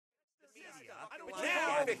No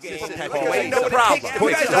problem. If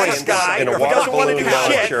he's a nice guy, or if he doesn't want to do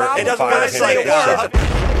shit, and doesn't want to say a word.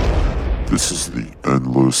 This is the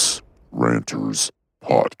Endless Ranters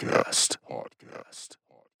Podcast.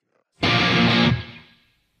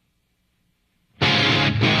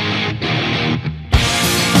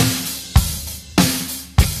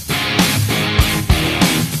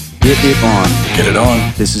 Get it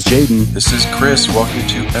on. This is Jaden. This is Chris. Welcome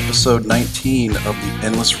to episode 19 of the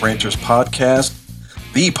Endless Ranters Podcast,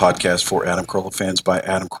 the podcast for Adam Carolla fans by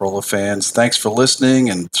Adam Carolla fans. Thanks for listening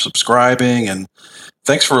and subscribing, and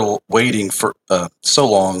thanks for waiting for so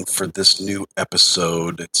long for this new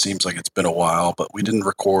episode. It seems like it's been a while, but we didn't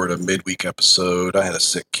record a midweek episode. I had a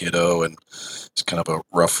sick kiddo, and it's kind of a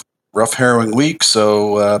rough, harrowing week.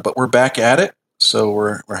 So, but we're back at it. So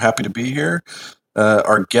we're happy to be here.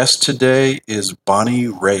 Our guest today is Bonnie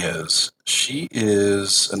Reyes. She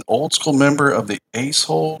is an old school member of the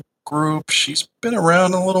Acehole group. She's been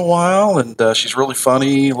around a little while, and she's really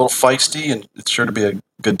funny, a little feisty, and it's sure to be a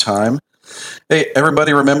good time. Hey,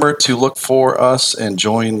 everybody, remember to look for us and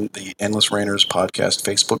join the Endless Ranters Podcast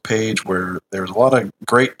Facebook page, where there's a lot of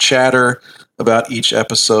great chatter about each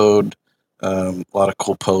episode, a lot of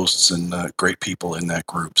cool posts, and great people in that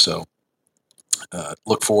group. So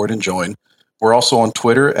look forward and join. We're also on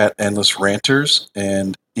Twitter at Endless Ranters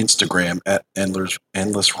and Instagram at Endless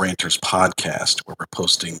Ranters Podcast, where we're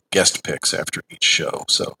posting guest picks after each show.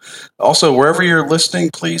 So also, wherever you're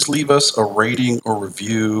listening, please leave us a rating or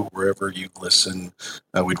review wherever you listen.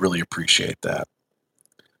 We'd really appreciate that.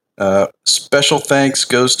 Special thanks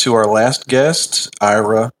goes to our last guest,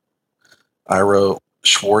 Ira. Ira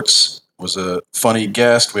Schwartz was a funny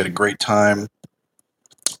guest. We had a great time.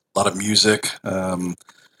 A lot of music.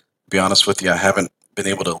 Be honest with you, I haven't been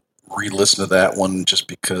able to re-listen to that one just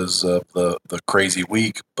because of the crazy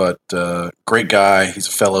week, but great guy. He's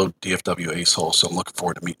a fellow DFW Acehole, so I'm looking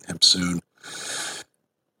forward to meeting him soon.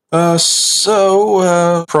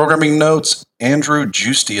 Programming notes, Andrew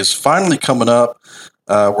Giusti is finally coming up.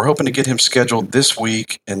 We're hoping to get him scheduled this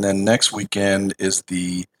week, and then next weekend is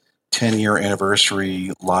the 10-year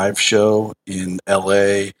anniversary live show in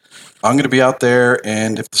LA. I'm going to be out there,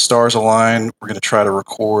 and if the stars align, we're going to try to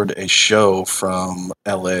record a show from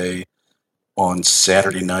LA on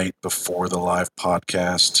Saturday night before the live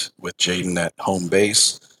podcast with Jaden at home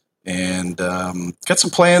base. And got some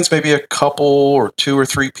plans. Maybe a couple or two or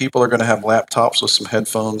three people are going to have laptops with some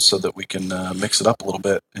headphones so that we can mix it up a little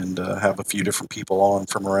bit and have a few different people on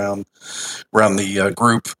from around the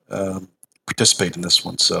group participate in this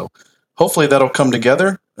one. So hopefully that'll come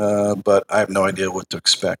together, but I have no idea what to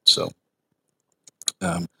expect. So,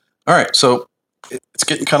 all right. So it's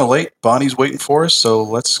getting kind of late. Bonnie's waiting for us. So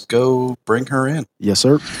let's go bring her in. Yes,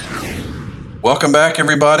 sir. Welcome back,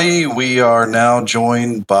 everybody. We are now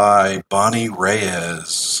joined by Bonnie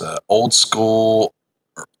Reyes, old school.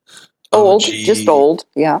 Old, OG. just old.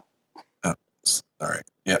 Yeah. All right.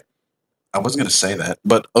 Yeah. I wasn't going to say that,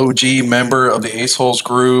 but OG member of the Aceholes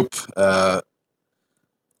group,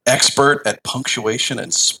 expert at punctuation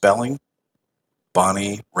and spelling,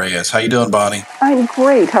 Bonnie Reyes. How you doing, Bonnie? I'm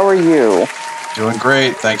great. How are you? Doing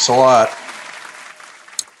great. Thanks a lot.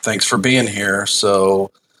 Thanks for being here.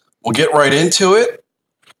 So we'll get right into it.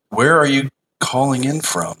 Where are you calling in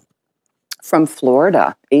from? From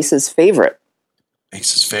Florida. Ace's favorite.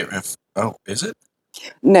 Ace's favorite. Oh, is it?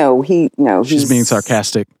 No. She's being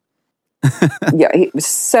sarcastic. Yeah,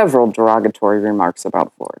 several derogatory remarks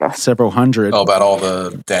about Florida. Several hundred. Oh, about all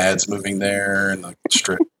the dads moving there and the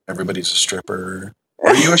strip. Everybody's a stripper.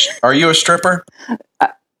 Are you a stripper?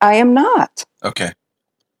 I am not. Okay.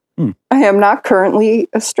 I am not currently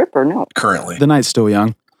a stripper. No. Currently. The night's still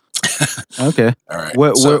young. Okay. All right.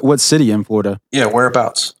 What city in Florida? Yeah,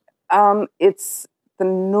 whereabouts? It's the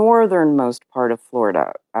northernmost part of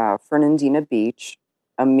Florida, Fernandina Beach,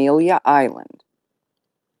 Amelia Island.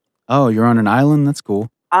 Oh, you're on an island? That's cool.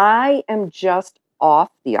 I am just off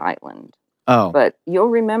the island. Oh. But you'll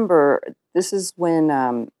remember this is when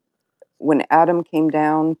Adam came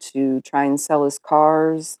down to try and sell his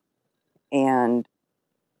cars, and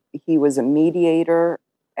he was a mediator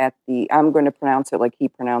at the, I'm going to pronounce it like he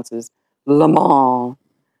pronounces, Le Mans.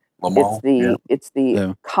 It's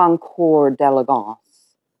the Concours d'Elegance.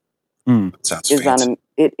 Sounds fancy.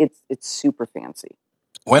 It's super fancy.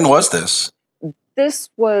 When was this? This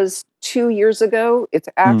was 2 years ago. It's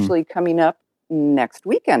actually coming up next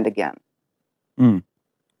weekend again.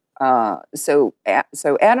 So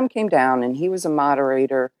Adam came down, and he was a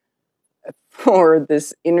moderator for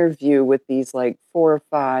this interview with these like 4 or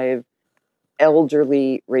 5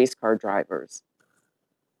 elderly race car drivers.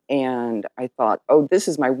 And I thought, oh, this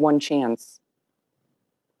is my one chance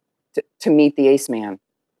to meet the Ace Man.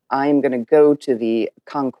 I'm going to go to the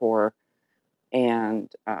Concours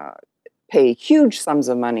and pay huge sums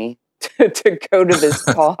of money to go to this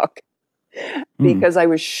talk because I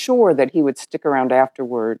was sure that he would stick around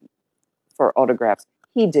afterward for autographs.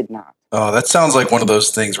 He did not. Oh, that sounds like one of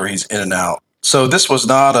those things where he's in and out. So this was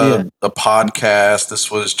not a podcast.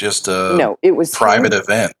 This was just a it was private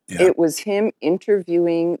event. Yeah. It was him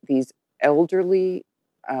interviewing these elderly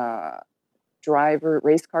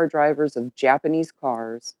race car drivers of Japanese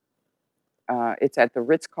cars. It's at the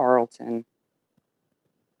Ritz-Carlton.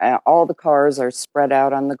 All the cars are spread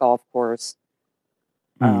out on the golf course.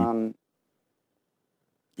 Yeah,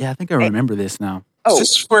 I think I remember this now. Is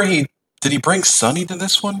this where did he bring Sonny to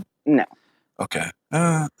this one? No. Okay.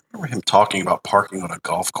 I remember him talking about parking on a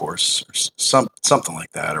golf course or something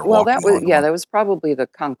like that. Or well, that was probably the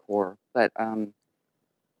Concours, but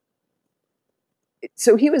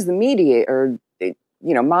so he was the mediator,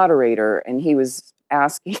 moderator, and he was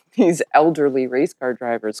asking these elderly race car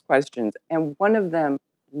drivers questions, and one of them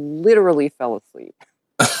literally fell asleep.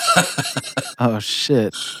 Oh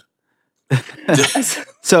shit.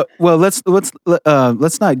 So, well, let's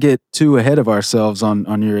not get too ahead of ourselves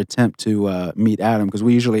on your attempt to meet Adam, because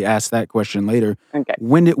we usually ask that question later. Okay.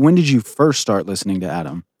 When did you first start listening to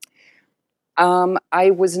Adam?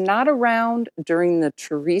 I was not around during the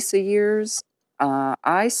Teresa years.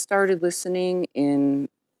 I started listening in,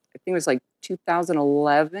 I think it was like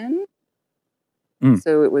 2011.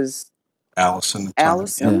 So it was Allison.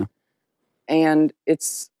 Yeah. And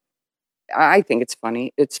I think it's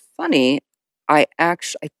funny. It's funny. I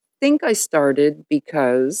think I started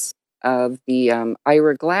because of the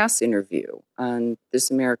Ira Glass interview on This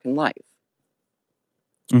American Life.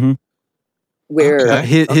 Mm-hmm. Where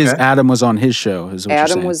his Adam was on his show. Is what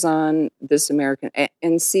Adam was on This American,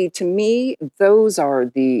 and see, to me, those are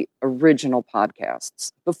the original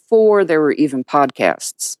podcasts. Before there were even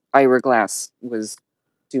podcasts, Ira Glass was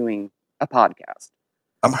doing a podcast.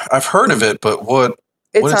 I've heard of it, but what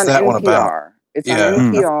is that NPR. one about? It's on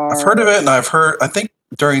NPR. I've heard of it, and I think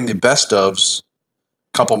during the best ofs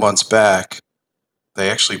a couple months back, they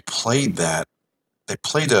actually played that. They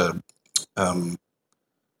played I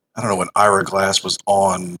don't know when Ira Glass was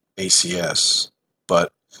on ACS,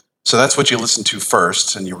 but so that's what you listened to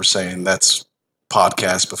first, and you were saying that's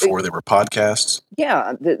podcasts before they were podcasts.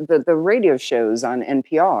 Yeah, the radio shows on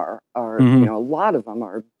NPR are a lot of them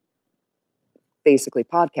are basically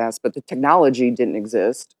podcasts, but the technology didn't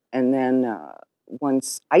exist. And then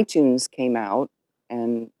once iTunes came out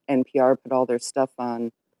and NPR put all their stuff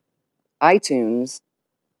on iTunes,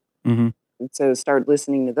 so started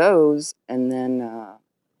listening to those, and then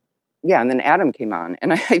and then Adam came on,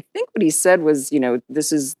 and I think what he said was,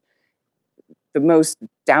 this is the most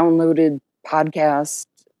downloaded podcast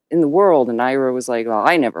in the world, and Ira was like, well,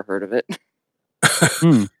 I never heard of it.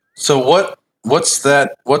 So what's the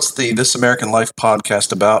This American Life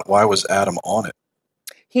podcast about? Why was Adam on it?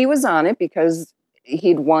 He was on it because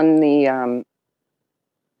he'd won the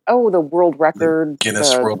world record. The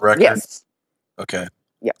Guinness World Record? Yes. Okay.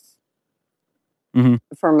 Yes. Mm-hmm.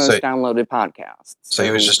 For most downloaded podcasts. So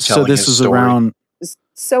he was just telling his story. Around.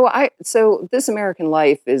 So This American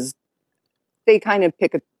Life is, they kind of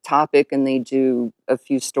pick a topic and they do a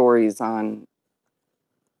few stories on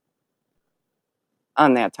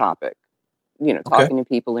that topic. Talking to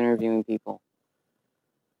people, interviewing people.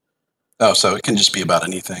 Oh, so it can just be about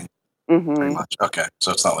anything, pretty much. Okay,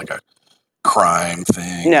 so it's not like a crime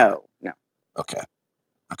thing. No. Okay.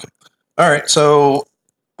 All right. So,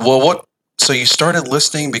 So you started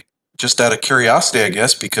listening just out of curiosity, I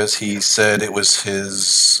guess, because he said it was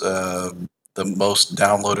his the most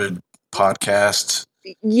downloaded podcast.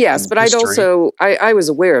 Yes, but I was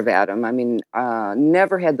aware of Adam. I mean,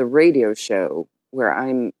 never had the radio show where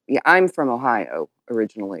I'm from Ohio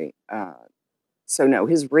originally. So no,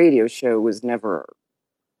 his radio show was never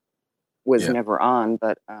on,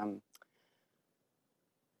 but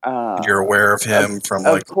you're aware of him from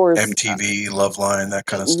like course, MTV, Loveline, that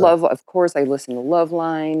kind of stuff. Of course, I listened to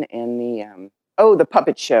Loveline and the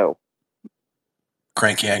Puppet Show.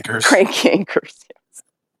 Cranky Anchors. Yes.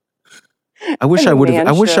 I wish I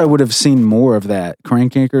would have seen more of that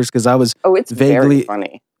Crank Anchors, because I was it's vaguely very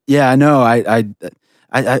funny. Yeah, I know. I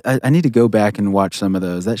need to go back and watch some of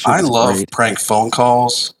those. That shit was love great. Prank phone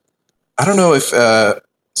calls. I don't know if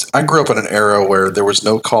I grew up in an era where there was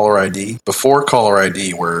no caller ID. Before caller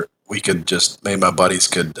ID, where me and my buddies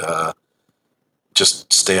could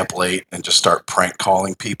just stay up late and just start prank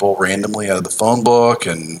calling people randomly out of the phone book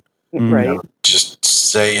and just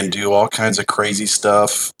say and do all kinds of crazy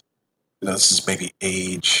stuff. This is maybe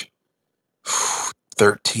age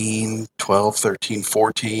 13,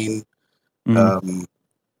 14. Mhm.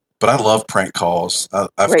 But I love prank calls.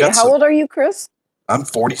 I've Wait, got how old are you, Chris? I'm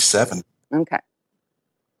 47. Okay.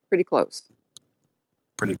 Pretty close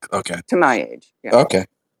Pretty okay. to my age. Yeah. Okay.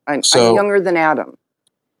 I'm So younger than Adam.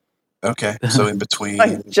 okay. So in between.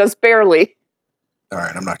 Like, just barely. All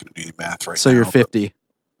right. I'm not going to do any math right now. So you're but 50.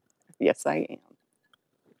 Yes, I am.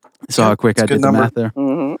 So how quick It's a I good did the number. math there.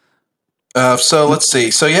 Mm-hmm. So let's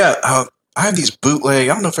see. So yeah, I have these bootleg.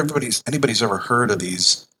 I don't know if anybody's ever heard of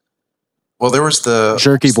these. Well, there was the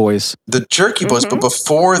Jerky Boys. The Jerky Boys, but Mhm.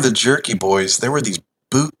 before the Jerky Boys, there were these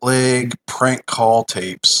bootleg prank call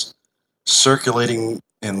tapes circulating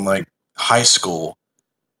in like high school.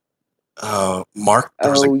 Mark,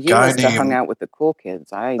 there was a Oh, you guy must have hung named. out with the cool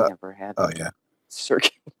kids. I never had Oh a yeah,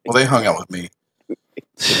 circuit. well they hung out with me.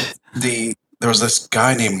 There was this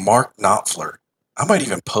guy named Mark Knopfler. I might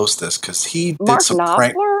even post this because he did Mark some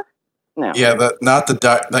prank. Knopfler? No. Yeah,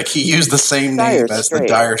 like he used the same Dire name as the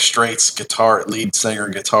Straits. Dire Straits lead singer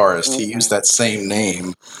and guitarist. He Okay. used that same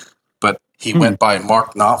name, but he went by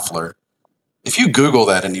Mark Knopfler. If you Google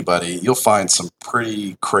that, anybody, you'll find some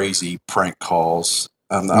pretty crazy prank calls.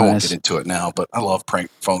 I won't Nice. get into it now, but I love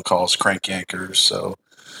prank phone calls, crank yankers. So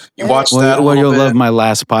you watch that a Well, little you'll bit. love my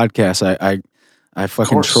last podcast. I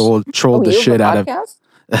fucking course. trolled Oh, the you have shit a out of. podcast?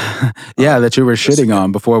 Yeah, that you were shitting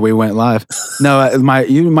on before we went live. No,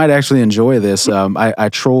 you might actually enjoy this. I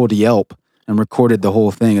trolled Yelp and recorded the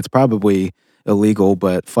whole thing. It's probably illegal,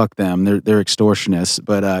 but fuck them. They're extortionists.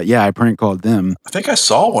 But yeah, I prank called them. I think I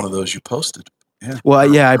saw one of those you posted. Yeah.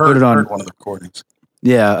 Well, yeah, I put it on. Heard one of the recordings.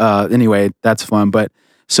 Yeah. Anyway, that's fun. But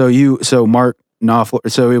so Mark Knopfler.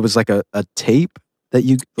 So it was like a tape that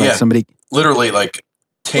you Yeah. somebody. Literally like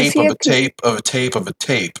tape he of a a tape of a tape of a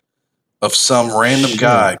tape of some random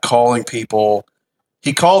guy calling people.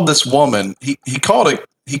 He called this woman. He called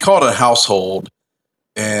a household,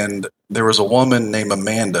 and there was a woman named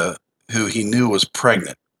Amanda who he knew was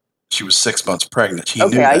pregnant. She was 6 months pregnant. He knew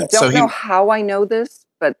Okay, that. I don't know how I know this,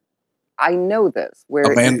 but I know this. Where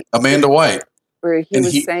Amanda White. where he and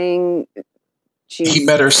was he- saying He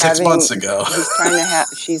met her 6 months ago. He's trying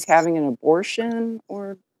to she's having an abortion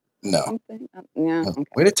or No. something. Yeah. Okay.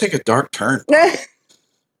 Way to take a dark turn. Oh,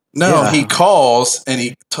 No, Yeah. he calls and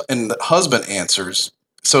the husband answers.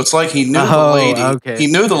 So it's like he knew the Oh, lady. okay. He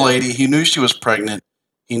knew the lady. He knew she was pregnant.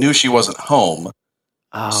 He knew she wasn't home.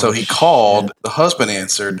 Oh, So he called. The husband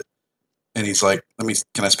answered, and he's like,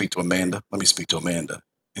 Can I speak to Amanda? Let me speak to Amanda."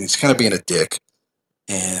 And he's kind of being a dick.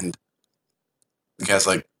 And the guy's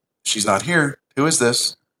like, "She's not here. Who is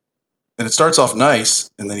this?" And it starts off nice,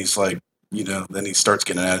 and then he's like, then he starts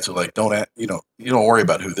getting an attitude like, you don't worry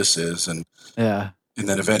about who this is. And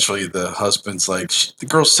then eventually the husband's like, "The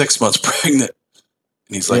girl's 6 months pregnant."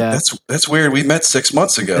 And he's like, Yeah. That's weird. We met 6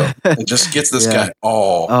 months ago. It just gets this Yeah. guy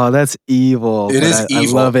all. Oh, that's evil. It but is I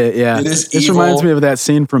evil. love it. Yeah. It is This evil. reminds me of that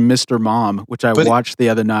scene from Mr. Mom, which I But watched the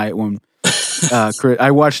other night when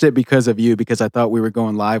I watched it because of you, because I thought we were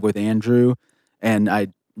going live with Andrew, and I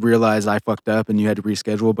realized I fucked up and you had to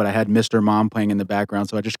reschedule, but I had Mr. Mom playing in the background,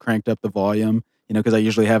 so I just cranked up the volume, because I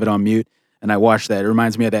usually have it on mute, and I watched that. It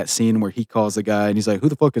reminds me of that scene where he calls the guy and he's like, "Who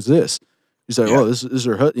the fuck is this?" He's like, Yeah. "Oh, this is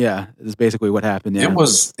her." Yeah, this is basically what happened. Yeah. It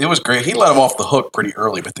was great. He let him off the hook pretty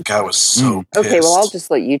early, but the guy was so pissed. okay, well, I'll just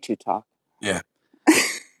let you two talk.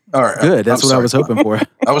 All right. Good. That's I'm what I sorry. was hoping for.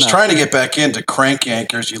 I was trying to get back into Crank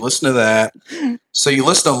Yankers. You listen to that. So you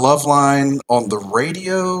listen to Loveline on the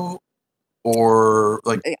radio, or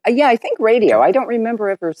like Yeah, I think radio. I don't remember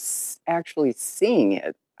ever actually seeing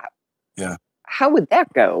it. Yeah. How would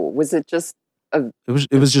that go? Was it just It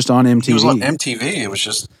was just on MTV. It was on MTV. It was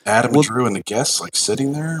just Adam, Well- Drew, and the guests like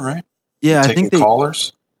sitting there, right? Yeah, I Taking think they.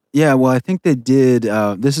 callers. Yeah, well, I think they did.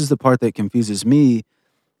 This is the part that confuses me.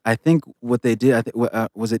 I think what they did.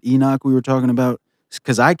 Was it Enoch we were talking about?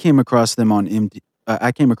 Because I came across them on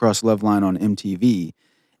I came across Loveline on MTV,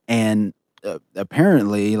 and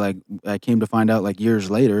apparently, like I came to find out, like years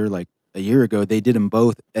later, like a year ago, they did them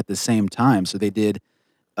both at the same time. So they did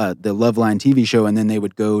the Loveline TV show, and then they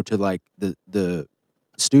would go to like the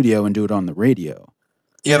studio and do it on the radio.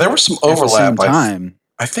 Yeah, there was some At the overlap. same time.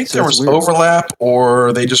 I think So there that's was weird. overlap,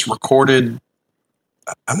 or they just recorded.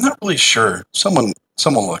 I'm not really sure. Someone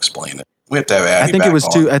will explain it. We have to have Addy I think back it was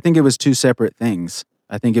on. two. I think it was two separate things.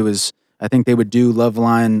 I think they would do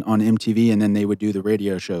Loveline on MTV, and then they would do the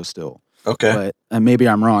radio show still. Okay. But maybe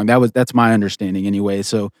I'm wrong. That's my understanding anyway.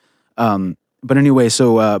 So, but anyway,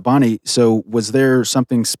 so Bonnie, so was there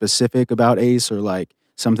something specific about Ace, or like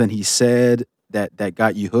something he said that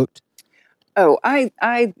got you hooked? Oh,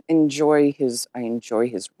 I enjoy his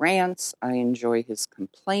rants. I enjoy his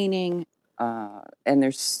complaining, and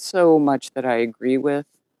there's so much that I agree with.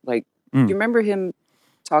 Like, do you remember him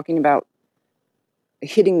talking about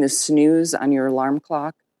hitting the snooze on your alarm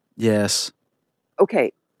clock. Yes.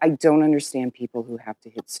 Okay, I don't understand people who have to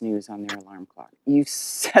hit snooze on their alarm clock. You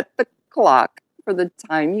set the clock for the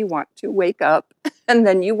time you want to wake up, and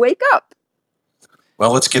then you wake up.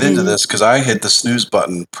 Well, let's get into this because I hit the snooze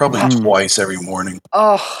button probably twice every morning.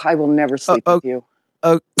 Oh, I will never sleep with you.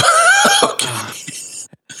 Okay.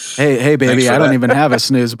 Hey, baby, I that. don't even have a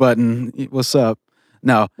snooze button. What's up?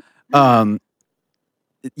 No.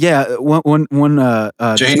 Yeah. One.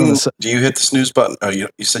 Jaden, do you hit the snooze button? Oh, you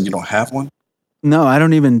said you don't have one? No, I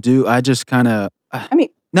don't even do. I just kind of. I mean,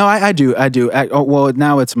 no, I do. Well,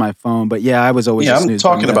 now it's my phone, but yeah, I was always. Yeah, a I'm snooze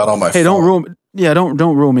talking button. about on my Hey, phone.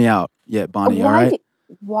 don't rule me out yet, Bonnie. All right.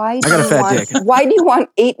 Why? I got a fat dick. Why do you want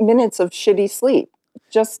 8 minutes of shitty sleep?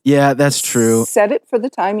 Just Yeah, that's true. set it for the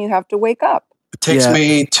time you have to wake up. It takes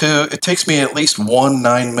me at least 1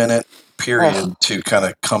 9-minute period to kind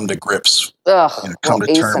of come to grips. Come to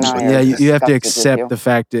Ace terms and I with are it. Yeah, you have to disgusted with accept you. the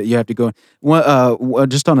fact that you have to go.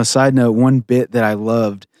 Just on a side note, one bit that I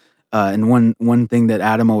loved, and one thing that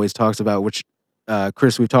Adam always talks about, which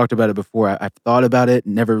Chris, we've talked about it before. I've thought about it,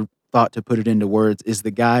 never thought to put it into words. Is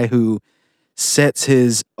the guy who sets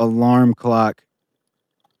his alarm clock?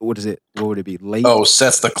 What is it? What would it be? Late? Oh,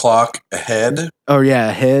 sets the clock ahead Oh yeah,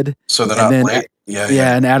 ahead. so they're And not then- late.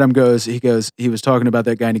 Yeah, and Adam he was talking about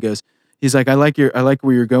that guy, and he's like, I like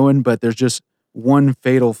where you're going, but there's just one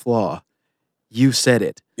fatal flaw. You said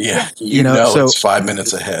it. Yeah, You know, so- it's 5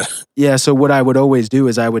 minutes ahead. Yeah, so what I would always do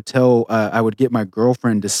is I would get my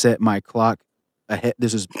girlfriend to set my clock ahead.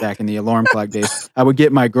 This was back in the alarm clock days. I would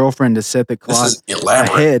get my girlfriend to set the This clock is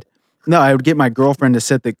elaborate. ahead. No, I would get my girlfriend to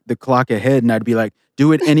set the clock ahead, and I'd be like,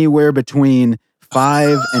 do it anywhere between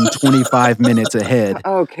 5 and 25 minutes ahead.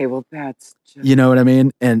 Okay, well that's just, You know what I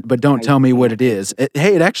mean? But don't I tell me what can't. it is.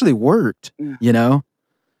 Hey, it actually worked. Yeah. You know?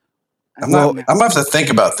 I'm gonna have to think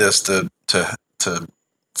about this to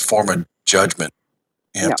form a judgment.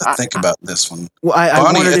 You have No, to think about this one. Well, I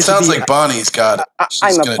Bonnie, wanted it sounds to be, like Bonnie's got. She's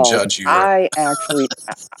I'm going to appalled. judge you. I actually,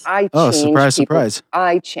 I Oh, change surprise, people- surprise.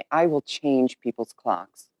 I will change people's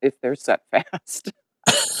clocks if they're set fast.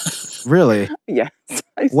 Really? Yes.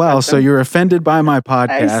 I Wow, set so them. you're offended by my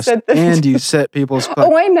podcast set them and to- you set people's clock.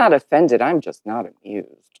 Oh, I'm not offended. I'm just not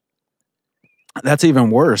amused. That's even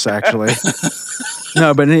worse, actually.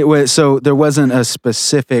 No, but anyway, so there wasn't a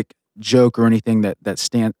specific joke or anything that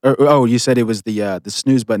stand. Oh, you said it was the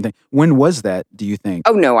snooze button thing. When was that? Do you think?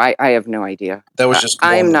 Oh no, I have no idea. That was just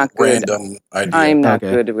I'm one not good. random idea. I'm not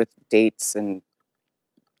Okay. good with dates and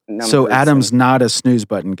numbers. So Adam's and not a snooze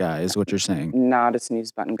button guy, is what you're saying. not a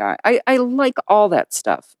snooze button guy. I like all that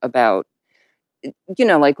stuff about,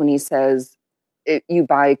 like when he says you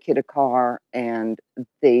buy a kid a car and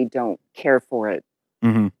they don't care for it,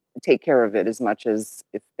 Hmm. take care of it as much as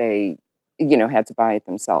if they, had to buy it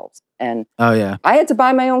themselves. And Oh yeah. I had to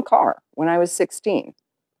buy my own car when I was 16.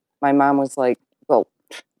 My mom was like, well,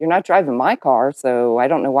 you're not driving my car, so I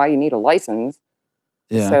don't know why you need a license.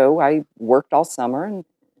 Yeah. So I worked all summer and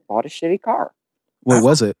bought a shitty car. What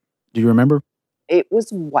was it? Do you remember? It was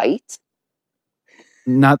white.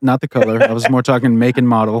 Not the color. I was more talking make and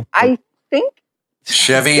model. I think.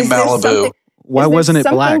 Chevy Is there Malibu. something- Why is there wasn't it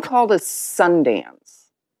something black? called a Sundance?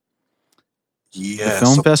 Yeah. The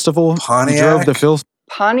film so festival. You Pontiac? drove the film.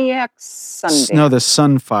 Pontiac Sundance. No, the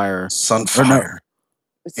Sunfire. Sunfire.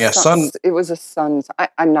 Yeah, It was a Sun.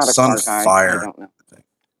 I'm not a car guy. Sunfire. I don't know.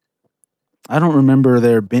 I don't remember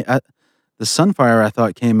there being the Sunfire. I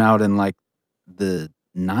thought came out in like the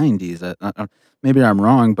 90s. Maybe I'm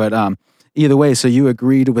wrong, but either way. So you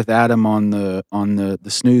agreed with Adam on the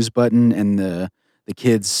snooze button and the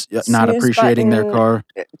kids not Snooze appreciating their button. car.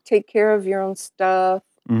 Take care of your own stuff.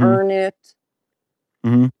 Mhm. Earn it.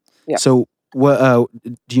 Yeah. So what?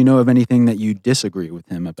 Do you know of anything that you disagree with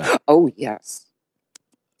him about? Oh yes.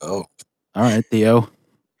 Oh, All right, Theo.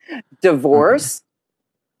 Divorce.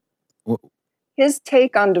 Wha- His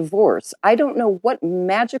take on divorce. I don't know what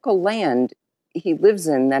magical land he lives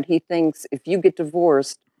in that he thinks if you get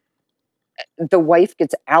divorced, the wife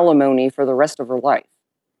gets alimony for the rest of her life.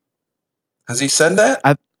 has he said that?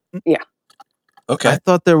 Yeah. Okay. I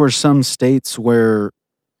thought there were some states where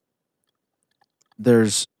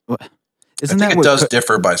there's. I Isn't think that it what? does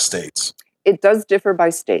differ by states. It does differ by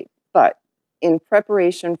state, but in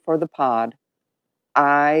preparation for the pod,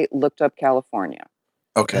 I looked up California.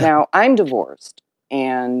 Okay. Now I'm divorced,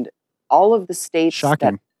 and all of the states.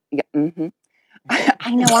 Shocking. That, yeah, mm-hmm.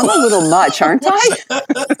 I know I'm a little much, aren't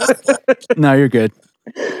I? No, you're good.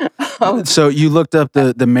 Um, So you looked up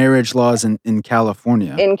the marriage laws in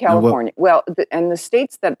California. in And what- California. Well, and the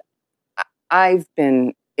states that I've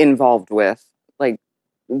been involved with, like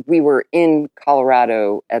we were in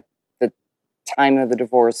Colorado at the time of the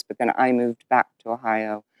divorce, but then I moved back to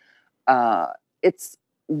Ohio. It's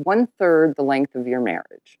 1/3 the length of your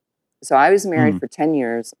marriage. So I was married for 10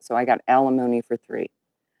 years, so I got alimony for 3.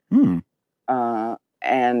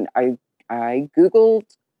 And I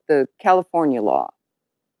Googled the California law,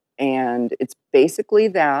 and it's basically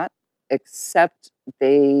that, except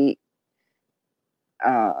they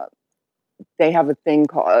have a thing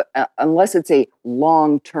called, unless it's a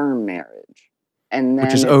long-term marriage, and then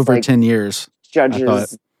which is it's over like 10 years.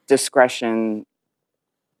 judge's discretion.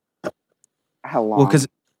 How long?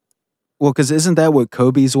 Well, because isn't that what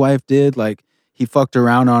Kobe's wife did? Like, he fucked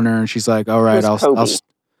around on her, and she's like, "All right, Who's I'll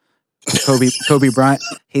Kobe? Kobe Bryant.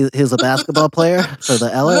 He was a basketball player for the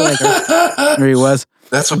LA Lakers. There he was.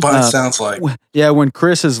 That's what mine sounds like. Yeah, when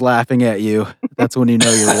Chris is laughing at you, that's when you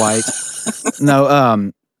know you're white. No,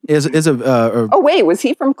 Oh wait, was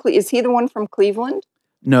he from? Is he the one from Cleveland?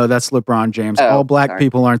 no, that's LeBron James. Oh, all black sorry.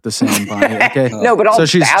 people aren't the same, Bonnie. Okay, No, but all so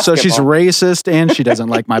she's basketball. racist and she doesn't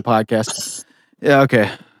like my podcast. Yeah,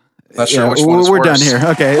 okay. Not sure Yeah, which one is we're done worse. here.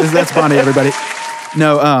 Okay, that's Bonnie, everybody.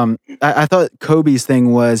 No, I thought Kobe's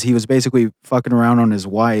thing was he was basically fucking around on his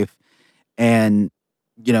wife, and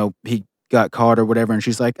he got caught or whatever, and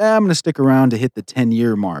she's like, I'm gonna stick around to hit the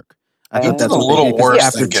 10-year mark. I He thought did that's a what they little did, 'cause worse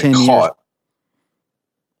after than get 10 years. caught.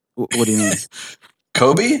 What do you mean?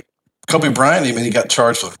 Kobe Bryant, even he got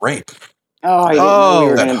charged with rape. Oh, I didn't know we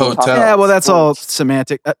were that gonna be hotel. talking Yeah, about well, that's all sports.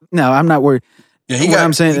 semantic. No, I'm not worried. Yeah, What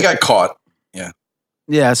I'm saying- he got caught.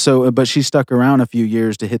 Yeah, so but she stuck around a few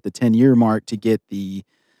years to hit the 10-year mark to get the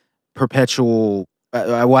perpetual.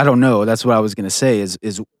 Well, I don't know. That's what I was going to say. Is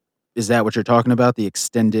that what you're talking about? The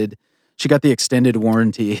extended. She got the extended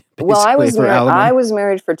warranty. Well, I basically, was for married. alimony. I was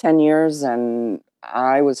married for 10 years, and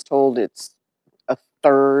I was told it's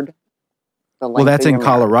 1/3 the length. Well, that's of in your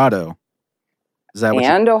marriage. Colorado. Is that what?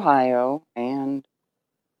 And Ohio, and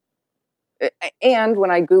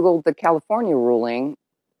when I Googled the California ruling,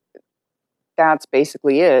 that's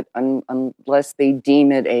basically it. Unless they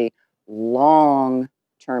deem it a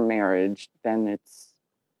long-term marriage, then it's,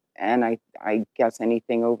 and I guess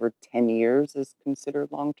anything over 10 years is considered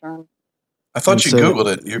long-term. I thought And you so-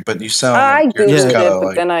 Googled it, but you sound I like you're just Googled kind it, of but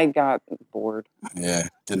like, then I got bored.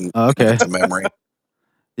 didn't Oh, okay. commit to memory.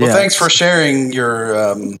 Well, Yeah. thanks for sharing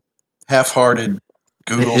your half-hearted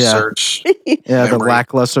Google Yeah. search. Yeah, the memory.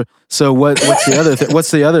 lackluster. So what's the other thing?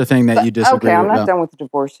 What's the other thing that you disagree Okay, I'm not about? done with the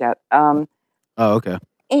divorce yet. Oh, okay.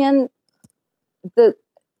 And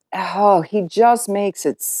he just makes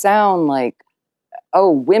it sound like,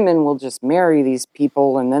 women will just marry these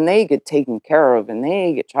people and then they get taken care of and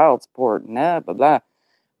they get child support and blah, blah, blah.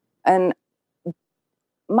 And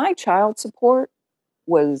my child support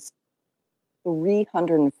was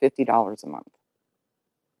 $350 a month.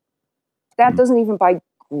 That doesn't even buy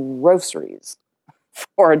groceries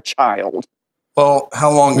for a child. Well, how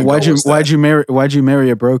long ago Why'd was that? you marry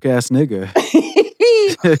a broke ass nigga?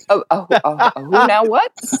 Who now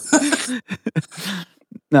what?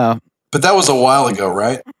 No. But that was a while ago,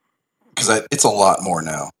 right? Because it's a lot more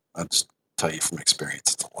now. I'll just tell you from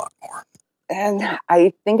experience, it's a lot more. And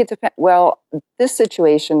I think it depends. Well, this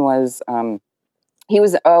situation was, he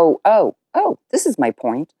was, this is my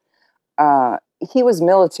point. He was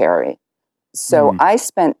military. So I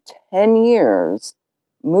spent 10 years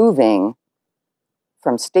moving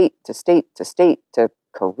from state to state to state to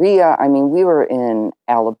Korea. I mean, we were in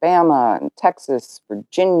Alabama and Texas,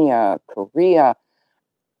 Virginia, Korea.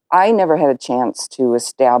 I never had a chance to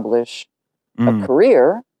establish a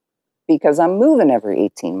career because I'm moving every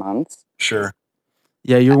 18 months. Sure.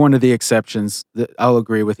 Yeah, you're one of the exceptions. I'll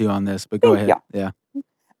agree with you on this, but go Thank ahead.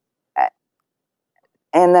 Yeah.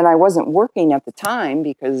 And then I wasn't working at the time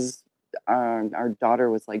because our daughter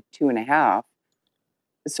was like 2.5.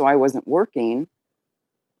 So I wasn't working.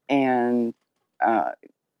 And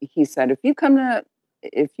he said, if you come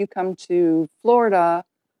to Florida,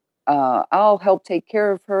 I'll help take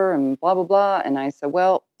care of her and blah, blah, blah. And I said,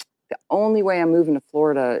 well, the only way I'm moving to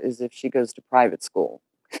Florida is if she goes to private school.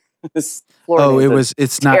 Florida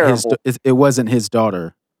It's not his, it wasn't his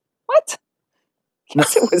daughter. What?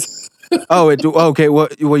 Yes, it was. Okay. Well,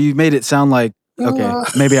 you made it sound like, okay,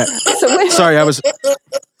 maybe sorry,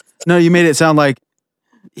 no, you made it sound like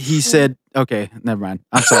he said, okay, never mind.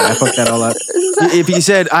 I'm sorry. I fucked that all up. If he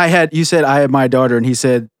said you said I had my daughter, and you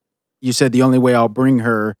said the only way I'll bring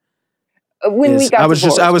her. When we got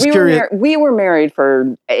divorced, I was curious. We were married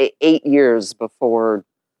for 8 years before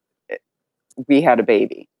we had a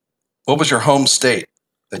baby. What was your home state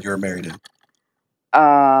that you were married in?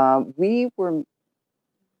 We were.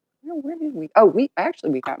 Where did we? Oh, we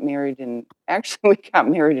got married in. Actually, we got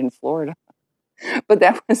married in Florida. But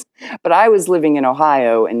I was living in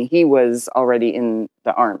Ohio, and he was already in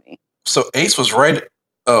the Army. So Ace was right.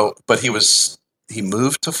 Oh, but he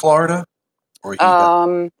moved to Florida, or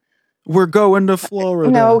we're going to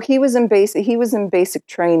Florida. No, he was in basic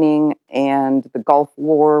training, and the Gulf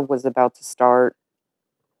War was about to start.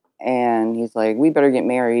 And he's like, "We better get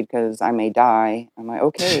married because I may die." I'm like,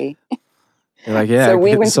 "Okay." You're like, yeah,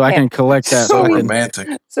 so I can collect that. So romantic.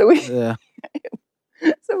 So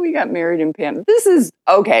we got married in Panama. This is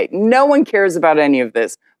okay. No one cares about any of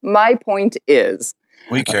this. My point is,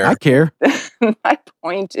 we care. I care. My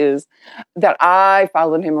point is that I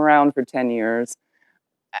followed him around for 10 years,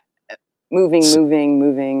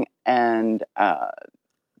 moving, and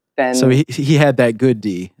then. So he had that good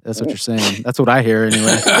D. That's what you're saying. That's what I hear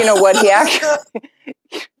anyway. You know what?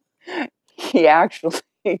 He actually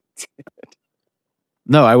did.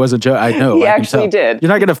 No, I wasn't joking. I know. He actually did. You're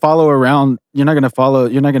not going to follow around. You're not going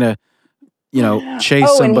to,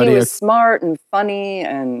 chase somebody. And he was smart and funny,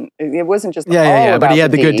 and it wasn't just yeah. But he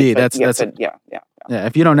had the good D. Yeah.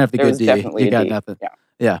 If you don't have the good D, you got D. nothing.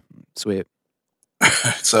 Yeah. Sweet.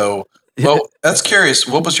 So, well, that's curious.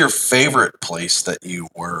 What was your favorite place that you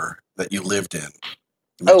lived in?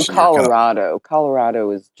 Colorado.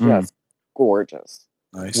 Colorado is just gorgeous.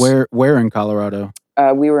 Nice. Where in Colorado?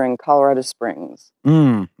 We were in Colorado Springs.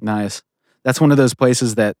 Nice. That's one of those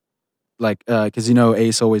places that, like, because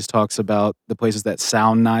Ace always talks about the places that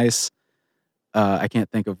sound nice. I can't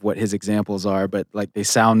think of what his examples are, but like they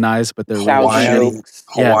sound nice, but they're Hawaiian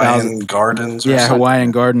Gardens. Yeah, Hawaiian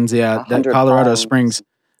Gardens. Yeah, that Colorado Springs.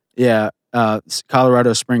 Yeah,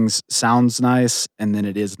 Colorado Springs sounds nice, and then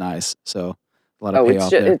it is nice. So a lot of payoff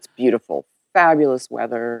there. It's beautiful, fabulous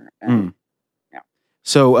weather. And,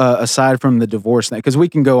 So aside from the divorce, because we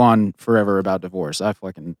can go on forever about divorce, I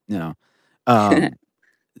fucking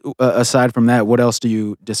aside from that, what else do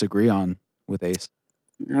you disagree on with Ace?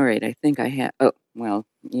 All right, I think I have. Oh, well,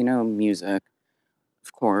 music,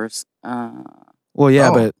 of course. Well, yeah,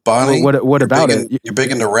 but Bonnie, what about it? You're big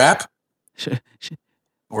into rap,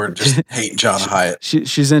 or just hate John Hyatt?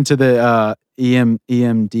 She's into the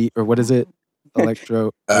EMD or what is it?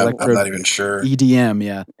 Electro. I'm not even sure. EDM,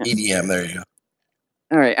 yeah. EDM. There you go.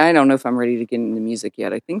 All right, I don't know if I'm ready to get into music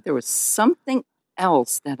yet. I think there was something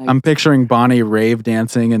else that I'm picturing Bonnie rave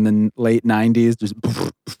dancing in the late 90s. Just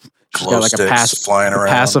she's got like a flying around.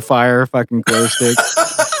 Pacifier fucking glow stick.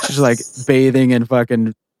 She's like bathing in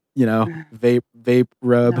fucking, vape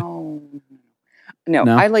rub. No,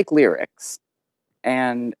 I like lyrics.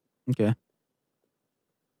 And okay.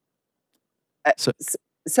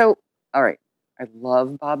 So all right, I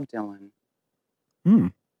love Bob Dylan.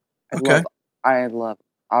 Okay. I love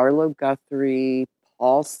Arlo Guthrie,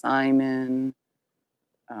 Paul Simon,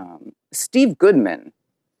 Steve Goodman.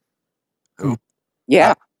 Who?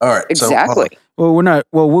 Yeah. All right. Exactly. So,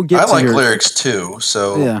 we'll get I to like lyrics too.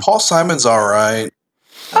 So yeah. Paul Simon's all right.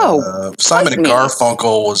 Simon and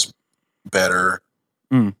Garfunkel was better.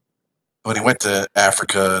 When he went to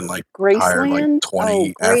Africa and hired like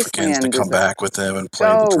 20 Africans to come back with him and play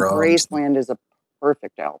the drums. Graceland is a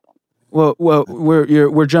perfect album. Well,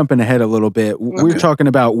 we're jumping ahead a little bit. Okay. We're talking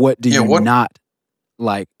about what do you not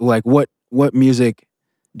like? Like what music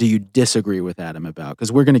do you disagree with Adam about?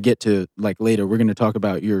 Because we're going to get to later. We're going to talk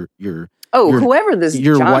about your whoever this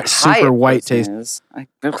your John super white taste is.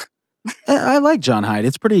 I like John Hyatt.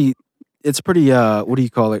 It's pretty. What do you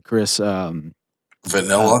call it, Chris?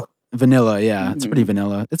 Vanilla. Vanilla, yeah. It's pretty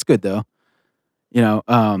vanilla. It's good though.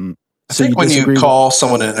 I think when you call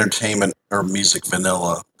someone entertainment or music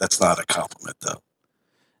vanilla, that's not a compliment, though.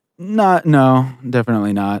 No,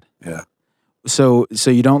 definitely not. Yeah. So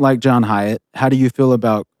you don't like John Hyatt. How do you feel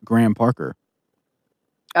about Graham Parker?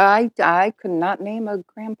 I could not name a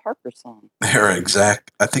Graham Parker song. I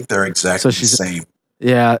think they're exactly the same.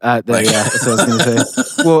 Yeah, that's what I was gonna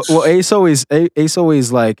say. Well, Ace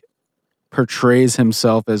always portrays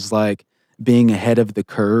himself as being ahead of the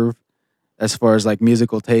curve as far as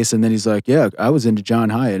musical taste, and then he's like, yeah, I was into John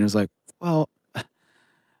Hyatt, and it was like, well,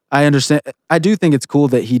 I understand. I do think it's cool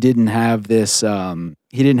that he didn't have this.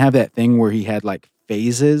 He didn't have that thing where he had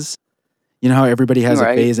phases. You know how everybody has a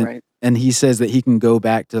phase, and he says that he can go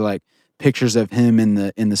back to pictures of him in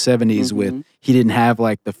the 70s with he didn't have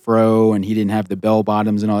the fro and he didn't have the bell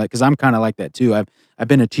bottoms and all that. Because I'm kind of like that too. I've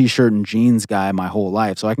been a t-shirt and jeans guy my whole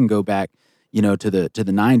life, so I can go back to the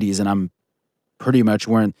 90s, and I'm pretty much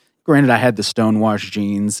wearing. Granted, I had the stonewashed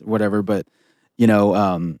jeans, whatever, but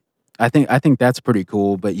I think that's pretty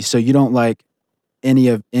cool. But so you don't like any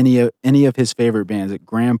of his favorite bands, like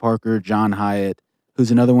Graham Parker, John Hyatt.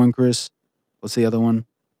 Who's another one, Chris? What's the other one?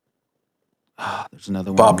 There's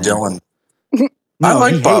another one. Bob Dylan. No, I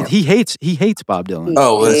like Bob. He hates Bob Dylan.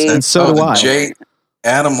 Oh, listen. And so do I.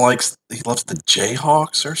 Adam loves the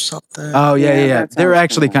Jayhawks or something. Oh yeah. that They're sounds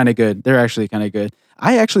actually familiar. kind of good.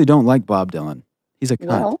 I actually don't like Bob Dylan. He's a cunt.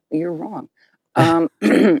 Well, you're wrong. I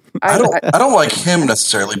don't like him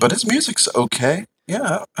necessarily, but his music's okay.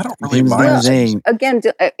 Yeah, I don't really Him's mind. not his saying- Again,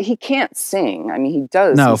 he can't sing. I mean, he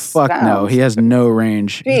does. No, He fuck no. He sounds has no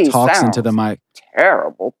range. He talks into the mic.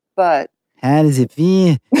 terrible, but How does it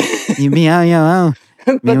feel? You be on your own.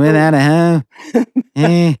 but Me without a home.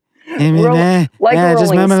 Eh, like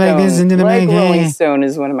just Rolling mama like this Stone. into the Like mic. Rolling Stone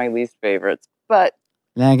is one of my least favorites. But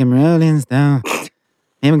Like I'm Rolling Stone.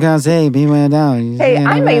 Him can't say, be well down. hey,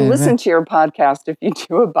 I may listen to your podcast if you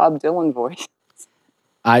do a Bob Dylan voice.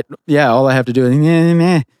 All I have to do is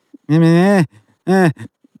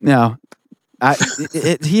no.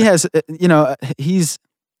 He has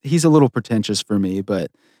he's a little pretentious for me,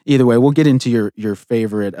 but either way, we'll get into your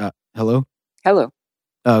favorite. Hello. Hello.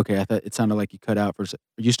 Oh, okay, I thought it sounded like you cut out for a second.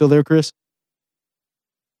 Are you still there, Chris?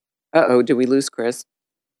 Uh-oh, did we lose Chris?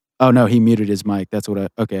 Oh no, he muted his mic. That's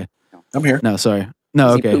what okay. I'm here. No, sorry. No,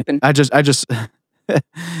 Is he okay. pooping? I just I just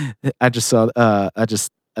saw I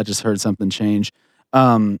just heard something change.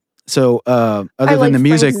 So other I than like the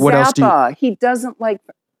music, Frank what else do you Zappa. He doesn't like.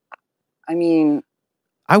 I mean,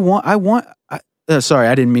 sorry,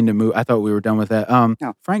 I didn't mean to move. I thought we were done with that.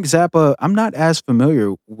 No. Frank Zappa, I'm not as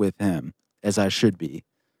familiar with him as I should be.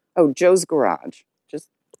 oh, Joe's Garage. Just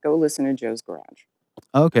go listen to Joe's Garage.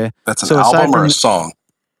 Okay. That's an So aside album or from- a song?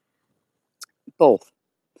 Both.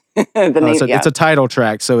 The name, It's a title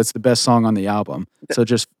track, so it's the best song on the album. So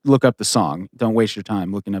just look up the song. Don't waste your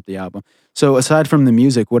time looking up the album. So aside from the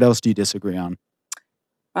music, what else do you disagree on?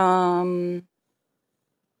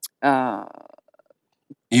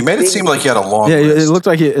 You made it seem like you had a long Yeah, list. it looked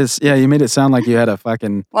like you made it sound like you had a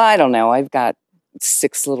fucking well, I don't know. I've got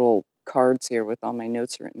 6 little cards here with all my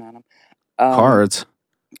notes written on them. cards.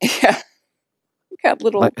 Yeah. I've got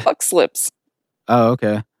little Like- puck slips. Oh,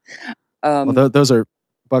 okay. Well, those are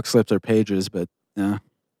buck slips or pages, but yeah.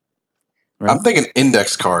 Right. I'm thinking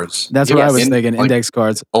index cards. That's You what I have was in- thinking. like Index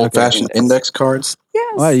cards. Old-fashioned Okay. index cards.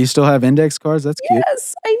 Yes. Wow, you still have index cards? That's cute.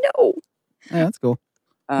 Yes, I know. Yeah, that's cool.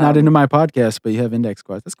 Not Um, into my podcast, but you have index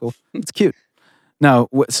cards. That's cool. It's cute. No,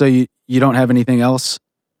 so you don't have anything else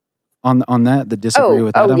on that disagree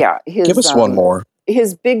with Adam? yeah. His, Give us one more.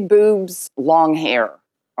 His big boobs, long hair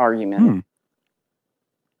argument.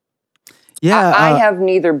 Yeah. I have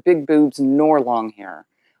neither big boobs nor long hair.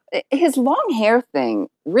 His long hair thing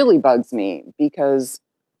really bugs me because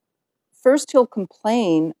first he'll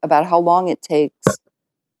complain about how long it takes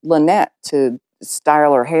Lynette to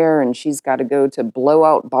style her hair, and she's got to go to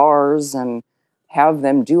blowout bars and have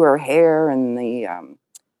them do her hair, and the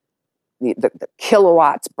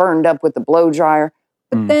kilowatts burned up with the blow dryer.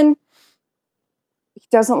 But then he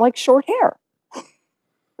doesn't like short hair.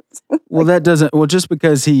 Well, that doesn't. Well, just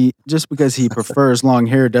because he prefers long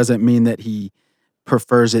hair doesn't mean that he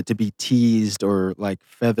prefers it to be teased or like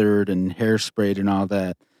feathered and hairsprayed and all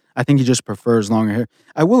that. I think he just prefers longer hair.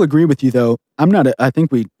 I will agree with you though. I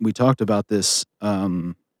think we talked about this. I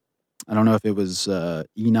don't know if it was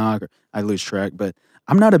Enoch or I lose track, but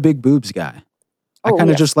I'm not a big boobs guy. I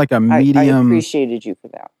kind of just like a I medium. appreciated you for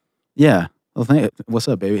that. Yeah. Well, what's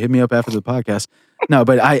up, baby? Hit me up after the podcast. No,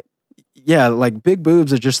 but like big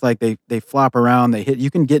boobs are just like they flop around. They hit.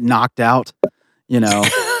 You can get knocked out. You know,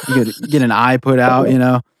 you could get an eye put out. You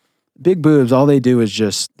know, big boobs. All they do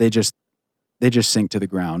is they just sink to the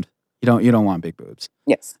ground. You don't want big boobs.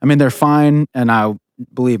 Yes. I mean, they're fine, and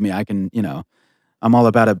believe me, I can. You know, I'm all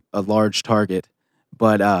about a large target.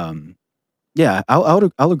 But yeah,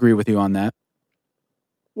 I'll agree with you on that.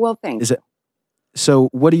 Well, thanks. Is it? So,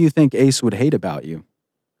 what do you think Ace would hate about you?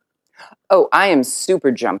 Oh, I am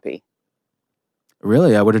super jumpy.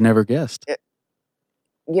 Really, I would have never guessed.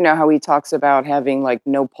 You know how he talks about having like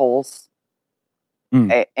no pulse,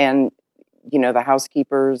 and you know the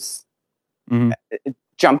housekeepers Mhm.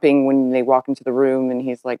 jumping when they walk into the room, and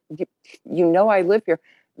he's like, "You know, I live here."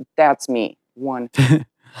 That's me, 100%.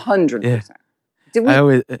 Did I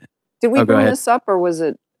always. we go bring ahead. this up, or was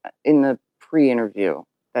it in the pre-interview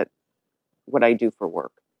that what I do for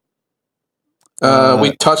work?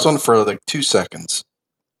 We touched on it for like 2 seconds.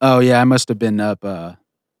 Oh yeah, I must have been up.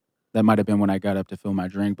 That might have been when I got up to fill my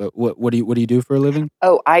drink. But what do you do for a living?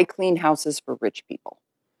 Oh, I clean houses for rich people.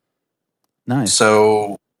 Nice.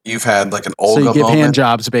 So you've had like an So Olga you give hand moment.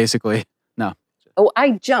 jobs basically. No. Oh,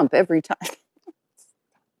 I jump every time.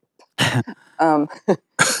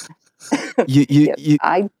 You Yes,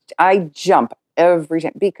 I jump every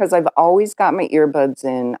time because I've always got my earbuds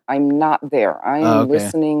in. I'm not there. I am Oh, okay.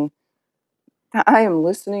 listening I am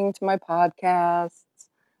listening to my podcasts,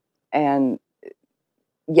 and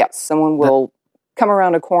yes, someone will come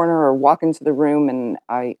around a corner or walk into the room, and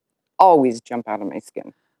I always jump out of my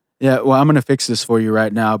skin. Yeah, well, I'm going to fix this for you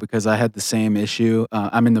right now because I had the same issue.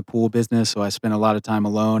 I'm in the pool business, so I spend a lot of time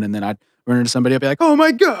alone, and then I'd run into somebody, I'd be like, oh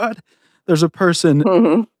my God, there's a person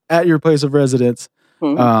Mhm. at your place of residence.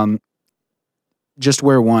 Mhm. Just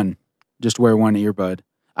wear one. Just wear one earbud.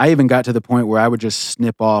 I even got to the point where I would just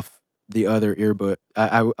snip off the other earbud.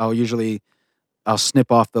 I'll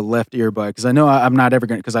snip off the left earbud because I know I'm not ever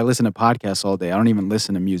going to, because I listen to podcasts all day. I don't even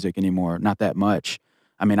listen to music anymore, not that much.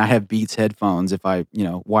 I mean, I have Beats headphones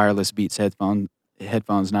wireless Beats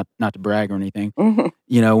headphones, not to brag or anything. Mhm.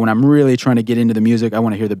 When I'm really trying to get into the music, I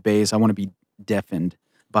want to hear the bass. I want to be deafened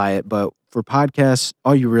by it. But for podcasts,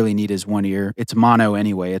 all you really need is one ear. It's mono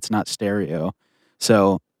anyway. It's not stereo.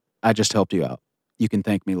 So I just helped you out. You can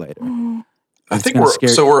thank me later. I It's think gonna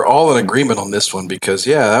scare- we're all in agreement on this one because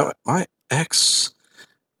my ex,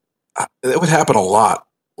 it would happen a lot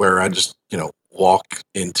where I just walk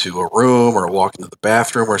into a room or walk into the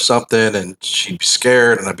bathroom or something, and she'd be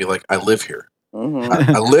scared, and I'd be like, I live here. Mhm.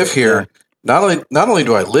 I live here. Yeah. Not only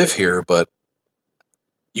do I live here, but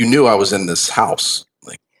you knew I was in this house.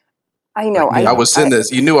 Like I know. Yeah. I was in this.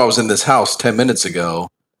 You knew I was in this house 10 minutes ago.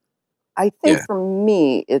 I think Yeah. for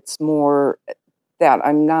me, it's more that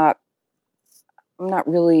I'm not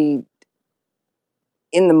really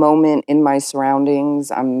in the moment, in my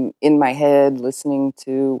surroundings. I'm in my head listening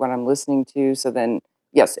to what I'm listening to. So then,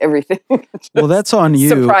 yes, everything Well, that's on you.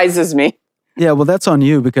 surprises me. Yeah, well, that's on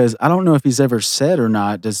you because I don't know if he's ever said or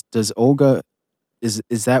not. Does Olga, is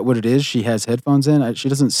that what it is? She has headphones in? She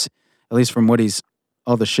doesn't, at least from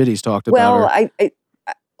all the shit he's talked about Well, her.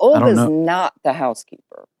 Olga's know. not the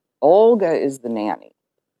housekeeper. Olga is the nanny.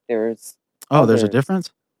 There's There's a others.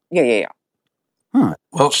 difference? Yeah. Well,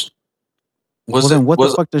 Well, then what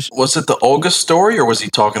the fuck does was it the Olga story, or was he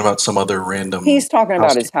talking about some other random? He's talking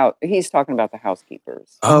about his house. He's talking about the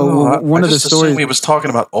housekeepers. one I of the just assumed stories- he was talking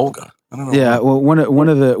about Olga. I don't know. Yeah, why. well,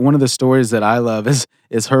 one of the stories that I love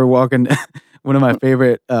is her walking. One of my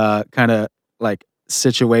favorite kind of like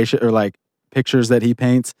situation or like pictures that he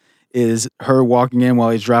paints is her walking in while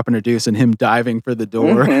he's dropping her deuce and him diving for the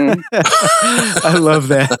door. Mhm. I love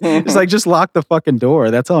that. It's like, just lock the fucking door.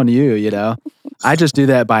 That's on you, I just do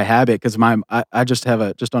that by habit because I just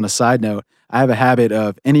have just on a side note, I have a habit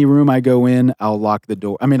of any room I go in, I'll lock the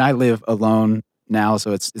door. I mean, I live alone now,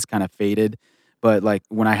 so it's kind of faded. But like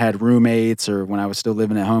when I had roommates or when I was still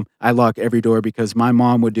living at home, I lock every door because my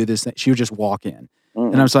mom would do this thing. She would just walk in.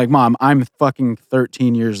 And I was like, Mom, I'm fucking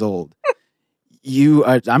 13 years old.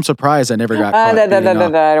 I'm surprised I never got caught. I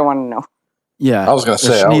don't want to know. Yeah. I was going to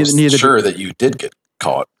say, I was neither sure that you did get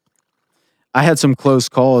caught. I had some close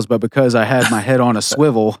calls, but because I had my head on a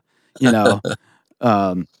swivel, the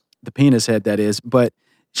penis head that is, but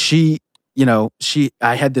I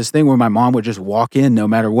had this thing where my mom would just walk in no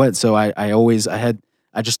matter what. So for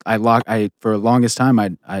the longest time,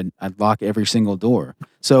 I'd lock every single door.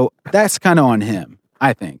 So that's kind of on him,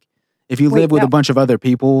 I think. If you live with a bunch of other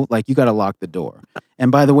people, like, you got to lock the door.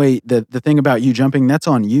 And by the way, the thing about you jumping, that's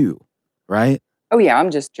on you, right? Oh yeah,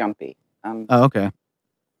 I'm just jumpy. Oh, okay.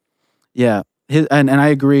 Yeah. And I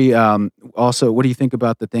agree. Also, what do you think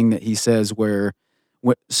about the thing that he says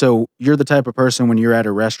so you're the type of person when you're at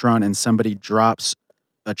a restaurant and somebody drops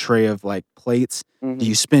a tray of like plates, do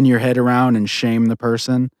you spin your head around and shame the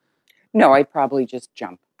person? No, I'd probably just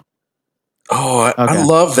jump. Oh, I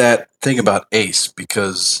love that thing about Ace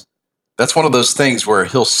because that's one of those things where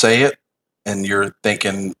he'll say it and you're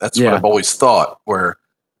thinking, that's what I've always thought, where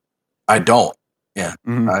I don't. Yeah.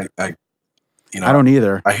 Mhm. I don't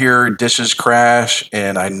either. I hear dishes crash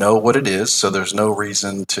and I know what it is, so there's no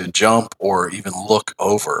reason to jump or even look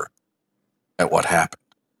over at what happened.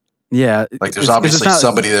 Yeah. Like there's obviously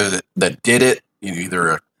somebody there that did it,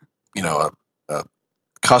 either a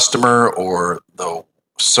customer or the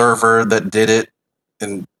server that did it,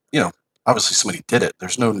 and obviously somebody did it.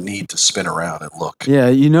 There's no need to spin around and look. Yeah,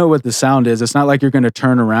 you know what the sound is. It's not like you're going to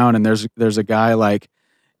turn around and there's a guy like,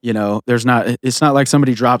 it's not like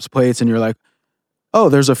somebody drops plates and you're like, oh,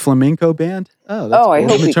 there's a flamenco band. Oh, that's cool. I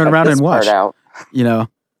hope Let me we turn cut around this and watch. part out.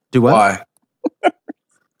 Do what? Why?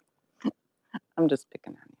 I'm just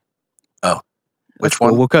picking on you. Oh, which Cool.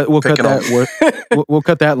 one? We'll cut that. We'll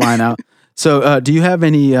cut that line out. So, do you have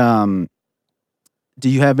any?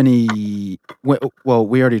 Well,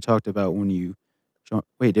 we already talked about when you.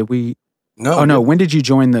 Wait, did we? No. Oh no. When did you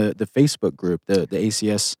join the Facebook group, the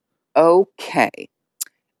ACS? Okay.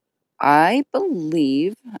 I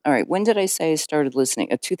believe. All right. When did I say I started listening?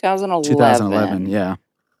 2011. 2011. Yeah.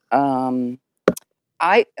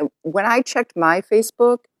 when I checked my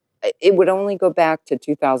Facebook, it would only go back to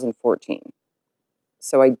 2014.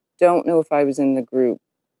 So I don't know if I was in the group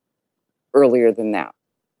earlier than that.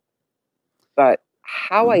 But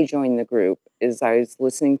how I joined the group is I was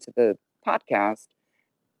listening to the podcast,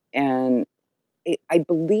 and I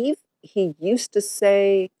believe he used to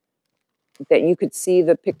say that you could see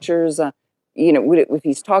the pictures, if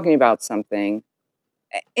he's talking about something,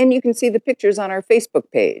 and you can see the pictures on our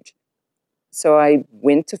Facebook page. So I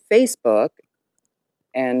went to Facebook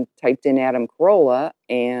and typed in Adam Carolla,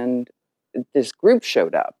 and this group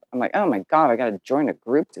showed up. I'm like, oh my God, I got to join a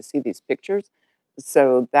group to see these pictures.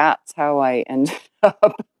 So that's how I ended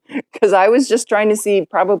up, because I was just trying to see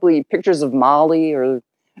probably pictures of Molly or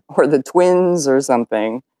the twins or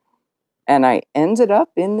something. And I ended up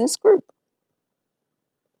in this group.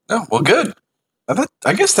 Oh, well, good.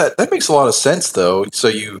 I guess that makes a lot of sense, though.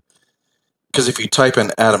 So because if you type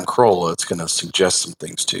in Adam Carolla, it's going to suggest some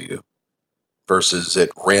things to you versus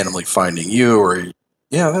it randomly finding you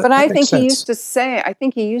But I think he used to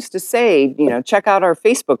say, check out our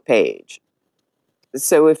Facebook page.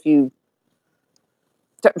 So if you,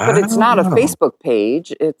 but it's not a Facebook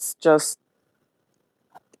page. It's just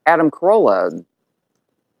Adam Carolla.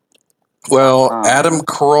 Well, Adam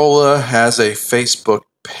Carolla has a Facebook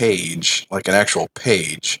page, like an actual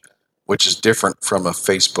page, which is different from a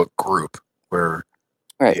Facebook group, where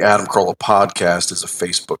the Adam Carolla podcast is a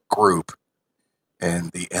Facebook group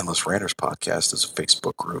and the Endless Ranters podcast is a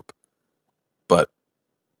Facebook group. But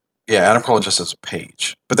yeah, Adam Carolla just has a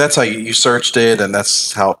page. But that's how you searched it, and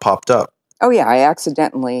that's how it popped up. Oh, yeah, I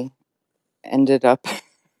accidentally ended up.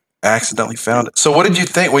 Accidentally found it. So what did you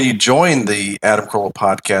think when you joined the Adam Carolla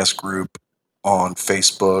podcast group on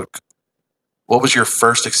Facebook? What was your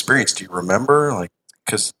first experience? Do you remember?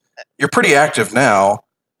 Because you're pretty active now.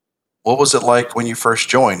 What was it like when you first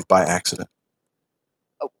joined by accident?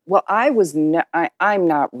 Well, I'm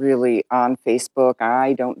not really on Facebook.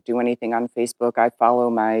 I don't do anything on Facebook. I follow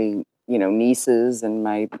my, nieces and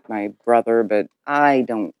my brother, but I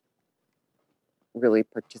don't really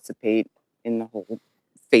participate in the whole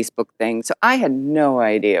Facebook thing. So I had no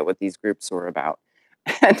idea what these groups were about.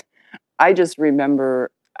 And I just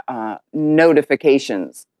remember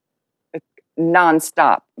notifications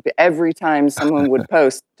nonstop. Every time someone would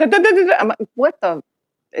post, I'm like, what the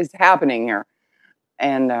is happening here?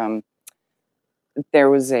 And there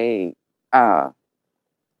was there's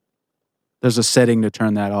a setting to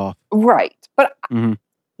turn that off. Right. But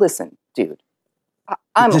listen, dude,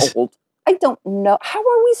 I'm old. I don't know. How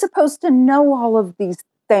are we supposed to know all of these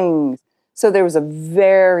things? So there was a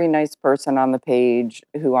very nice person on the page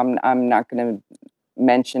who I'm not going to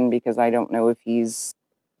mention because I don't know if he's,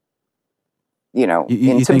 into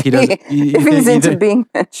being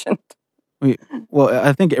mentioned. Well,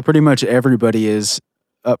 I think pretty much everybody is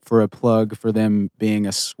up for a plug for them being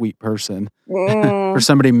a sweet person. For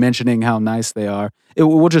somebody mentioning how nice they are.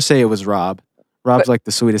 We'll just say it was Rob. Rob's like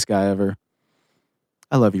the sweetest guy ever.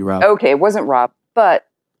 I love you, Rob. Okay, it wasn't Rob, but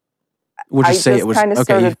we'll just say it was.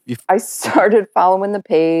 Okay, I started following the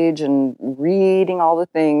page and reading all the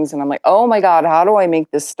things, and I'm like, oh my God, how do I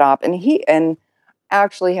make this stop? And he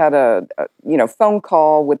actually had a phone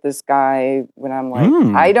call with this guy when I'm like,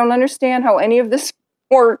 I don't understand how any of this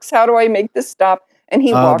works. How do I make this stop? And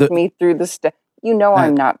he walked me through the step.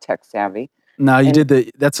 I'm not tech savvy. No, you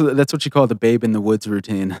did that's what you call the babe in the woods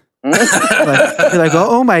routine. You're like,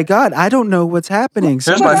 oh my God, I don't know what's happening.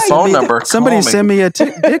 Here's my phone number. Somebody send me a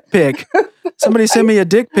dick pic. Somebody send me a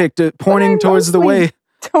dick pic pointing towards the way.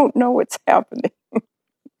 Don't know what's happening.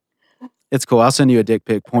 It's cool. I'll send you a dick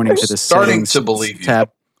pic pointing to the settings to believe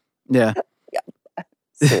tab. You. Yeah.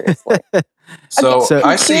 Seriously. So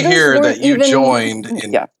I see here that you joined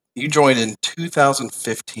in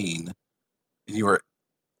 2015, and you were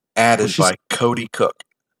added by Cody Cook,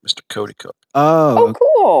 Mr. Cody Cook. Oh,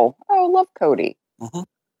 cool. Oh, I love Cody. Mm-hmm.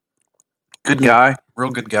 Good guy,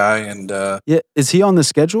 real good guy, and is he on the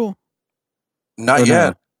schedule? Not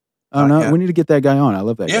yet. Oh no, we need to get that guy on. I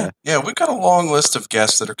love that guy. Yeah, we've got a long list of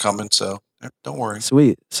guests that are coming, so don't worry.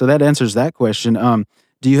 Sweet. So that answers that question.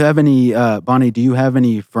 Do you have any, Bonnie? Do you have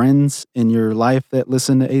any friends in your life that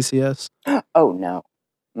listen to ACS? Oh no.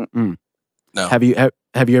 No. Have you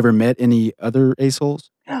ever met any other ASOLs?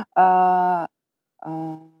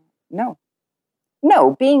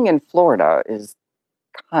 No. Being in Florida is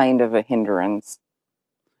kind of a hindrance.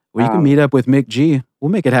 Well, you can meet up with Mick G.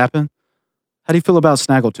 We'll make it happen. How do you feel about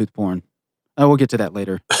snaggletooth porn? Oh, we'll get to that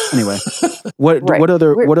later. Anyway, what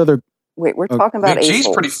other? Wait, we're talking about Mick G's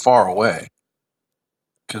ASOLs. pretty far away.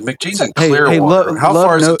 Because McGee's in Clearwater. How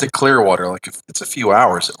far is it to Clearwater? Like, it's a few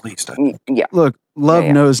hours at least, I think. Yeah. Look, love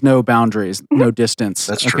Yeah. knows no boundaries, no distance.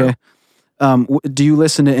 That's true. Do you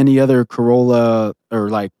listen to any other Corolla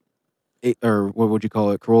or or what would you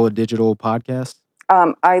call it, Corolla Digital podcast?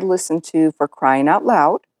 I listen to For Crying Out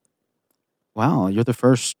Loud. Wow, you're the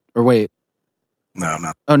first. Or wait, No,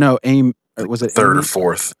 not oh no, AIM. Or was it third Amy? or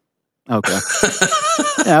fourth. Okay,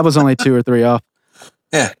 yeah, I was only 2 or 3 off.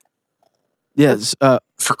 Yeah. Yes.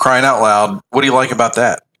 For Crying Out Loud, what do you like about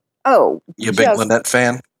that? Oh, You a big Yes. Lynette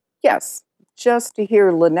fan? yes. Just to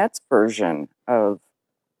hear Lynette's version of,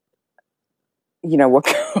 what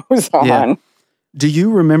goes on. Yeah. Do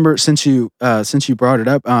you remember, since you brought it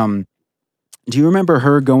up? Do you remember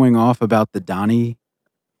her going off about the Donnie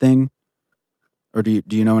thing, or do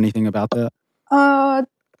you know anything about that?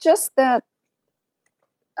 Just that.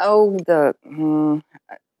 Oh,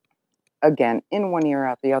 again, in one ear,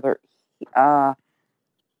 out the other.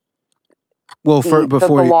 Well, before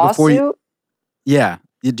the lawsuit. yeah.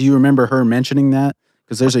 Do you remember her mentioning that?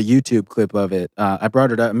 Because there's a YouTube clip of it. I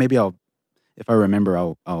brought it up. Maybe if I remember,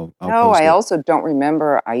 I'll No, post I it. also don't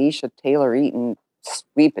remember Aisha Taylor eating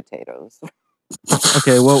sweet potatoes.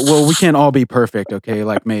 Okay, well, we can't all be perfect, okay,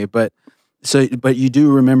 like me. But you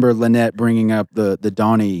do remember Lynette bringing up the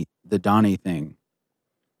Donnie thing,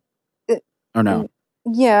 or no?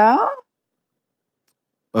 Yeah.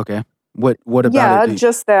 Okay. What about Yeah, it?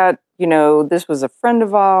 just that, this was a friend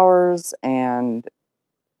of ours and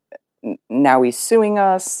now he's suing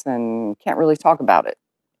us and can't really talk about it.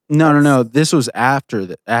 No. This was after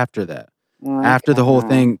that. After the whole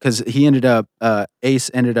thing, because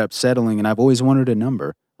Ace ended up settling, and I've always wanted a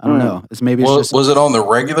number. I don't know. It's just Was it on the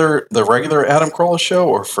regular Adam Carolla show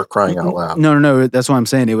or For Crying Out Loud? No. That's what I'm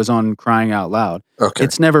saying. It was on Crying Out Loud. Okay.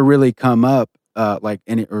 It's never really come up, like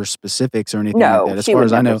any or specifics or anything No, like that. As she far would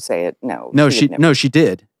as I never know, say it. No, she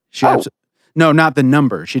did. She Oh. no, not the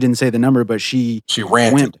number. She didn't say the number, but she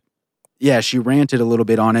ranted. went. Yeah, she ranted a little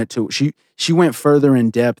bit on it too. She went further in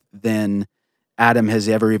depth than Adam has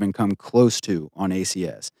ever even come close to on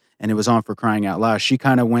ACS, and it was on For Crying Out Loud. She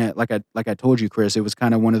kind of went like I told you, Chris. It was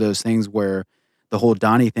kind of one of those things where the whole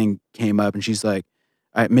Donnie thing came up, and she's like,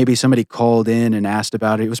 maybe somebody called in and asked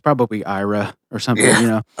about it. It was probably Ira or something,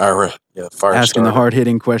 Ira, yeah, fire asking the starter. hard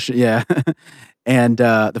hitting question, yeah, and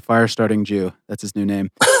the fire starting Jew. That's his new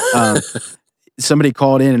name. Somebody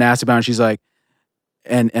called in and asked about it, and she's like.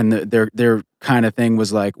 And their kind of thing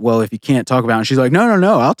was like, well, if you can't talk about it, and she's like,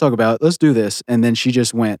 no, I'll talk about it. Let's do this. And then she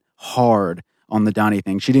just went hard on the Donnie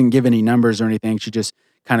thing. She didn't give any numbers or anything. She just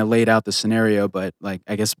kind of laid out the scenario. But like,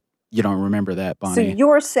 I guess you don't remember that, Bonnie. So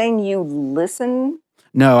you're saying you listen?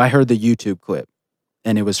 No, I heard the YouTube clip,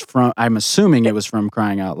 and it was I'm assuming it was from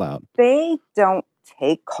Crying Out Loud. They don't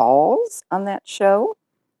take calls on that show?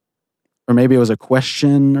 Or maybe it was a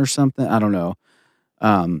question or something. I don't know.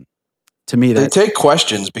 To me, They take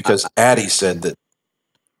questions because Addie said that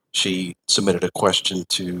she submitted a question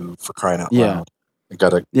For Crying Out Loud. It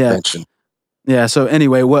got a mention. Yeah. So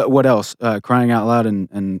anyway, what else? Crying Out Loud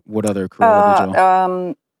and what other Corolla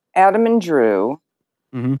Digital? Adam and Drew,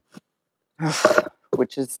 Mm-hmm.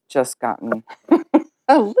 which has just gotten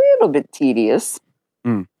a little bit tedious.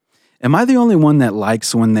 Am I the only one that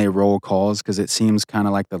likes when they roll calls? Because it seems kind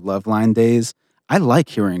of like the Loveline days. I like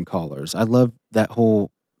hearing callers. I love that whole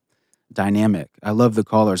dynamic. I love the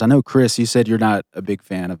callers. I know, Chris, you said you're not a big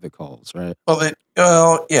fan of the calls, right?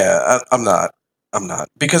 Well, yeah, I'm not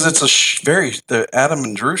because it's the Adam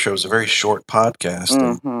and Drew show is a very short podcast.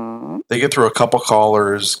 And they get through a couple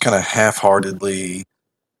callers kind of half-heartedly.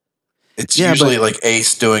 It's usually like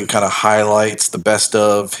Ace doing kind of highlights, the best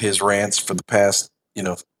of his rants for the past, at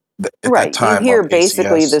that time. You hear on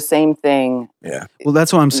basically ACS. the same thing. Yeah. Well,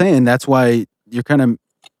 that's what I'm saying. That's why you're kind of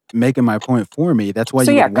making my point for me. That's why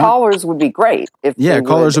Callers would be great if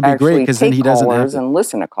callers would be great because then he doesn't have to and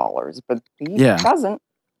listen to callers, but he doesn't.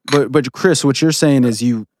 But Chris, what you're saying is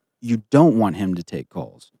you don't want him to take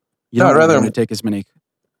calls. I'd rather him to take as many.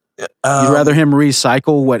 You'd rather him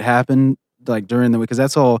recycle what happened like during the week because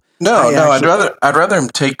that's all. I'd rather him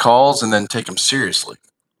take calls and then take them seriously,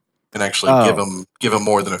 and actually give him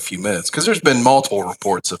more than a few minutes because there's been multiple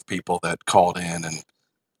reports of people that called in and.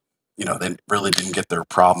 They really didn't get their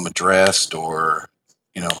problem addressed or,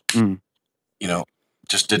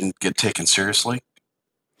 just didn't get taken seriously.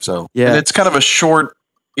 So, and it's kind of a short,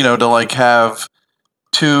 to like have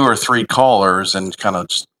 2 or 3 callers and kind of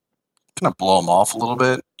blow them off a little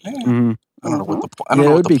bit. I don't know what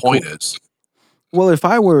the point is. Well, if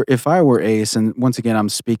I were Ace, and once again, I'm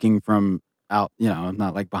speaking from out, I'm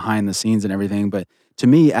not like behind the scenes and everything, but to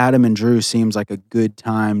me, Adam and Drew seems like a good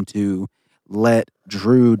time to let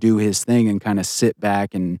Drew do his thing and kind of sit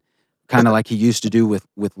back and kind of like he used to do with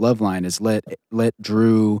Loveline is let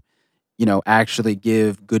Drew, actually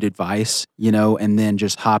give good advice, and then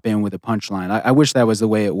just hop in with a punchline. I wish that was the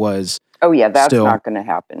way it was. Oh yeah, that's still. not going to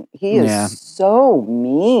happen. He Yeah. is so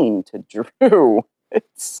mean to Drew.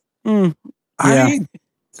 It's Yeah.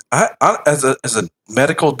 I as a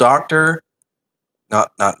medical doctor,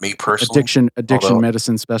 not me personally. addiction although-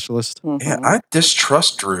 medicine specialist. Yeah, I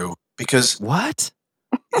distrust Drew because What?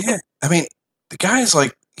 yeah, I mean, the guy's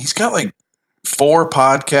like he's got like 4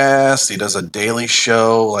 podcasts. He does a daily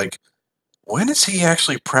show. Like, when is he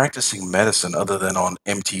actually practicing medicine other than on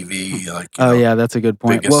MTV? Like, Yeah, that's a good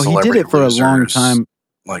point. Biggest Well, he did it for a long Losers. time.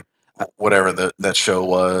 like whatever that show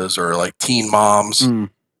was, or like Teen Moms.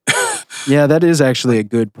 Yeah, that is actually a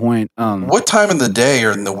good point. What time in the day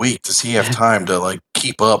or in the week does he have time to like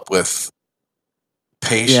keep up with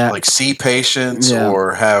see patients Yeah.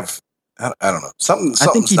 or have I don't know something?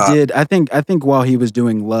 I think he did. I think while he was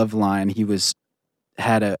doing Loveline, he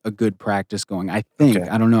had a good practice going. I think. Okay.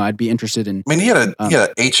 I don't know. I'd be interested in. I mean, he had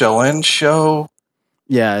a HLN show,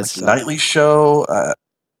 Yeah, like it's a nightly show. I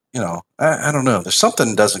don't know. There's something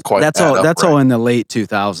that doesn't quite. that's add all. up That's right. all in the late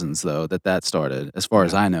 2000s though that started, as far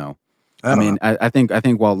as I know. I don't mean, know. I think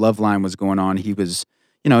while Loveline was going on, he was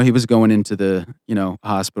going into the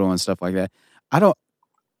hospital and stuff like that. I don't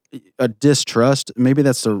a distrust. Maybe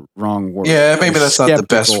that's the wrong word. Yeah, maybe that's not the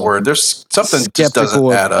best Skeptical. word. There's something just doesn't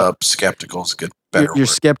Skeptical of- add up. Skeptical is a good better You're word.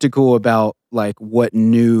 skeptical about like what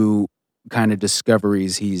new kind of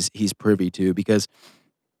discoveries he's privy to, because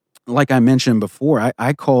like I mentioned before,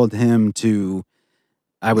 I called him to.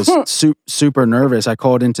 I was super nervous. I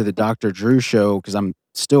called into the Dr. Drew show because I'm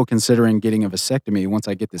still considering getting a vasectomy once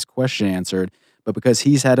I get this question answered. But because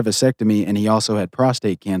he's had a vasectomy and he also had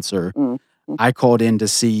prostate cancer, I called in to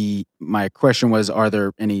see. My question was, are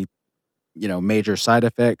there any, major side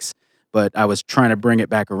effects? But I was trying to bring it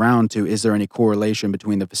back around to, is there any correlation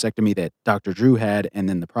between the vasectomy that Dr. Drew had and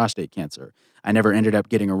then the prostate cancer? I never ended up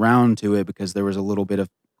getting around to it because there was a little bit of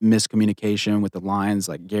miscommunication with the lines,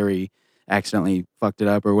 like Gary accidentally fucked it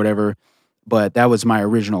up or whatever. But that was my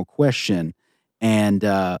original question. And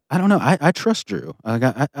I don't know. I trust Drew.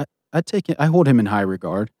 I take it. I hold him in high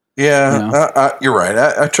regard. Yeah, you're right.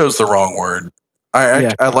 I chose the wrong word.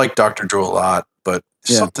 Yeah. I like Dr. Drew a lot, but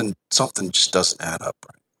Yeah. something just doesn't add up.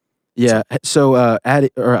 Right? Yeah. So,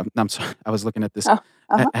 I'm sorry. I was looking at this.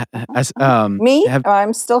 me. Have,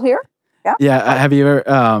 I'm still here. yeah. Have you ever?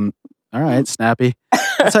 All right, Snappy.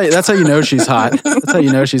 That's how you know she's hot. That's how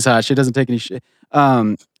you know she's hot. She doesn't take any shit.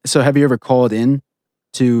 So have you ever called in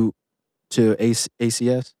to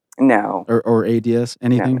ACS No. or ADS?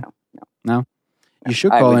 Anything? No. You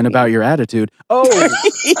should I call would in be- about your attitude. Oh,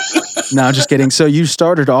 no, just kidding. So you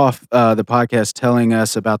started off the podcast telling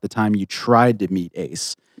us about the time you tried to meet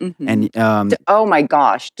Ace, Mhm. and Oh my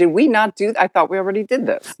gosh! Did we not do? I thought we already did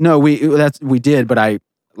this. no, we did, but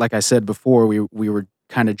like I said before, we were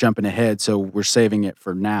kind of jumping ahead, so we're saving it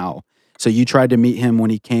for now. So you tried to meet him when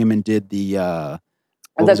he came and did the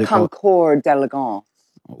what was The it called? Concours d'Elegance.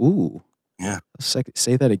 Ooh, Yeah.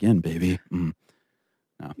 Say that again, baby. No,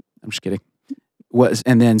 I'm just kidding.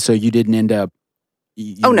 And then so you didn't end up.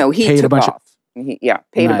 Oh no, he paid took a bunch off. Paid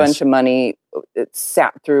a Nice. bunch of money. It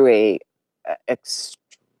sat through a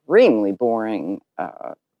extremely boring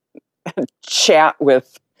chat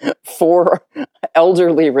with 4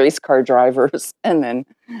 elderly race car drivers, and then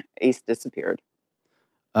Ace disappeared.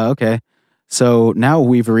 Okay, so now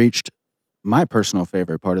we've reached my personal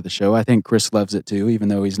favorite part of the show. I think Chris loves it too, even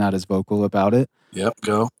though he's not as vocal about it. Yep,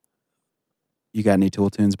 go. You got any Tool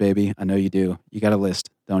tunes, baby? I know you do. You got a list,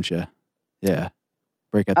 don't you? Yeah.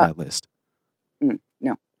 Break out that list.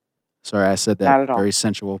 No. Sorry, I said Not that at all. very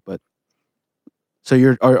sensual, but so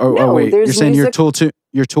you're. Oh No, wait, you're there's saying music-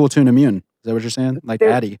 you're Tool tune immune. Is that what you're saying? Like There-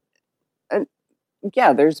 Addie?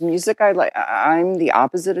 Yeah, there's music I like. I'm the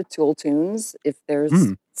opposite of Tool tunes. If there's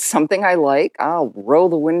something I like, I'll roll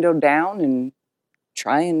the window down and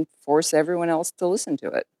try and force everyone else to listen to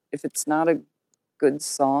it. If it's not a good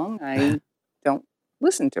song, I don't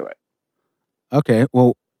listen to it. Okay.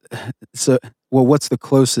 Well, what's the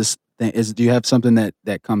closest thing? Do you have something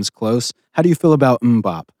that comes close? How do you feel about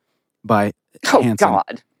Mbop by Oh Hanson?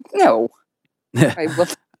 God, no. I will,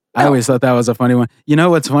 I always thought that was a funny one. You know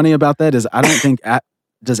what's funny about that is I don't think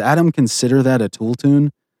does Adam consider that a Tool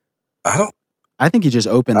tune? I think he just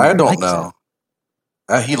opened. I don't know.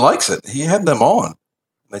 He likes it. He had them on.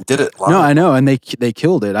 They did it live. No, I know, and they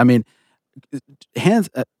killed it. I mean,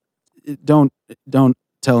 don't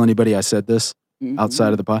tell anybody I said this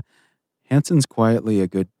outside of the pod. Hanson's quietly a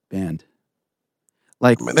good band.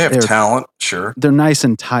 Like I mean, they have talent, sure. They're nice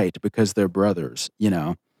and tight because they're brothers,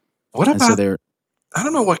 What And so about? they're I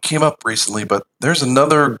don't know what came up recently, but there's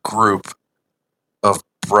another group of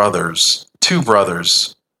brothers, two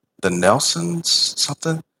brothers, the Nelsons,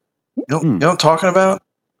 something. You know what I'm talking about?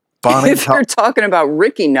 Bonnie, If you're talking about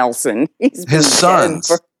Ricky Nelson, he's been his dead sons.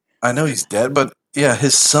 for- I know he's dead, but yeah,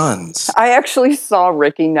 his sons. I actually saw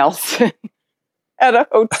Ricky Nelson at a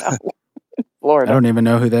hotel in I Florida. don't even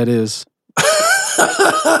know who that is.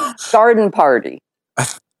 Garden party. I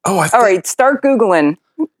All right, start Googling.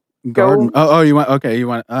 Garden. Go. Oh, you want? Okay, you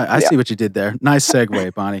want? I Yeah. see what you did there. Nice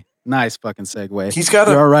segue, Bonnie. Nice fucking segue. he's got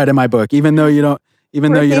You're a all right in my book, even though you don't.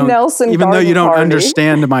 Even though Ricky you don't. Nelson Even though you Garden don't Party.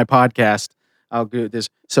 understand my podcast, I'll do this.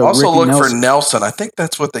 So also Ricky look for Nelson, Nelson. I think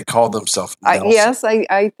that's what they call themselves. Nelson. Yes,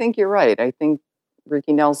 I think you're right. I think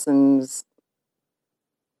Ricky Nelson's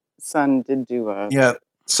son did do a. Yeah.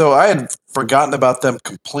 So I had forgotten about them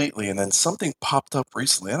completely, and then something popped up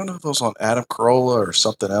recently. I don't know if it was on Adam Carolla or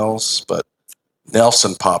something else, but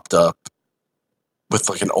Nelson popped up with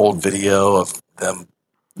like an old video of them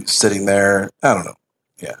sitting there. I don't know.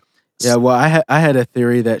 Yeah. Yeah, well, I had a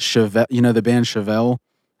theory that Chevelle, you know, the band Chevelle,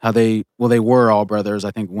 how they were all brothers. I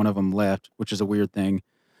think one of them left, which is a weird thing.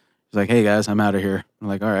 He's like, "Hey guys, I'm out of here." I'm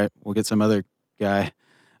like, "All right, we'll get some other guy."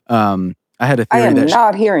 I had a I theory am that.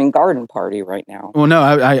 not hearing Garden Party right now. Well, no,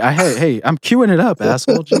 hey, I'm queuing it up,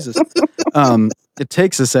 asshole. Jesus. It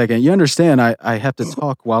takes a second. You understand? I have to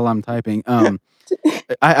talk while I'm typing.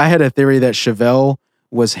 I had a theory that Chevelle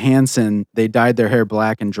was Hanson. They dyed their hair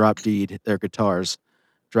black and drop D'd their guitars.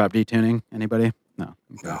 Drop D tuning. Anybody? No.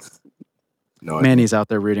 No. No. Manny's out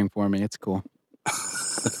there rooting for me. It's cool.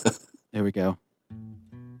 There we go.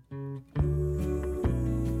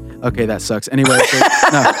 Okay, that sucks. Anyway,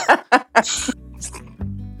 no.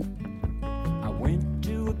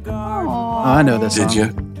 Oh, I know this song. Did you?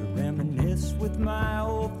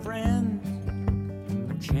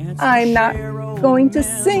 I'm not going to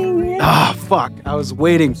sing it. Ah, fuck. I was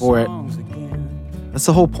waiting for it. That's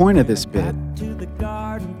the whole point of this bit.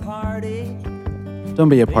 Don't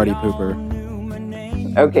be a party pooper.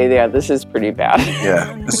 Okay, yeah, this is pretty bad.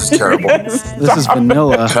 Yeah. This is terrible. This is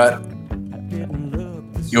vanilla. Cut.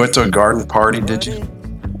 You went to a garden party, did you?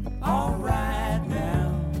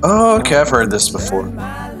 Oh, okay. I've heard this before.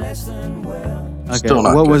 Okay, Still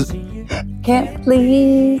not what good. was? Can't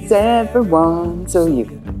please everyone, so you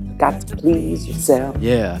got to please yourself.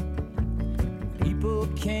 Yeah.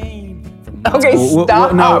 Okay,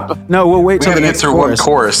 stop. No, we'll wait We till gotta the get next through chorus. one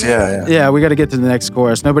chorus. Yeah. Yeah, we got to get to the next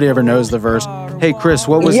chorus. Nobody ever knows the verse. Hey, Chris,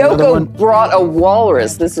 what was the other Yoko one? brought a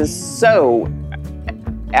walrus. This is so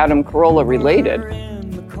Adam Carolla related.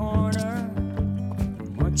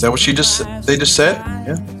 Is that what they just said?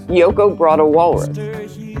 Yeah. Yoko brought a walrus.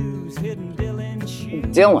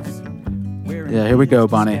 Dylan. Yeah, here we go,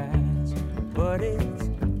 Bonnie.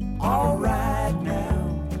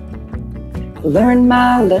 Learn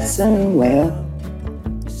my lesson well.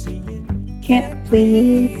 Can't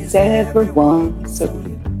please everyone, so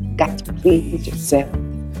you got to please yourself.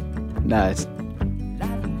 Nice.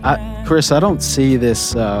 Chris, I don't see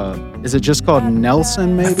this. Is it just called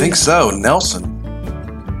Nelson, maybe? I think so. Nelson.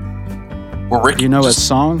 Or Ricky. You know a just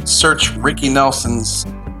song? Search Ricky Nelson's.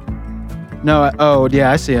 No. Oh,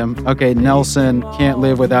 yeah, I see him. Okay, Nelson, Can't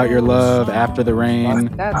Live Without Your Love, After the Rain.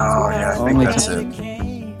 That's Oh yeah, I think Only that's time.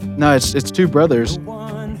 it. No, it's two brothers.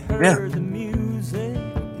 Yeah.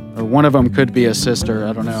 Or one of them could be a sister.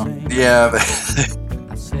 I don't know. Yeah.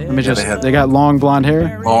 Let me just. they had- They got long blonde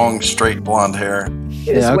hair. Long, straight blonde hair.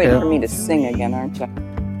 You're just Yeah, waiting okay. for me to sing again, aren't you?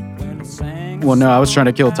 Well, no, I was trying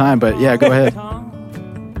to kill time, but yeah, go ahead.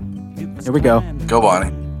 Here we go. Go,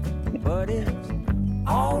 Bonnie.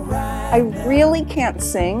 I really can't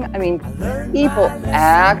sing. I mean, people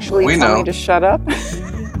actually We tell know. me to shut up.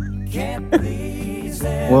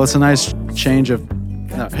 Well, it's a nice change of.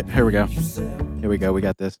 No, here we go. Here we go. We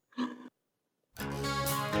got this.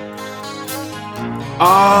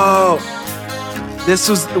 Oh, this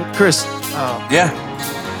was Chris. Oh, Yeah.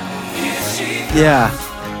 yeah.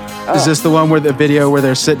 Is Oh. this the one where the video where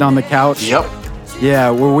they're sitting on the couch? Yep. Yeah.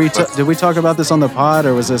 Were we? Did we talk about this on the pod,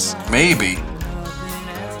 or was this? Maybe.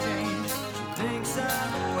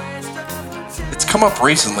 It's come up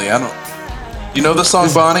recently. I don't. You know the song,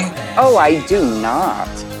 Bonnie? Oh, I do not.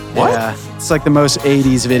 What? Yeah. It's like the most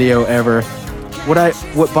 '80s video ever.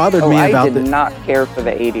 What bothered Oh, me I about did not care for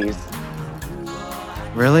the 80s.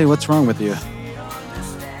 Really? What's wrong with you?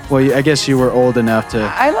 Well, I guess you were old enough to.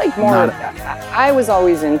 I like more. Not- I was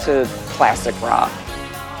always into classic rock.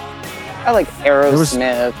 I like was-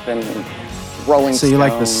 Aerosmith and Rolling So Stones. you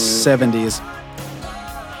like the '70s?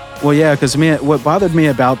 Well, yeah, because what bothered me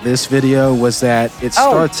about this video was that it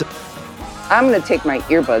Oh. starts. I'm going to take my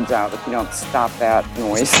earbuds out if you don't stop that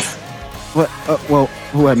noise. What? Well,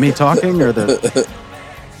 what? Me talking or the?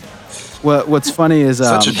 What's funny is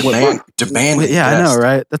Such a demanding. Yeah, I know, guest.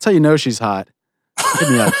 right? That's how you know she's hot.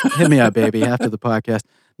 Hit me up, baby, after the podcast.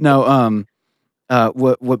 No,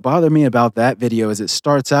 what bothered me about that video is it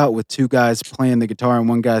starts out with two guys playing the guitar and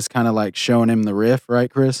one guy's kind of like showing him the riff, right,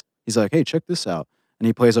 Chris? He's like, "Hey, check this out," and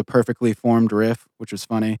he plays a perfectly formed riff, which was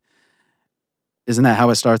funny. Isn't that how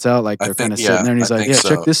it starts out? Like they're kind of sitting there, and he's like, "Yeah,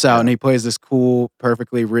 check this out," and he plays this cool,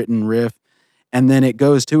 perfectly written riff, and then it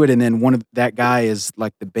goes to it, and then that guy is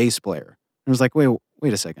like the bass player. And it was like,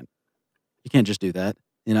 wait a second, you can't just do that,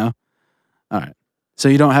 you know? All right, so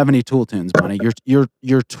you don't have any Tool tunes, Bonnie.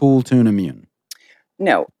 You're Tool tune immune.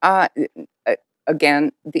 No.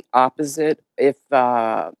 Again, the opposite. If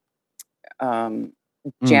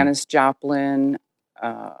Janis Joplin,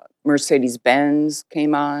 Mercedes Benz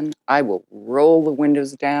came on, I will roll the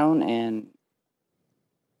windows down and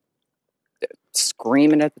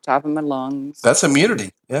screaming at the top of my lungs. That's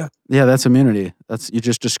immunity. Yeah. Yeah, that's immunity. You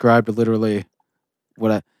just described literally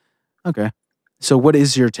what okay. So what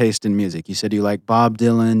is your taste in music? You said you like Bob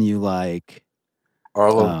Dylan, you like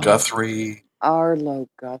Arlo Guthrie. Arlo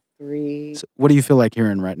Guthrie. So what do you feel like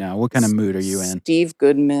hearing right now? What kind of mood are you in? Steve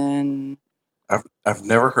Goodman. I've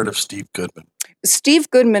never heard of Steve Goodman. Steve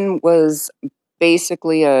Goodman was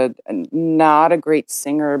basically not a great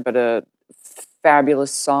singer, but a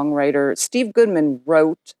fabulous songwriter. Steve Goodman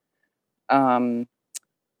wrote, all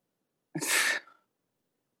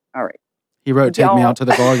right. He wrote "Take Me Out to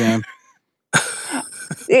the Ball Game."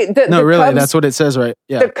 The really, Cubs, that's what it says, right?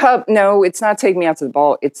 Yeah. No, it's not "Take Me Out to the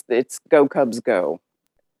Ball." It's "Go Cubs Go."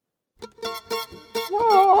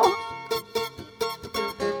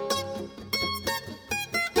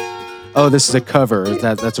 Oh, this is a cover.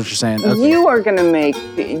 That's what you're saying. Okay. You are going to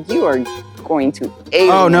alienate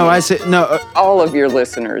Oh no, I said no. All of your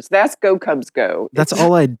listeners. That's "Go Cubs Go." That's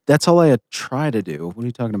all I try to do. What are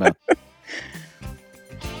you talking about?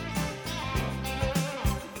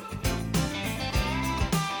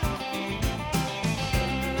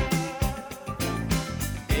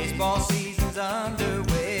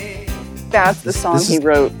 That's the song he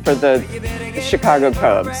wrote for the Chicago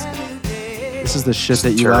Cubs. This is the shit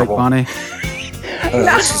that you like, Bonnie.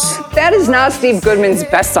 That is not Steve Goodman's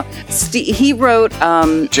best song. He wrote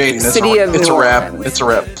Jaden, City of it's New a rap. Orleans. It's a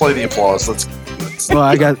rap. Play the applause. Let's Well,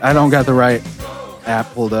 I don't got the right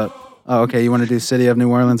app pulled up. Oh, okay. You want to do City of New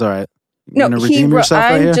Orleans? All right. You No, redeem yourself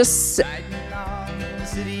right here?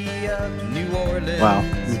 Wow.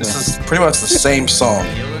 This is pretty much the same song.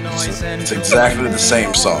 It's exactly the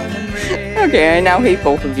same song. Okay, I now hate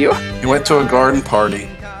both of you. He went to a garden party.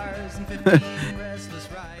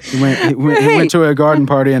 He went to a garden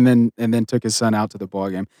party and then took his son out to the ball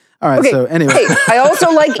game. All right. Okay, So anyway, hey, I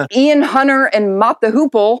also like Ian Hunter and Mott the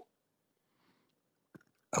Hoople.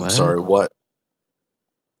 I'm sorry, what?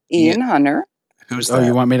 Ian Hunter, Who's that? oh,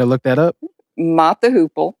 you want me to look that up? Mott the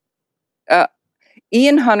Hoople.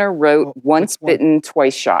 Ian Hunter wrote "Once which one? Bitten,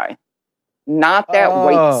 Twice Shy." Not that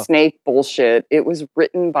White Snake bullshit. It was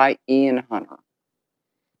written by Ian Hunter.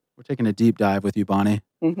 We're taking a deep dive with you, Bonnie.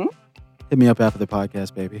 Mm-hmm. Hit me up after the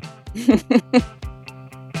podcast, baby.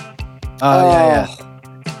 Yeah.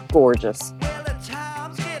 Gorgeous.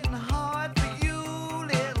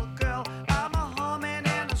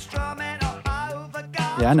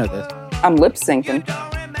 Yeah, I know this. I'm lip syncing.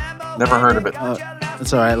 Never heard of it.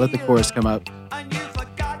 It's all right. Let the chorus come up.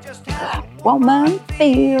 Woman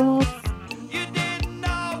feels.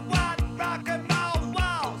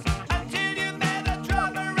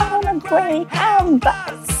 On a Greyhound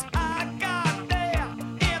bus.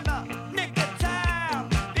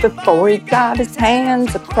 Before he got his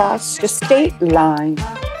hands across the state line.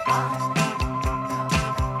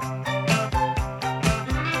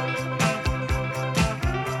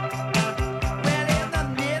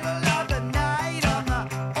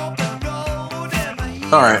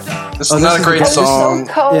 All right. This is this not is a great the- song.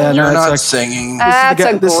 Yeah, no, You're it's not like- singing. That's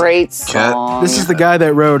a this- great song. This is the guy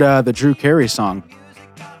that wrote the Drew Carey song,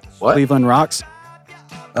 What? Cleveland Rocks.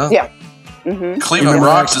 Yeah. Mm-hmm. Cleveland Remember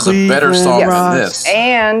Rocks is a better Cleveland song than Rocks? this.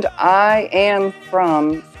 And I am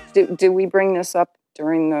from. Did we bring this up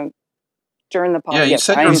during the podcast? Yeah, you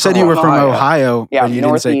said I you am You said you were from Ohio. Ohio, Yeah, but you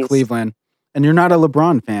didn't say Northeast. Cleveland, and you're not a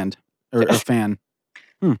LeBron fan or fan.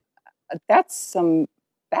 That's some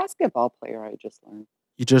basketball player I just learned.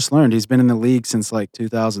 You just learned he's been in the league since like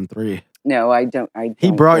 2003. No, I don't.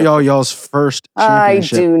 He brought y'all's first I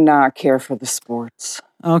championship. do not care for the sports.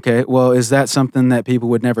 Okay, well, is that something that people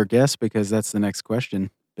would never guess? Because that's the next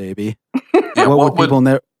question, baby. Yeah, what would people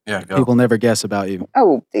go. people never guess about you?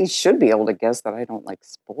 Oh, they should be able to guess that I don't like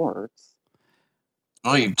sports.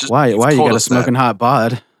 Oh, you just, Why? you've Why you told got a us that. smoking hot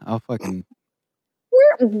bod? I'll fucking.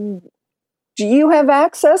 Where do you have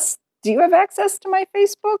access Do you have access to my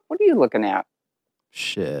Facebook? What are you looking at?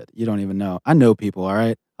 Shit, you don't even know. I know people, all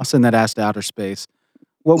right? I'll send that ass to outer space.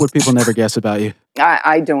 What would people never guess about you?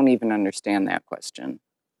 I don't even understand that question.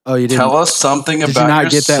 Oh, you didn't? Tell us something Did you about not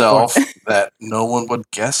get that yourself far? that no one would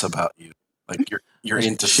guess about you. Like you're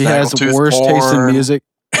into She has snaggletooth worse taste in porn. music.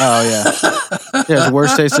 Oh, yeah. She has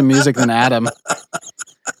worse taste in music than Adam.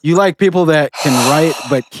 You like people that can write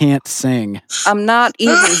but can't sing. I'm not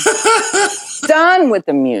even done with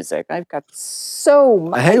the music. I've got so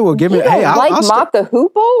much. Hey, well, give me. You don't Hey, I'll like Martha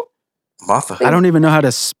Hoople? Martha. I don't even know how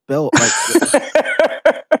to spell.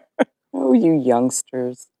 Oh, you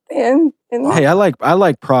youngsters. And Hey, I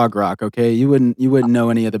like prog rock. Okay, you wouldn't know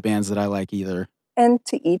any of the bands that I like either. and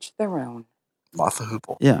to each their own. Martha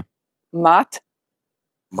Hoople. Yeah. Mott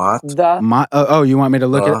Mott. the You want me to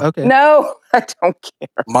look at? Okay. No, I don't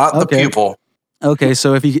care. Mott the Okay. pupil. Okay,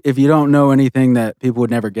 so if you don't know anything that people would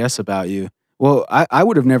never guess about you, well, I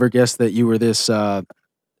would have never guessed that you were this.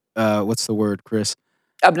 What's the word, Chris?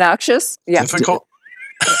 Obnoxious? Yeah. Difficult.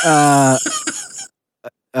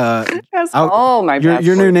 That's I'll- all my Your best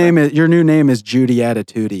new words. name is Judy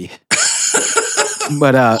Attitudey.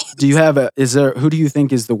 But do you have who do you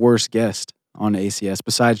think is the worst guest on ACS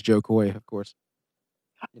besides Joe Coy, of course?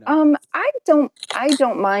 I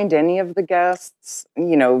don't mind any of the guests.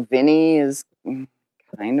 You know, Vinny is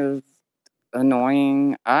kind of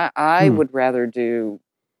annoying. I would rather do,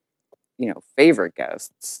 favorite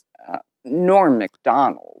guests. Norm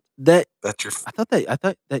Macdonald. That's your. I thought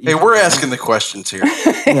that. Hey, we're asking the questions here.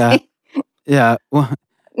 Yeah. Yeah. Well,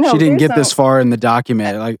 No, she didn't there's get this far in the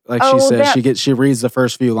document. Like Oh, she says, that- she reads the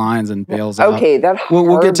first few lines and bails out. Okay, that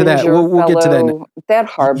We'll get to that. Harbinger We'll get to that. fellow- That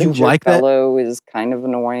Harbinger like that? fellow is kind of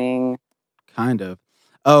annoying. Kind of.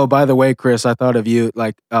 Oh, by the way, Chris, I thought of you.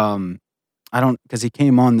 Like, because he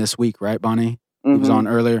came on this week, right, Bonnie? He was Mhm. on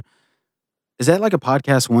earlier. Is that like a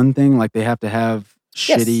Podcast One thing? Like they have to have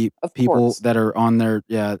Yes, shitty of people course. that are on their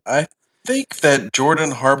I think that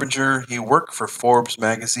Jordan Harbinger, he worked for Forbes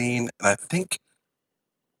magazine, and I think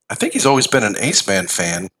he's always been an Ace Man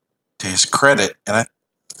fan, to his credit. And I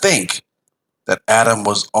think that Adam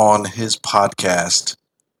was on his podcast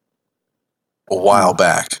a while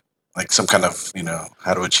back, like some kind of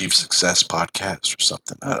how to achieve success podcast or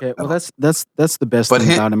something. Okay. Well, that's the best But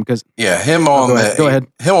thing about him because him on go ahead.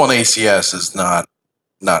 him on ACS is not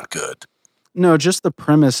good. no, just the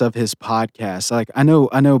premise of his podcast. Like I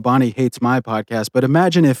know Bonnie hates my podcast, but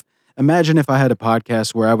imagine if I had a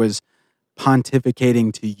podcast where I was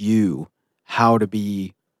pontificating to you how to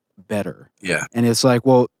be better. Yeah. And it's like,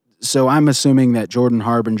 well, so I'm assuming that Jordan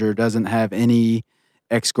Harbinger doesn't have any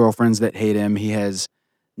ex-girlfriends that hate him. He has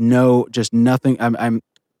nothing.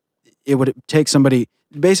 It would take somebody,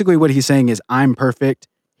 basically what he's saying is I'm perfect.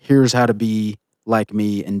 Here's how to be like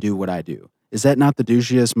me and do what I do. Is that not the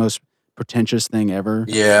douchiest, most pretentious thing ever?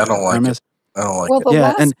 Yeah, I don't like Premise? it. I don't like Well, it. the Yeah,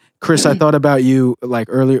 last, and Chris, I thought about you like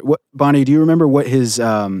earlier. Bonnie, do you remember what his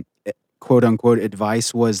quote unquote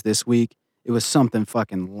advice was this week? It was something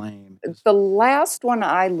fucking lame. the last one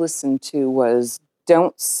I listened to was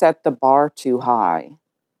 "Don't set the bar too high,"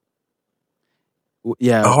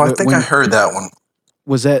 Yeah. Oh, I think I heard that one.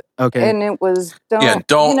 Was that okay? and it was "Don't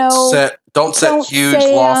Don't set don't huge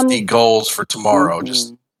say lofty goals for tomorrow.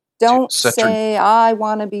 Just Don't set your- say I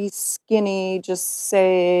want to be skinny. Just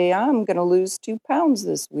say I'm going to lose 2 pounds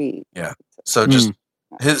this week." so just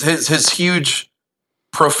his huge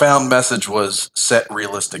profound message was set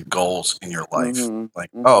realistic goals in your life. Mhm,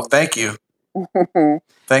 Like, mhm. oh, thank you.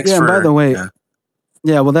 Thanks Yeah, for and by the way, yeah.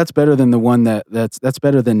 Yeah, well, that's better than the one that's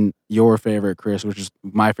better than your favorite, Chris, which is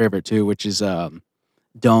my favorite too, which is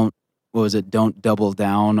don't double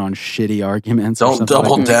down on shitty arguments. or Don't something like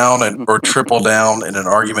double that. down or triple down in an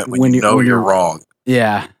argument when you know when you're you're- wrong.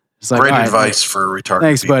 Yeah, it's like, Great all right, advice for retarded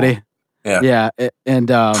Thanks, people. buddy. Yeah. And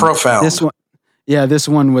Profound. This one, this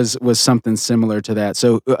one was something similar to that.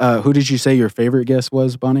 So, who did you say your favorite guest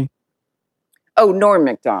was, Bonnie? Oh, Norm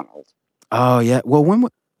Macdonald. Oh yeah. Well, when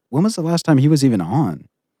was the last time he was even on?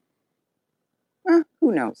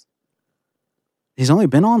 Who knows? He's only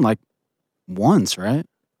been on like once, right?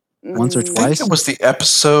 Once or I think twice? it was the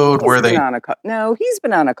episode where they he's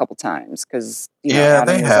been on a couple times because Yeah,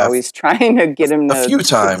 they Adam was have. always trying to get him A few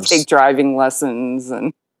times. take driving lessons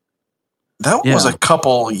and that was Yeah. a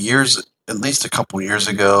couple years, at least a couple years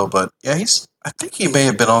ago. But yeah, I think he may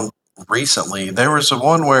have been on recently. There was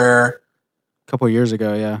one where A couple years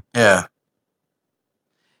ago, yeah. yeah,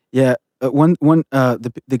 Yeah,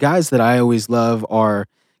 the guys that I always love are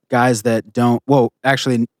guys that don't. Well,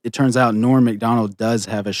 actually, it turns out Norm Macdonald does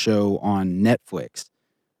have a show on Netflix.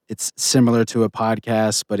 It's similar to a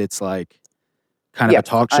podcast, but it's like kind of a Yes,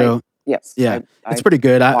 talk show. Yes. Yeah, it's pretty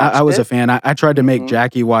good. I was a watched fan. I tried to make Mhm.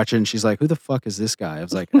 Jackie watch it, and she's like, "Who the fuck is this guy?" I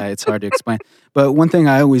was like, "It's hard to explain." But one thing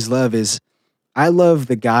I always love is, I love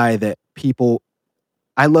the guy that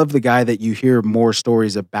you hear more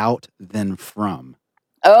stories about than from.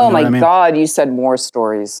 Oh You know my what I mean? God! You said more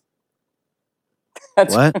stories.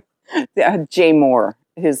 That's What? Jay Moore.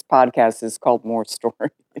 His podcast is called More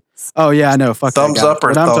Stories. Oh yeah, I know. Fuck that Thumbs guy. up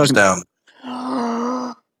or But I'm thumbs talking-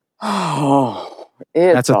 down? Oh,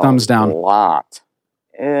 it's That's a thumbs down. lot.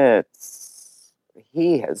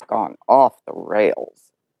 He has gone off the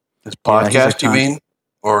rails. His Yeah, he's a podcast, you cunt. mean?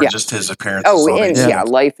 Or Yeah. just his appearances Oh, on and HBO? yeah,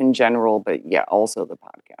 life in general, but yeah, also the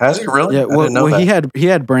podcast. Has he really? Yeah, I didn't know that. he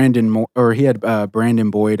had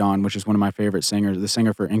Brandon Boyd on, which is one of my favorite singers, the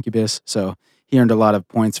singer for Incubus. So he earned a lot of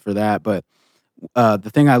points for that. But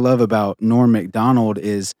the thing I love about Norm Macdonald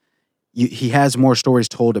is he has more stories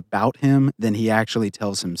told about him than he actually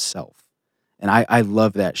tells himself, and I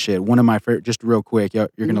love that shit. One of my favorite, just real quick, you're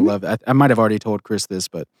gonna Mhm. love it. I might have already told Chris this,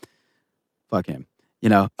 but fuck him. You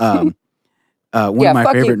know, one Yeah, of my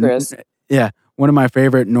fuck you, favorite, Chris. yeah, one of my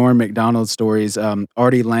favorite Norm Macdonald stories.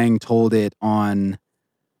 Artie Lang told it on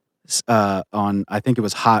I think it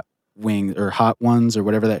was Hot Wings or Hot Ones or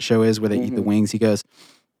whatever that show is where they eat the Mhm. wings. He goes,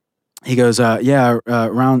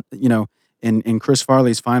 around, in Chris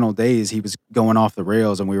Farley's final days, he was going off the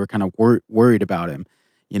rails, and we were kind of worried about him.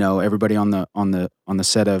 You know, everybody on the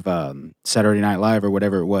set of Saturday Night Live or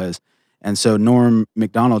whatever it was. And so Norm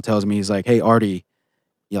Macdonald tells me, he's like, "Hey Artie,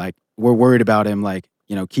 we're worried about him. Like,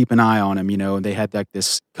 keep an eye on him. And they had like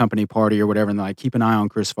this company party or whatever, and they're like, keep an eye on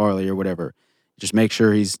Chris Farley or whatever. Just make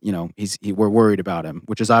sure we're worried about him,"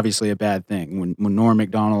 which is obviously a bad thing when Norm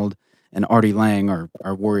Macdonald and Artie Lang are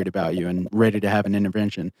worried about you and ready to have an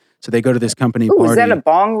intervention. So they go to this company Ooh, party. is that a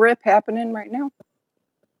bong rip happening right now?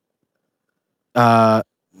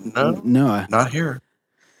 No, No, not here.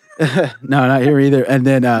 no, not here either. And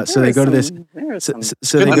then so they go to this. So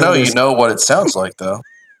Good they to go know to you this. know what it sounds like, though.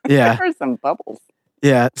 Yeah, There are some bubbles.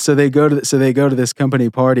 yeah. So they go to this company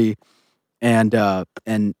party, and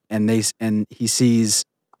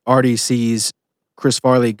Artie sees Chris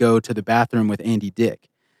Farley go to the bathroom with Andy Dick,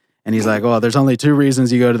 and he's like, "Oh, there's only two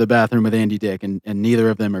reasons you go to the bathroom with Andy Dick, and neither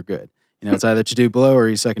of them are good. It's either to do blow or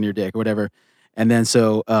he's sucking your dick, or whatever." And then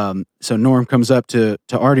so Norm comes up to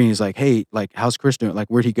Artie and he's like, "Hey, like, how's Chris doing? Like,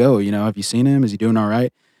 where'd he go? Have you seen him? Is he doing all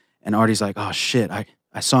right?" And Artie's like, "Oh shit, I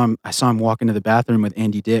saw him walk into the bathroom with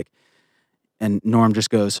Andy Dick." And Norm just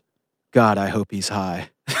goes, "God, I hope he's high."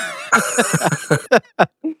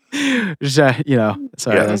 Sorry, Yeah.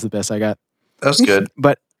 that was the best I got. That's good.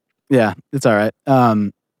 But yeah, it's all right.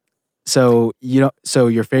 So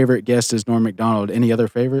your favorite guest is Norm Macdonald. Any other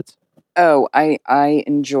favorites? Oh, I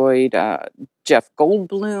enjoyed Jeff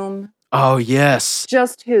Goldblum. Oh yes.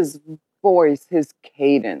 Just his voice, his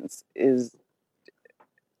cadence is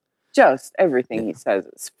just everything he says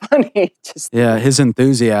is funny. Just Yeah, his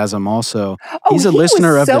enthusiasm also. Oh, he's a he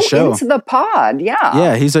listener was of the so show. into the pod. Yeah.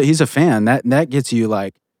 Yeah, he's a fan. That gets you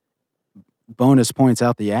like bonus points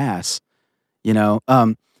out the ass. You know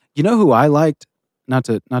who I liked? Not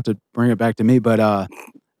to bring it back to me, but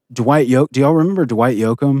Dwight Yoakam. Do y'all remember Dwight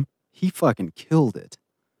Yoakam? He fucking killed it.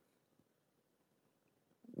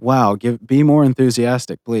 Wow, be more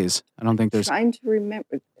enthusiastic, please. I don't think there's. Trying to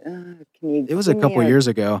remember. Can you? It was a give me couple years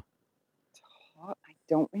ago. I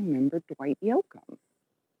don't remember Dwight Yoakam.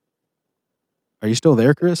 Are you still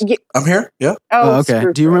there, Chris? Yeah. I'm here. Yeah, Oh, okay.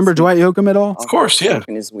 screw Do you remember Chris. Dwight Yoakam at all? of course. Yeah.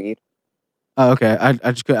 Smoking his weed. Oh, okay.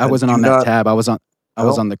 I wasn't do on that not- tab. I was Oh.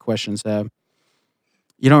 on the questions tab.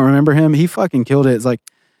 You don't remember him? He fucking killed it. It's like,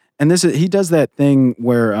 and he does that thing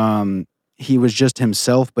where he was just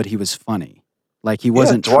himself, but he was funny. Like he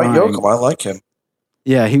wasn't Dwight trying. Yoakam. I like him.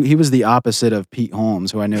 Yeah, he was the opposite of Pete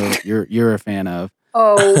Holmes, who I know you're a fan of.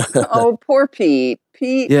 Oh, poor Pete.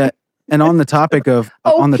 Pete. Yeah, and on the topic of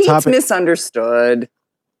Pete's misunderstood.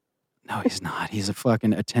 no, he's not. He's a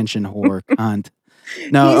fucking attention whore cunt.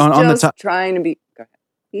 No, He's on the just top, trying to be. Go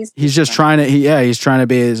ahead. he's just trying to. He's trying to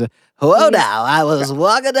be his. Hello He's- now, I was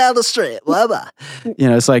walking down the street. Blah blah.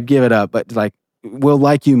 It's like give it up, but like we'll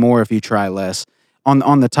like you more if you try less.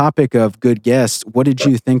 On the topic of good guests, what did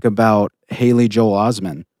you think about Haley Joel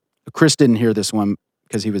Osment? Chris didn't hear this one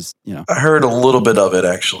because he was, I heard a little bit of it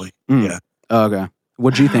actually. Mm. Yeah. Oh, okay.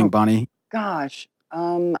 What'd you think, Bonnie? Gosh,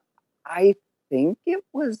 I think it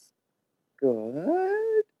was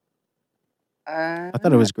good. I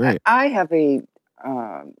thought it was great. I have a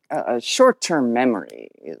short-term memory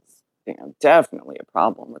is definitely a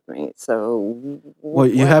problem with me. So, Well,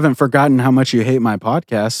 you haven't forgotten how much you hate my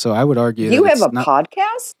podcast, so I would argue You that have it's a not,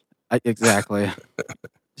 podcast? exactly.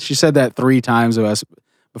 She said that 3 times to us.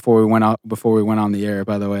 before we went on the air,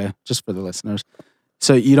 by the way, just for the listeners.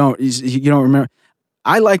 So you don't remember.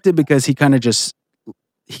 I liked it because he kind of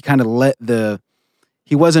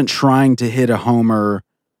he wasn't trying to hit a homer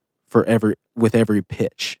with every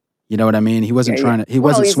pitch. You know what I mean? He wasn't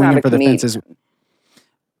wasn't swinging for the fences.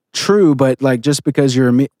 True, but like just because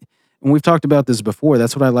and we've talked about this before,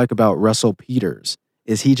 that's what I like about Russell Peters,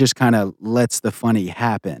 is he just kind of lets the funny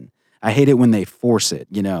happen. I hate it when they force it,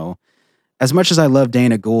 you know. As much as I love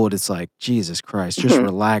Dana Gould, it's like, Jesus Christ, just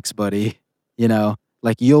relax, buddy. You know,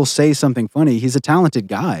 like you'll say something funny. He's a talented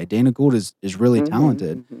guy. Dana Gould is really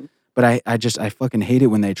talented. But I fucking hate it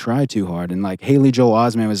when they try too hard. And like Haley Joel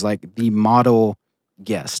Osment was like the model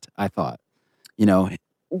guest, I thought. You know.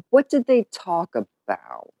 What did they talk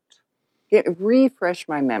about? Refresh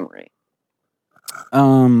my memory.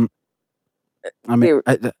 I mean,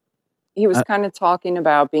 he was kind of talking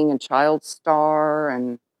about being a child star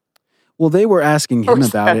and. Well, they were asking him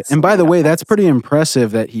about it. And by the way, that's pretty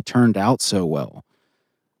impressive that he turned out so well.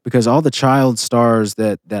 Because all the child stars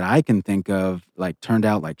that I can think of, like, turned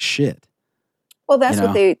out like shit. Well, that's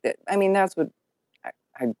what that's what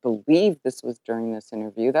I believe this was during this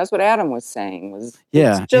interview. That's what Adam was saying.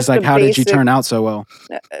 He's like, how did you turn out so well?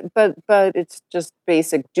 But it's just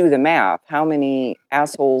basic, do the math. How many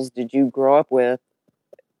assholes did you grow up with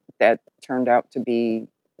that turned out to be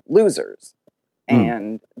losers?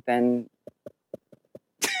 And then...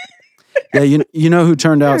 Yeah, you know who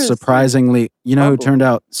turned out surprisingly. Who turned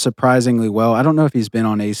out surprisingly well. I don't know if he's been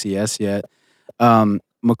on ACS yet.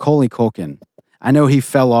 Macaulay Culkin. I know he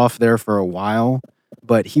fell off there for a while,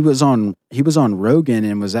 but he was on Rogan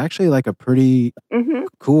and was actually like a pretty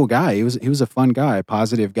cool guy. He was a fun guy, a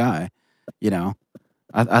positive guy. You know,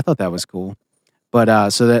 I thought that was cool.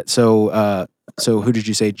 But so who did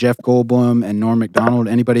you say? Jeff Goldblum and Norm Macdonald.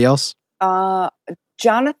 Anybody else?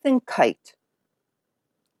 Jonathan Kite.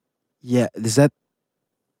 Yeah, is that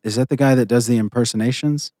the guy that does the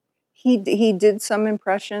impersonations? He did some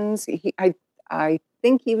impressions. I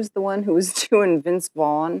think he was the one who was doing Vince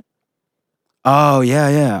Vaughn. Oh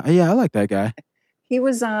yeah, I like that guy. He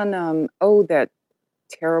was on that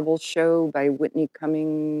terrible show by Whitney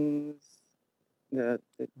Cummings. The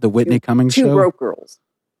Whitney Cummings show. Two Broke Girls.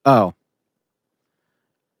 Oh,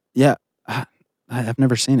 yeah, I've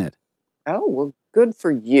never seen it. Oh well, good for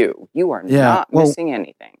you. You are not missing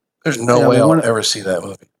anything. There's no way I'll ever see that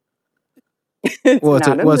movie.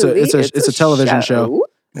 It's a television show.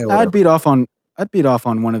 Yeah, I'd beat off on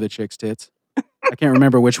one of the chicks' tits. I can't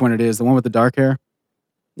remember which one it is. The one with the dark hair.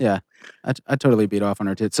 Yeah, I totally beat off on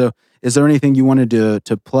her tits. So, is there anything you wanted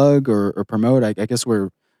to plug or promote? I guess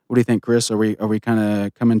what do you think, Chris? Are we kind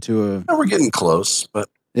of coming to a? No, we're getting close, but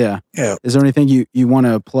yeah. Is there anything you want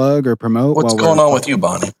to plug or promote? What's going on with you,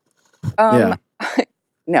 Bonnie?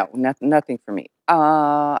 No, nothing for me.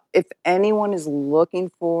 If anyone is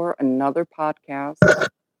looking for another podcast,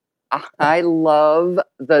 I love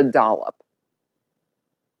The Dollop.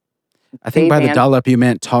 I think by The Dollop you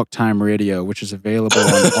meant Talk Time Radio, which is available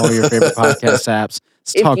on all your favorite podcast apps.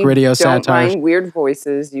 It's Talk Radio Satire. If you don't mind weird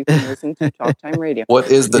voices, you can listen to Talk Time Radio.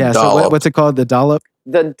 What is The Dollop? So what's it called? The Dollop?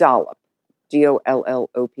 The Dollop.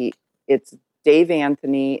 Dollop. It's Dave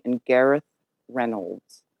Anthony and Gareth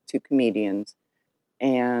Reynolds, two comedians.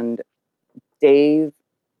 And Dave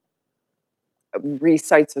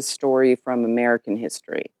recites a story from American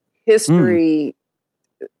history. History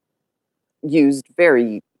used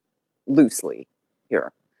very loosely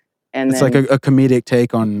here. And it's like a comedic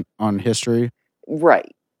take on history.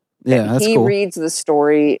 Right. Yeah, that's cool. He reads the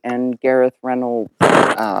story and Gareth Reynolds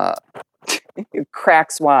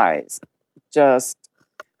cracks wise, just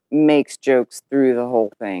makes jokes through the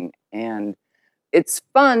whole thing. And it's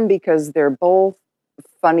fun because they're both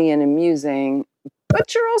funny and amusing,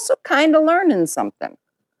 but you're also kind of learning something.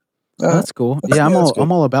 That's cool. Yeah,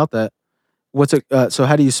 I'm all about that. What's it? So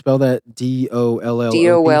how do you spell that? DOLLOP.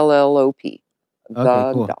 DOLLOP.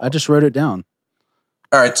 Okay, cool. I just wrote it down.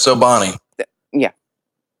 All right, so Bonnie. Yeah.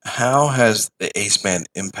 How has the Ace Man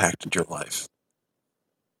impacted your life?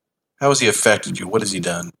 How has he affected you? What has he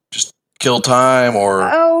done? Just kill time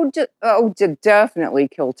or? Definitely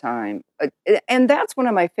kill time. And that's one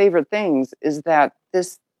of my favorite things is that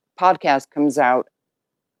this podcast comes out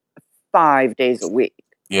 5 days a week.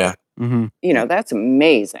 Yeah. Mm-hmm. You know, that's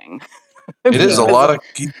amazing. It is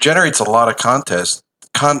he generates a lot of content.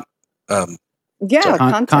 Content.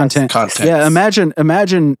 Content. Yeah,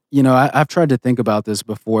 imagine, you know, I've tried to think about this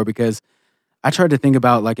before because I tried to think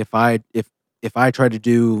about like if I tried to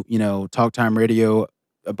do, you know, Talk Time Radio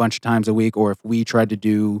a bunch of times a week, or if we tried to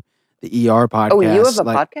do the ER podcast. Oh, you have a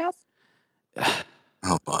podcast?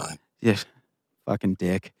 Oh, Bonnie. Yeah, fucking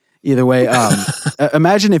dick. Either way,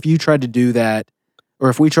 imagine if you tried to do that, or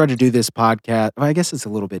if we tried to do this podcast. Well, I guess it's a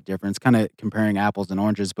little bit different. It's kind of comparing apples and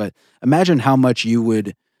oranges, but imagine how much you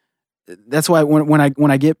would. That's why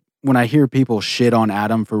when I hear people shit on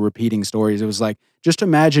Adam for repeating stories, it was like, just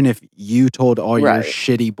imagine if you told all your Right.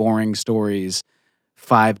 shitty, boring stories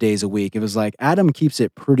 5 days a week. It was like Adam keeps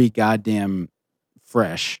it pretty goddamn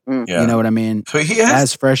fresh. Yeah. You know what I mean? So he has.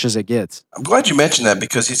 As fresh as it gets. I'm glad you mentioned that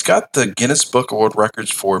because he's got the Guinness Book of World Records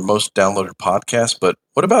for most downloaded podcasts. But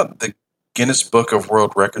what about the Guinness Book of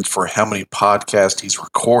World Records for how many podcasts he's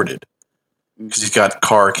recorded? Because he's got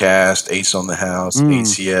CarCast, Ace on the House,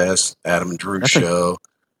 ACS, Adam and Drew That's a Show.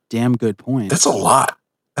 Damn good point. That's a lot.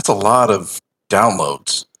 That's a lot of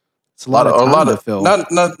downloads. It's a lot of time to fill.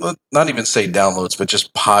 Not even say downloads, but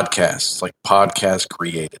just podcasts, like podcasts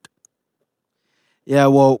created. Yeah,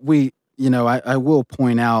 well, I will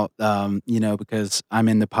point out, because I'm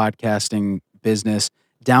in the podcasting business,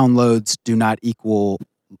 downloads do not equal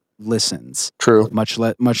listens. True. Much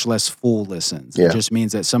less full listens. Yeah. It just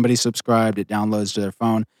means that somebody subscribed, it downloads to their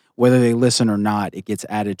phone, whether they listen or not, it gets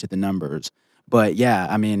added to the numbers. But yeah,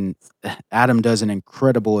 I mean, Adam does an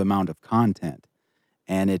incredible amount of content,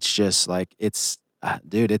 and it's just like it's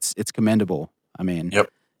commendable. I mean, Yep.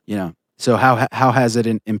 So how has it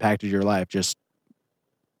impacted your life? Just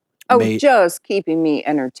just keeping me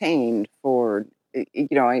entertained for,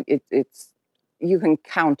 it's, you can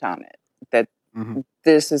count on it that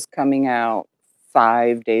this is coming out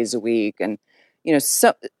 5 days a week. And,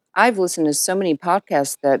 so I've listened to so many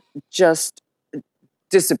podcasts that just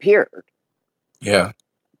disappeared. Yeah.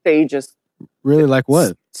 They just really like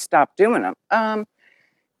what? Stopped doing them.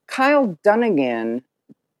 Kyle Dunnigan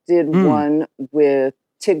did one with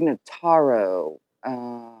Tig Notaro.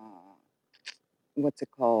 What's it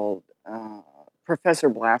called? Professor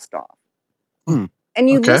Blastoff. And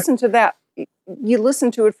you listen to that. You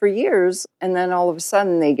listen to it for years, and then all of a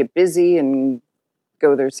sudden they get busy and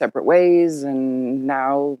go their separate ways, and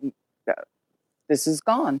now this is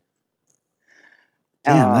gone.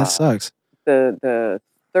 Damn, that sucks. The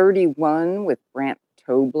 31 with Brant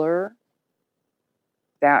Tobler,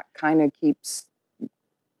 that kind of keeps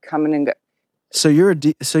coming and go. So you're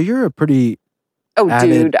a pretty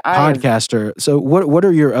avid dude, podcaster. So what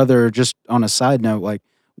are your other, just on a side note, like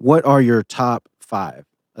what are your top 5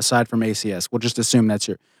 aside from ACS? We'll just assume that's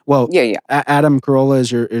your Adam Carolla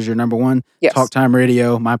is your number 1. Yes. Talk Time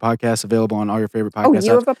Radio, my podcast, available on all your favorite podcast. Oh,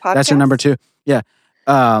 you have a podcast? That's your number 2. Yeah.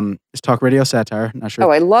 It's Talk Radio Satire. Not sure.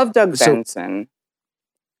 Oh, I love Doug Benson.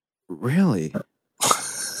 Really?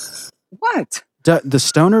 What? The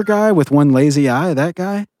stoner guy with one lazy eye, that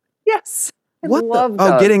guy? Yes. I What love the?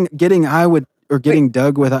 Doug. Oh, getting eye with, or getting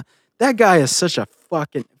Doug with a, that guy is such a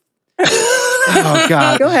fucking. Oh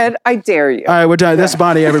God! Go ahead, I dare you. All right, we're done. This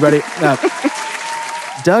body, everybody.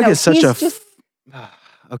 Doug is such a.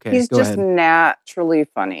 Okay, he's go just ahead. naturally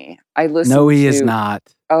funny. I listen. No, he is not.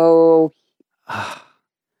 Oh.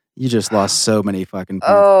 You just lost so many fucking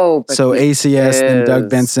points. Oh, but so he ACS, then Doug is.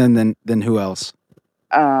 Benson, then who else?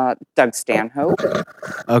 Doug Stanhope.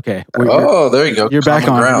 Okay. There you go. You're back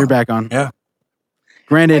Common on. ground. You're back on. Yeah.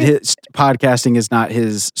 Granted, his podcasting is not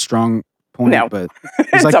his strong point, No. but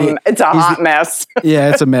it's a hot mess.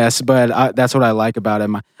 Yeah, it's a mess, but that's what I like about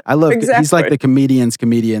him. I love. He's like Exactly. the comedian's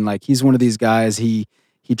comedian. Like he's one of these guys. He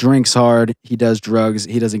drinks hard. He does drugs.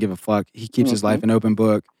 He doesn't give a fuck. He keeps his life an open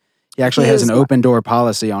book. He actually has an open door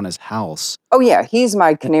policy on his house. Oh yeah, he's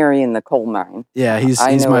my canary in the coal mine. Yeah, he's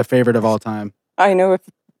know my it. favorite of all time. I know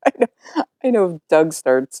if Doug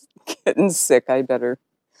starts getting sick, I better.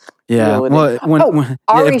 Yeah. reel it in. Well,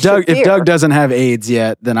 Ari if Doug Shaffir. doesn't have AIDS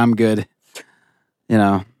yet, then I'm good. You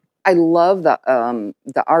know. I love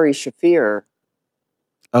the Ari Shaffir.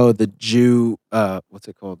 Oh, the Jew. What's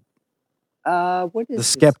it called? What is The this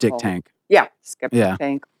Skeptic called? Tank. Yeah, Skeptic Yeah.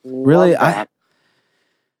 Tank. Really, Love that.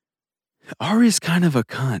 Ari's kind of a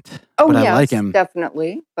cunt. Oh but yes, I like him.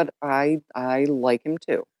 definitely. But I like him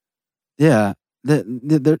too. Yeah,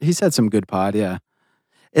 he's had some good pod. Yeah,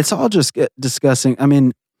 it's all just discussing. I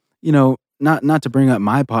mean, not to bring up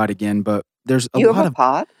my pod again, but there's a You lot have a of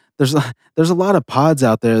pod? there's a lot of pods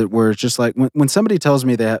out there where it's just like when somebody tells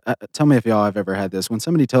me that. Tell me if y'all have ever had this. When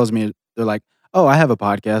somebody tells me they're like, "Oh, I have a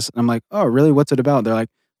podcast," and I'm like, "Oh, really? What's it about?" They're like,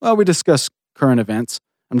 "Well, we discuss current events."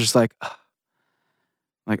 I'm just like, ugh.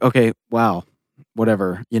 Like, okay, wow,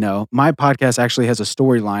 whatever. My podcast actually has a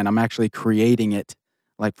storyline. I'm actually creating it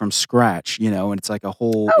like from scratch. And it's like a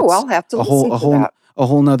whole. Oh, it's I'll have to a listen to whole that. a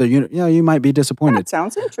whole nother unit. You might be disappointed. That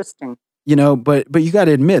sounds interesting. But you got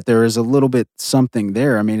to admit there is a little bit something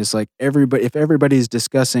there. I mean, it's like if everybody's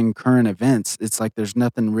discussing current events, it's like there's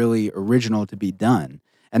nothing really original to be done.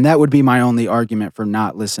 And that would be my only argument for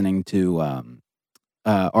not listening to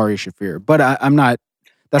Ari Shaffir. But I'm not.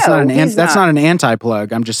 That's No, that's not an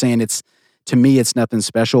anti-plug. I'm just saying to me it's nothing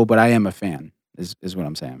special. But I am a fan. Is what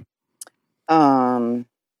I'm saying. Who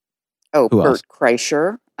else? Bert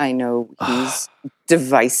Kreischer. I know he's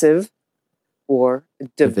divisive or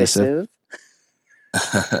divisive.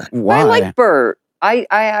 Why? I like Bert. I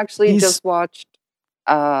actually He's- just watched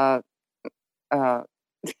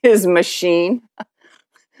his machine.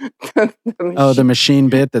 the machine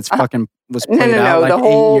bit that's fucking was No, played no, out no, like the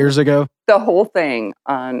whole- 8 years ago. the whole thing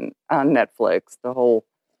on Netflix. The whole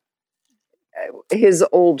his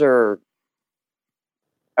older.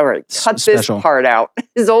 All right, cut Special. this part out.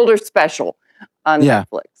 His older special on Yeah.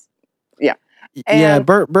 Netflix. Yeah, And-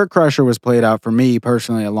 Bert Kreischer was played out for me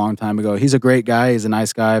personally a long time ago. He's a great guy. He's a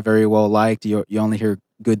nice guy, very well liked. You only hear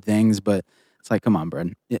good things, but it's like, come on,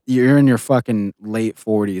 Brad. You're in your fucking late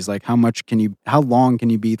 40s. Like, how long can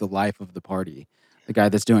you be the life of the party? The guy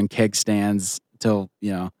that's doing keg stands till,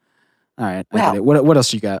 All right, I get it. What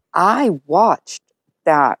else you got? I watched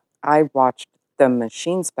that. I watched the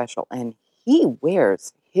Machine special, and he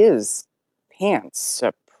wears his pants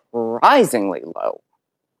surprisingly low.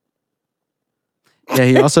 Yeah,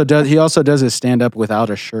 he also does his stand up without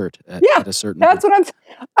a shirt at a certain. That's what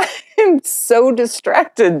I'm so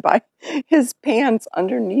distracted by his pants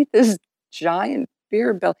underneath his giant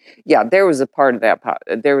beer belly. Yeah, there was a part of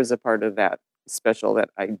that special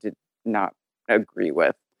that I did not agree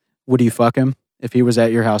with. Would you fuck him if he was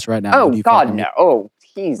at your house right now? Oh would you fuck God, him? no! Oh,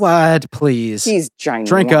 he's What? Please. he's ginormous.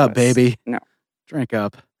 Drink up, baby. No. Drink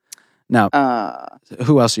up. No.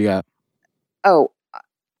 Who else you got?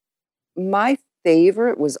 My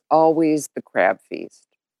favorite was always the Crab Feast.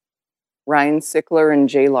 Ryan Sickler and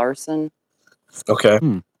Jay Larson. Okay.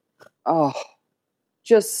 Oh,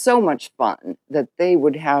 just so much fun that they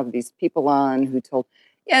would have these people on who told,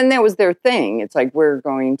 and that was their thing. It's like, we're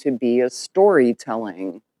going to be a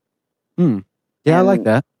storytelling. Yeah, I like And-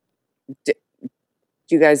 that. Do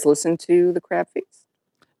you guys listen to the Crab Feast?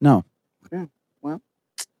 No. Yeah, well.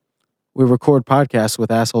 We record podcasts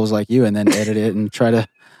with assholes like you and then edit it and try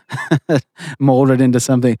to mold it into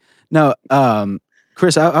something. No,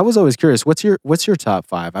 Chris, I was always curious. What's your top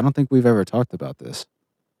 5? I don't think we've ever talked about this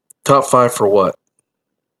Top 5 for what?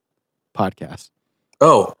 podcast.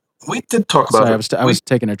 Oh, we did talk about Sorry, it. I was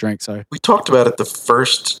taking a drink. Sorry. We talked about it the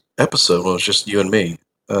first episode when it was just you and me.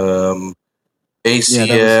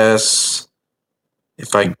 ACS,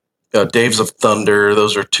 Daves of Thunder,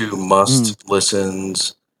 those are 2 must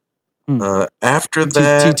listens. After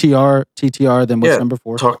that, TTR. Then what's Yeah, number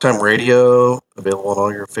 4? Talk Time Radio, available on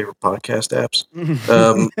all your favorite podcast apps.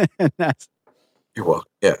 Nice. You're welcome.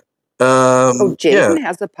 Yeah. Jason Yeah.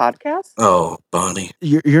 has a podcast? Oh, Bonnie.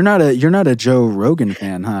 You're not a Joe Rogan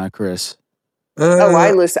fan, huh, Chris?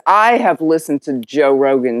 I have listened to Joe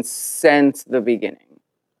Rogan since the beginning.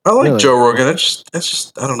 I like Really? Joe Rogan. It's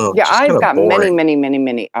just I don't know. Yeah, it's just I've kinda got boring.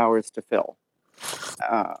 many hours to fill.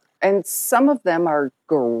 And some of them are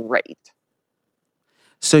great.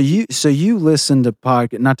 So you listen to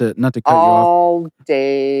podcast, not to cut you off. All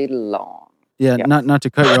day long. Yeah, yes. not to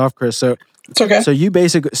cut you off, Chris. So It's okay. So you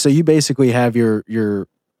basically have you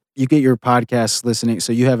get your podcast listening.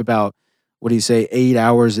 So you have about, what do you say, 8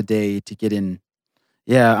 hours a day to get in.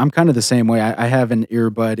 Yeah, I'm kind of the same way. I have an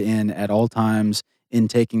earbud in at all times,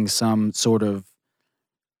 intaking some sort of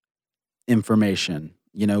information.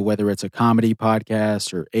 Whether it's a comedy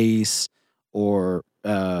podcast or Ace or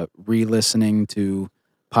re-listening to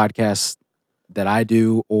podcasts that I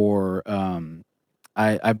do, or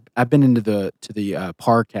I've been into the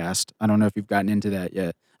Parcast. I don't know if you've gotten into that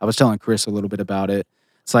yet. I was telling Chris a little bit about it.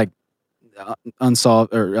 It's like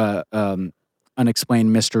unsolved or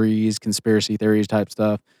unexplained mysteries, conspiracy theories type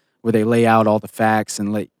stuff, where they lay out all the facts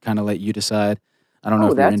and let you decide. I don't know if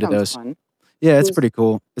you're that into sounds those. fun. Yeah, it's Who's- pretty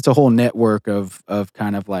cool. It's a whole network of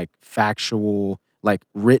kind of like factual, like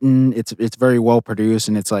written. It's very well produced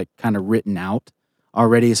and it's like kind of written out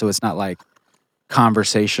already, so it's not like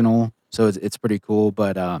conversational. So it's pretty cool.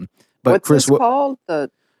 But What's Chris, this called?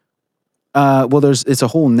 it's a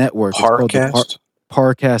whole network. It's called the Parcast.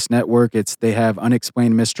 Parcast Network. They have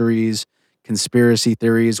unexplained mysteries, conspiracy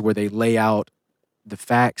theories, where they lay out the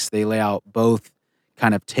facts. They lay out both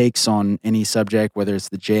kind of takes on any subject, whether it's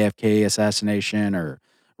the JFK assassination or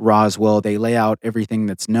Roswell. They lay out everything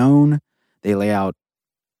that's known. They lay out,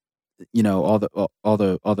 all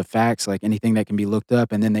the facts, like anything that can be looked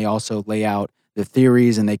up, and then they also lay out the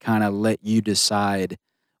theories, and they kind of let you decide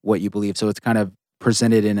what you believe. So it's kind of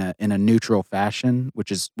presented in a neutral fashion,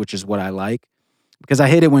 which is what I like, because I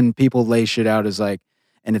hate it when people lay shit out as like,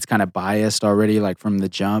 and it's kind of biased already, like from the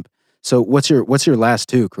jump. So what's your last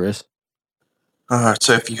two, Chris?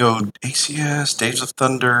 So if you go ACS, Days of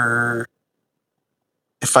Thunder,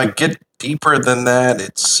 if I get deeper than that,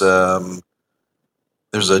 it's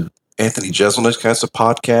there's a Anthony Jeselnik has a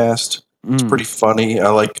podcast. It's pretty funny. I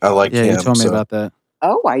like Yeah, him. you told me about that.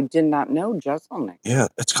 Oh, I did not know Jeselnik. Yeah,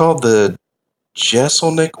 it's called the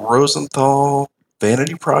Jeselnik Rosenthal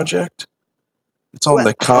Vanity Project. It's on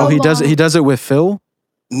the Oh, he does it with Phil?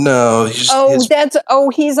 No, he's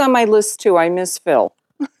on my list too. I miss Phil.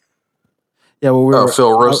 Yeah, well,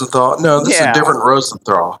 Phil Rosenthal. No, this is a different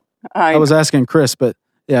Rosenthal. I was asking Chris, but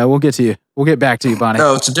yeah, we'll get to you. We'll get back to you, Bonnie.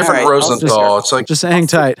 No, it's a different Rosenthal. It's like just hang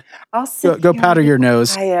tight. Go powder your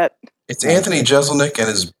nose. It's Anthony Jeselnik and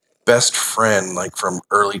his best friend, like from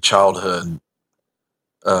early childhood,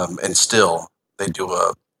 and still they do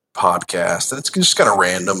a podcast, and it's just kind of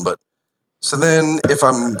random. But so then, if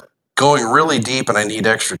I'm going really deep and I need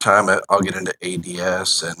extra time, I'll get into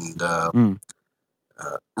ADS and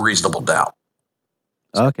Reasonable Doubt.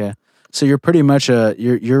 Okay, so you're pretty much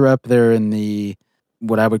you're up there in the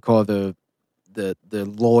what I would call the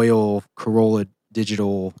loyal Corolla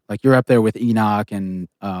digital. Like you're up there with Enoch and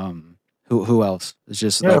who else? It's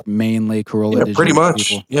just like mainly Corolla digital. Pretty much.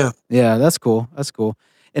 People. Yeah, that's cool. That's cool,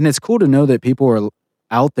 and it's cool to know that people are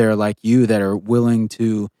out there like you that are willing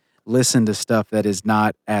to listen to stuff that is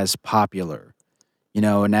not as popular,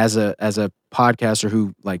 and as a podcaster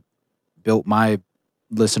who like built my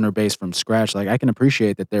listener base from scratch, like I can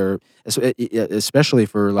appreciate that they're especially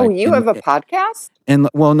for like you have a podcast? And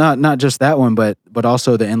well, not just that one, but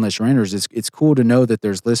also the Endless Ranters. It's cool to know that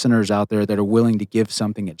there's listeners out there that are willing to give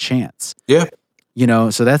something a chance. Yeah.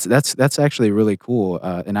 So that's actually really cool.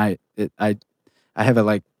 And I have a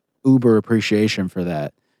like uber appreciation for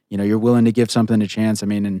that. You're willing to give something a chance. I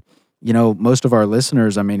mean, and most of our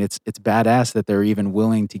listeners, I mean, it's badass that they're even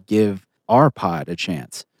willing to give our pod a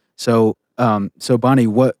chance. So Bonnie,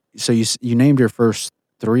 so you named your first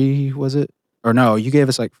 3, was it? Or no, you gave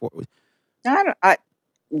us like 4.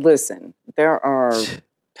 Listen, there are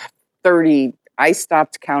 30. I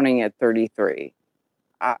stopped counting at 33.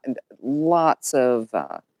 Lots of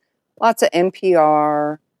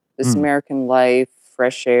NPR, This American Life,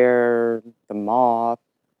 Fresh Air, The Moth,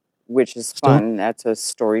 which is fun. That's a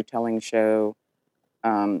storytelling show.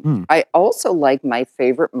 I also like My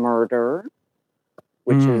Favorite Murder,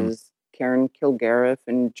 which is Karen Kilgariff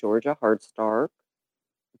and Georgia Hardstark.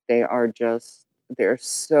 They're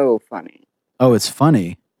so funny. Oh, it's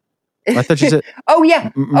funny. I thought you said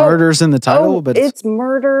murder's in the title, but it's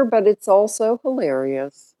murder, but it's also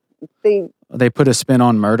hilarious. They put a spin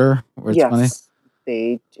on murder where it's funny? Yes,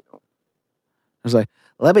 they do. I was like,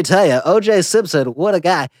 let me tell you, O.J. Simpson, what a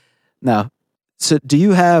guy. No. So do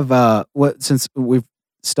you have since we've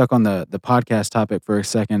stuck on the podcast topic for a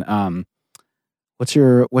second, what's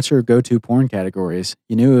your go-to porn categories?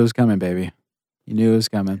 You knew it was coming, baby. You knew it was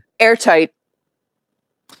coming. Airtight.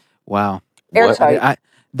 Wow. Airtight.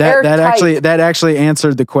 That actually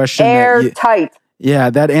answered the question. Airtight.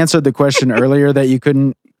 That answered the question earlier that you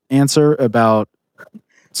couldn't answer about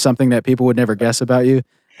something that people would never guess about you.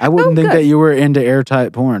 I wouldn't think that you were into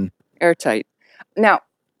airtight porn. Airtight. Now,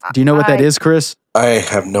 do you know what that is, Chris? I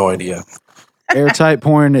have no idea. Airtight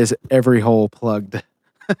porn is every hole plugged.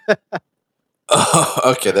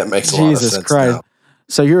 Okay, that makes a lot of sense. Jesus Christ. Now.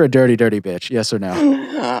 So you're a dirty, dirty bitch, yes or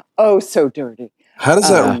no? Oh, so dirty. How does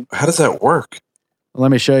that work?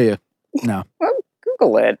 Let me show you. No. Well,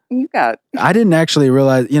 Google it. I didn't actually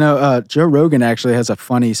realize, Joe Rogan actually has a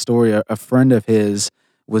funny story. A friend of his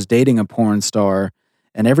was dating a porn star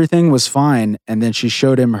and everything was fine. And then she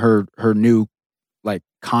showed him her new like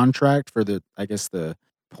contract for the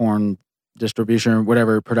porn distribution or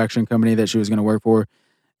whatever production company that she was going to work for.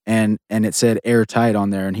 And it said airtight on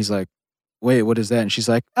there. And he's like, wait, what is that? And she's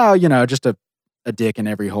like, oh, just a dick in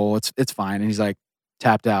every hole. It's fine. And he's like,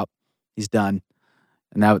 tapped out. He's done.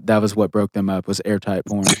 And that was what broke them up, was airtight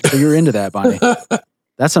porn. So you're into that, Bonnie.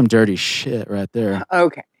 That's some dirty shit right there.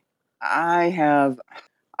 Okay. I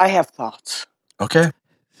have thoughts. Okay.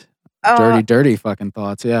 Dirty fucking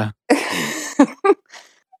thoughts, yeah.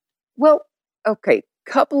 Well, okay.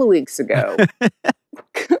 Couple of weeks ago.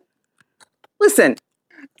 Listen.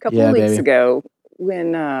 Couple of weeks ago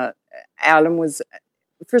when Adam was,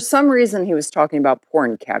 for some reason, he was talking about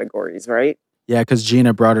porn categories, right? Yeah, because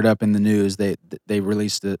Gina brought it up in the news. They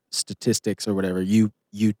released the statistics or whatever. Gina.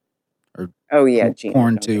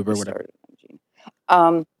 PornTube or whatever.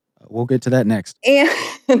 We'll get to that next.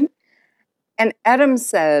 And Adam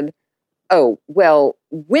said, "Oh, well,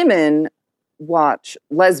 women watch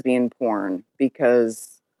lesbian porn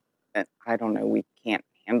because I don't know, we can't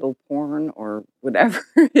handle porn or whatever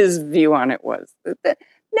his view on it was.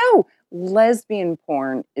 No, lesbian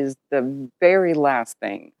porn is the very last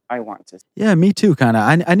thing I want to see. Yeah, me too, kind of.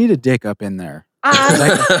 I need a dick up in there.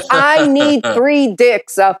 I need 3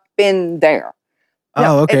 dicks up in there.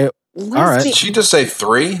 Oh, okay. All right. Did she just say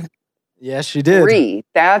 3? Yes, she did. 3.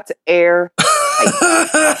 That's air.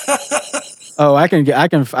 Oh, I can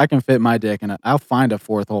fit my dick in it. I'll find a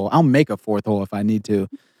 4th hole. I'll make a 4th hole if I need to.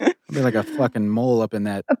 I'll be like a fucking mole up in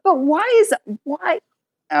that. But why?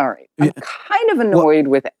 All right. I'm kind of annoyed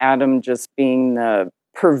with Adam just being the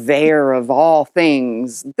purveyor of all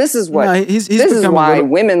things. This is what. No, this is why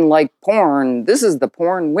women like porn. This is the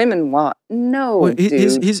porn women want. No, well,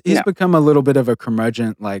 dude. He's become a little bit of a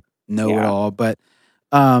curmudgeon, like know-it-all. But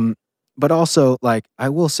also, like, I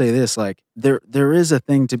will say this: like, there is a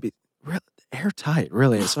thing to be airtight.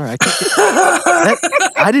 Really, sorry,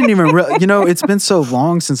 I didn't even. It's been so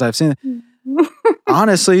long since I've seen it.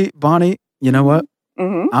 Honestly, Bonnie, you know what?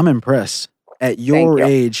 Mm-hmm. I'm impressed at your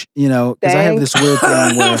age, because I have this weird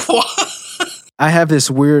thing where I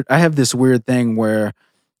have this weird thing where,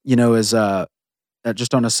 as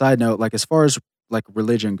just on a side note, like as far as like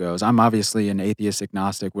religion goes, I'm obviously an atheist,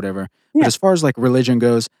 agnostic, whatever. Yeah. But as far as like religion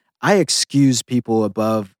goes, I excuse people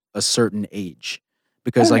above a certain age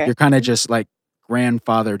because like you're kind of just like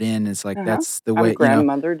grandfathered in. It's like that's the way. I'm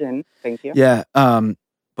grandmothered in. Thank you. Yeah.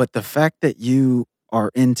 But the fact that you are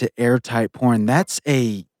into airtight porn, that's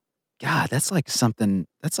like something,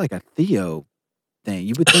 that's like a Theo thing.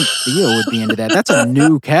 You would think Theo would be into that. That's a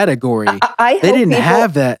new category. They didn't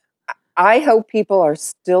have that. I hope people are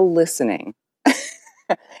still listening.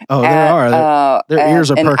 Oh, they are. Their ears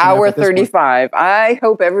are perking up. An hour 35. I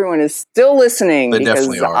hope everyone is still listening because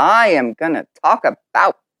I am going to talk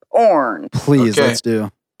about porn. Please, let's do.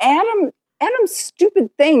 Adam's stupid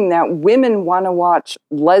thing that women want to watch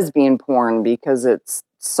lesbian porn because it's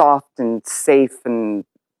soft and safe and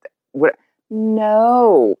what?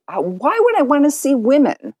 No. Why would I want to see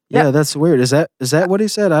women? Yeah, that's weird. Is that what he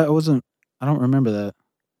said? I don't remember that.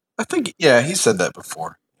 I think he said that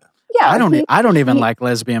before. Yeah, I don't even like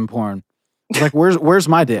lesbian porn. It's like where's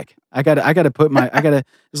my dick? I gotta put my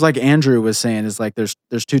it's like Andrew was saying, it's like there's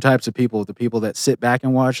 2 types of people, the people that sit back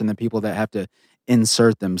and watch and the people that have to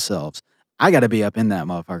insert themselves. I gotta be up in that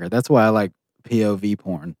motherfucker. That's why I like POV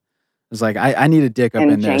porn. It's like I need a dick up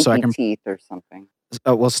in there so I can teeth or something.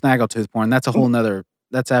 Oh, well, snaggletooth porn. That's a whole nother.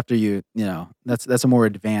 That's after that's a more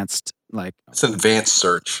advanced like. It's an advanced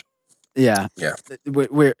search. Yeah. Yeah.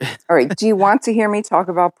 We're all right. Do you want to hear me talk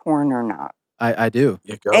about porn or not? I do.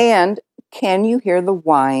 Yeah, go. And can you hear the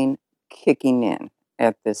wine kicking in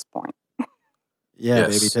at this point? Yeah,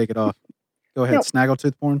 yes. Baby, take it off. Go ahead.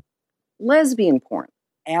 Snaggletooth porn. Lesbian porn.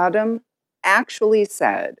 Adam actually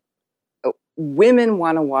said women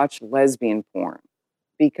want to watch lesbian porn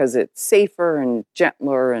because it's safer and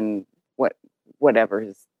gentler and whatever.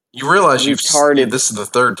 You realize this is the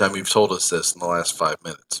 3rd time you've told us this in the last 5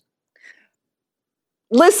 minutes.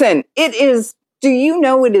 Listen, it is. Do you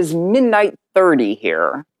know it is midnight 30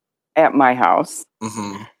 here at my house?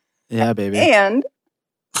 Mm-hmm. Yeah, baby. And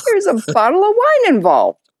there's a bottle of wine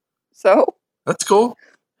involved. So that's cool.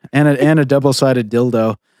 And a double-sided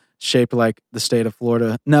dildo shaped like the state of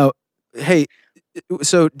Florida. No, hey,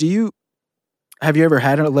 so have you ever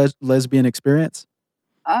had a lesbian experience?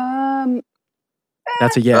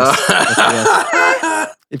 That's a yes. That's a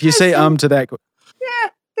yes. If you say to that. Yeah,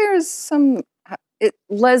 there's some.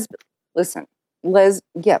 Listen,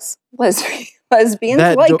 yes,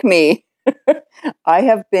 lesbians like me. I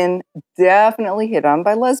have been definitely hit on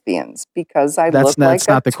by lesbians because that's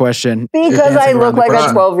not the question. Because I look like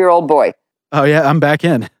a 12-year-old boy. Oh yeah, I'm back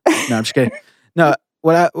in. No, I'm just kidding. No,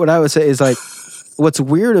 what I would say is like, what's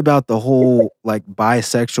weird about the whole like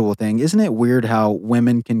bisexual thing? Isn't it weird how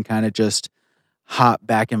women can kind of just hop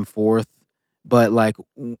back and forth, but like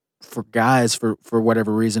for guys, for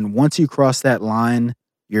whatever reason, once you cross that line,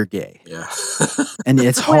 you're gay. Yeah, and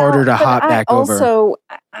it's harder to hop back over. Also,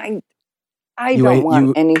 I don't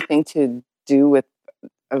want anything to do with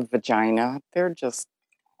a vagina. They're just.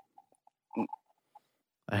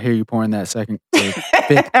 I hear you pouring that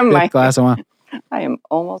fifth glass of wine. I am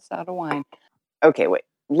almost out of wine. Okay, wait.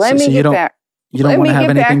 Let me get back. You don't want to have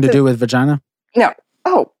anything to do with vagina? No.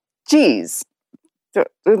 Oh, geez.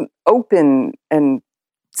 Open and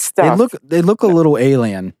stuff. They look a little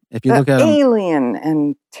alien. If you look at them. Alien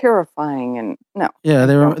and terrifying and no. Yeah,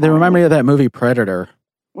 they remind me of that movie Predator.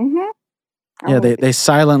 Mm-hmm. Yeah, they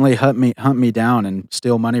silently hunt me down and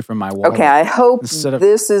steal money from my wallet. Okay, I hope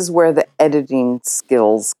this is where the editing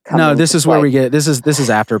skills come. No, this is where we get this is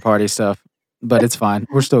after party stuff, but it's fine.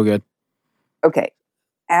 We're still good. Okay,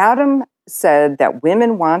 Adam said that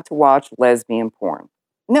women want to watch lesbian porn.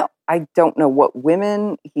 No, I don't know what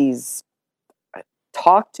women he's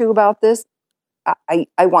talked to about this. I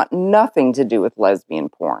want nothing to do with lesbian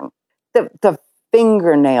porn. The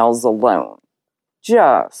fingernails alone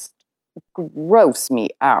just gross me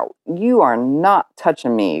out. You are not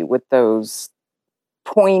touching me with those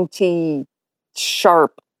pointy,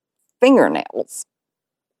 sharp fingernails.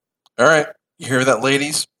 All right. You hear that,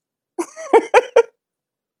 ladies?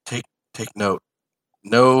 Take note.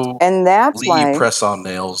 No And that's Lee why press-on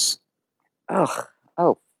nails.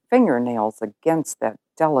 fingernails against that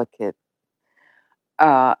delicate.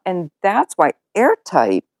 And that's why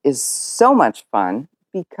Airtight is so much fun,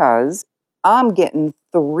 because I'm getting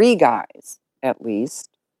 3 guys at least.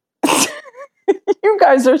 You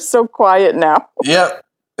guys are so quiet now. Yep.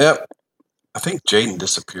 I think Jaden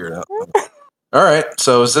disappeared out. All right.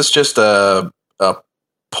 So is this just a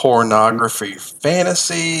pornography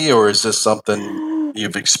fantasy, or is this something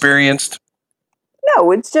you've experienced?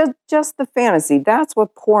 No, it's just the fantasy. That's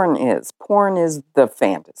what porn is. Porn is the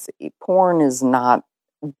fantasy. Porn is not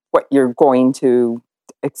what you're going to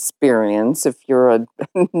experience if you're a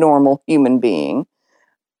normal human being.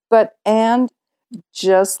 And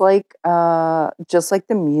just like the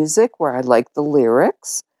music, where I like the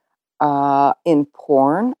lyrics, in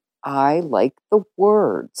porn, I like the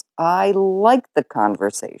words. I like the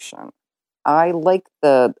conversation. I like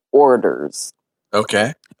the orders.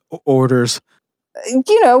 Okay. Orders.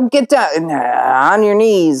 Get down on your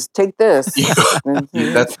knees. Take this.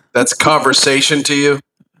 That's conversation to you?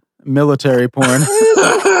 Military porn.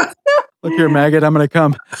 Look here, maggot. I'm gonna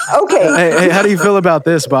come. Okay. Hey, how do you feel about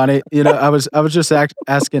this, Bonnie? I was just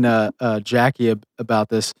asking Jackie about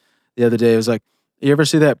this the other day. It was like, you ever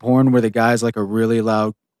see that porn where the guy's like a really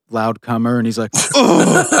loud comer, and he's like,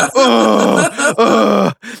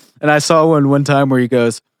 oh. And I saw one time where he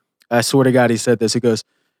goes, I swear to God, he said this. He goes,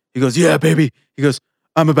 yeah, baby. He goes,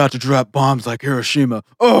 I'm about to drop bombs like Hiroshima.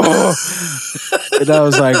 Oh. And I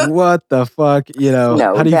was like, what the fuck?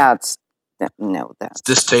 That's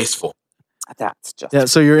distasteful. That's just yeah.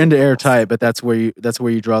 So you're into Airtight, but that's where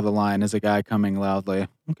you draw the line as a guy coming loudly.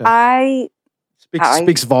 Okay.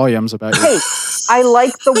 Speaks volumes about you. Hey, I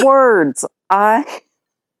like the words.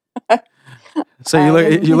 So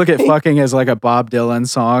you look at fucking as like a Bob Dylan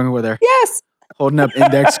song where they're yes holding up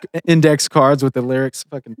index cards with the lyrics.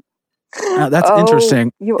 Fucking. That's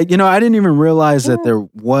interesting. I didn't even realize that there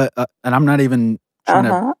and I'm not even trying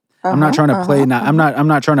to. I'm not trying to play. I'm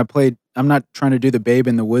not trying to play. I'm not trying to do the Babe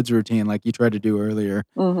in the Woods routine like you tried to do earlier.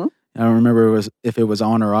 Mm-hmm. I don't remember if it was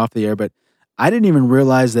on or off the air, but I didn't even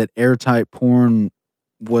realize that Airtight porn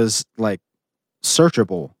was like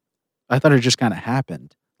searchable. I thought it just kind of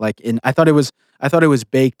happened. I thought it was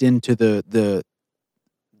baked into the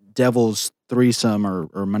Devil's Threesome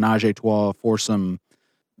or Menage a Trois foursome,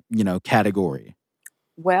 category.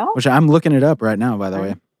 Well, which I'm looking it up right now, by the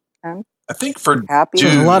way. I think for happy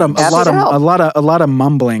a lot of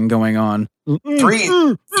mumbling going on.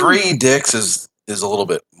 Three dicks is a little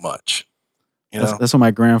bit much. That's what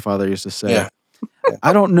my grandfather used to say. Yeah.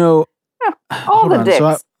 I don't know. All the dicks.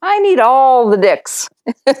 So I need all the dicks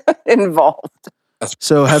involved.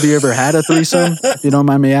 So have you ever had a threesome, if you don't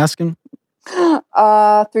mind me asking?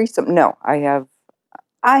 Threesome. No, I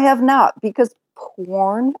have not, because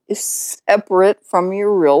porn is separate from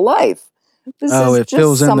your real life. It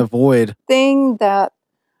fills in the void. Thing that,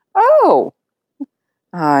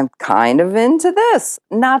 I'm kind of into this.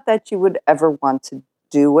 Not that you would ever want to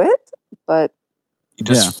do it, but you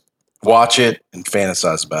just watch it and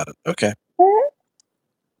fantasize about it. Okay.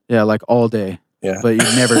 Yeah, like all day. Yeah, but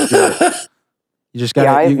you never do it. You just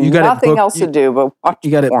got you got nothing else to do but watch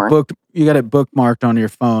You got porn. it booked. You got it bookmarked on your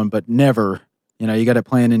phone, but never. You got it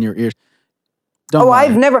playing in your ears.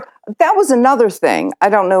 I've never. That was another thing. I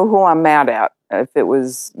don't know who I'm mad at. If it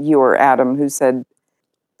was you or Adam who said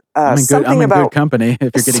I'm in good company.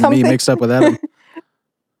 If you're getting me mixed up with Adam.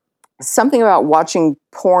 Something about watching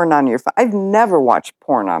porn on your phone. I've never watched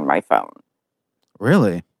porn on my phone.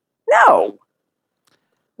 Really? No.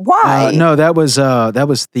 Why? No, that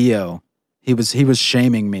was Theo. He was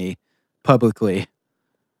shaming me publicly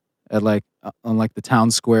at on the town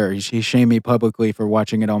square. He shamed me publicly for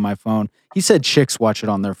watching it on my phone. He said chicks watch it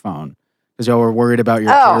on their phone because y'all were worried about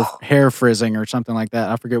your hair frizzing or something like that.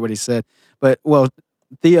 I forget what he said, but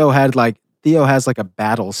Theo has a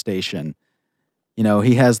battle station.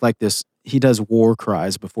 He has he does war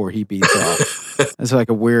cries before he beats off. It's like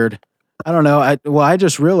a weird. I don't know. I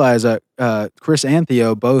just realized that Chris and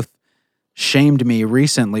Theo both shamed me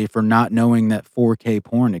recently for not knowing that 4K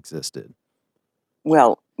porn existed.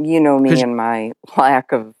 Well, you know me and my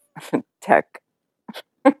lack of tech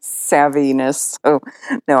savviness. So,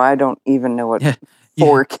 no, I don't even know what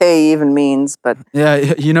 4K even means, but Yeah,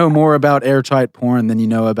 you know more about airtight porn than you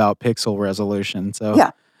know about pixel resolution. So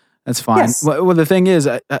yeah, that's fine. yes. Well, the thing is,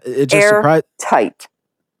 it just surprised. Airtight.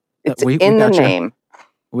 It's we in the gotcha. name.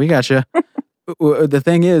 We got you. The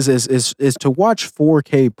thing is to watch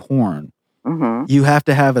 4K porn. Mm-hmm. You have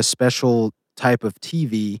to have a special type of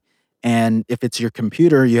TV, and if it's your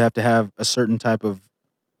computer, you have to have a certain type of,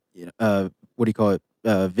 what do you call it,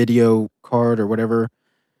 video card or whatever.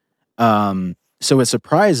 So it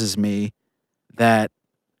surprises me that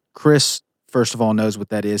Chris, first of all, knows what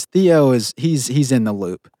that is. Theo he's in the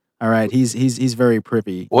loop. All right, he's very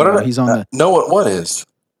privy. What he's on the know what is?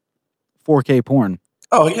 4K porn.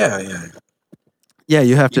 Oh yeah. Yeah,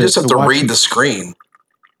 you have You just have to read the screen.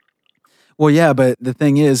 Well, yeah, but the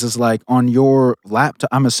thing is like on your laptop,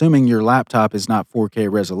 I'm assuming your laptop is not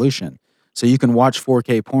 4K resolution. So you can watch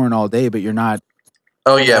 4K porn all day, but you're not.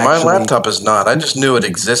 Oh, yeah, my actually, laptop is not. I just knew it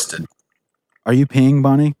existed. Are you peeing,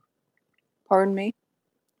 Bonnie? Pardon me?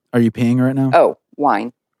 Are you peeing right now? Oh,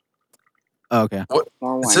 wine. Oh, okay. What?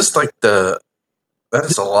 More wine. Is this like that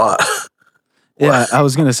is a lot. Yeah, I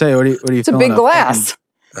was going to say, what are you It's a filling big glass.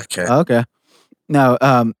 Okay. Okay. Now,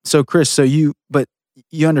 so Chris, but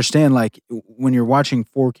you understand, like, when you're watching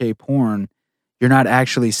 4K porn, you're not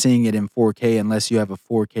actually seeing it in 4K unless you have a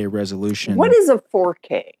 4K resolution. What is a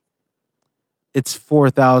 4K? It's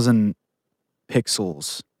 4,000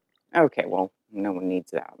 pixels. Okay, well, no one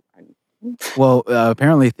needs that. Well,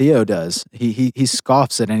 apparently Theo does. He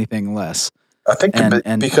scoffs at anything less. I think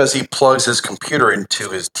And- because he plugs his computer into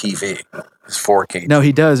his TV, his 4K. No,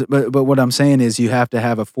 he does. But what I'm saying is you have to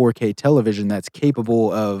have a 4K television that's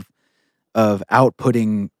capable of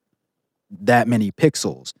outputting that many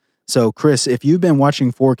pixels. So, Chris, if you've been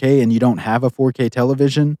watching 4K and you don't have a 4K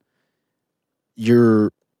television,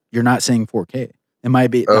 you're not seeing 4K. It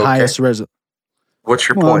might be the Okay. highest resolution. What's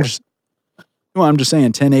your point? I'm just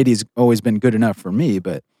saying 1080's always been good enough for me.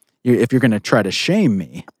 But if you're going to try to shame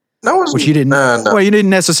me, No, it wasn't. which you didn't, No. well, you didn't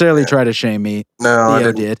necessarily try to shame me. No, I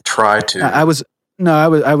Theo didn't did. try to. I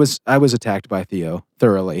was attacked by Theo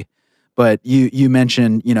thoroughly. But you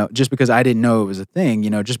mentioned, just because I didn't know it was a thing,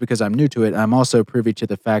 just because I'm new to it, I'm also privy to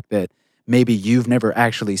the fact that maybe you've never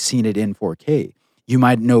actually seen it in 4K. You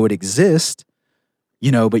might know it exists,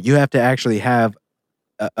 but you have to actually have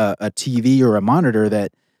a TV or a monitor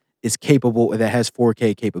that is capable, that has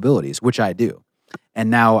 4K capabilities, which I do.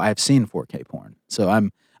 And now I've seen 4K porn. So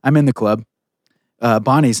I'm in the club.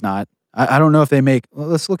 Bonnie's not. I don't know if they make, well,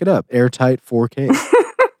 let's look it up. Airtight 4K.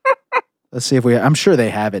 Let's see if I'm sure they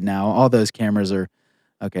have it now. All those cameras are,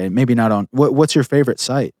 okay, maybe not on. What's your favorite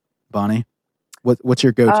site, Bonnie? What's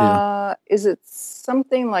your go-to? Is it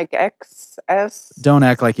something like XS? Don't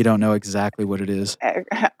act like you don't know exactly what it is.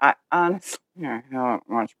 I honestly, I haven't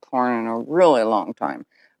watched porn in a really long time.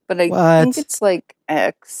 But I What? think it's like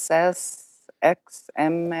XS,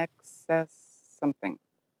 XMXS, something.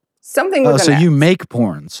 Something with Oh, an so X. you make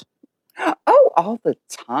porns. Oh, all the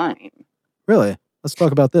time. Really? Let's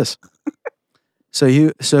talk about this. So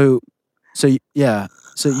you've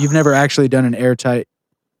never actually done an airtight,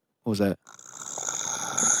 what was that?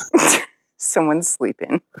 Someone's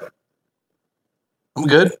sleeping. I'm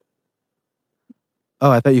good. Oh,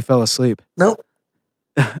 I thought you fell asleep. Nope.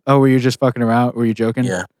 Oh, were you just fucking around? Were you joking?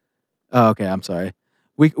 Yeah. Oh, okay. I'm sorry.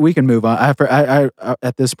 We can move on. I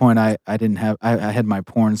at this point I didn't have I had my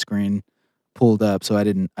porn screen pulled up, so I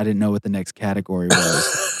didn't know what the next category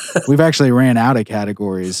was. We've actually ran out of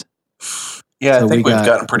categories. Yeah, So I think we we've got-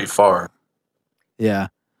 gotten pretty far. Yeah.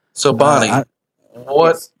 So, Bonnie, Yes.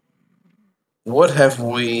 what have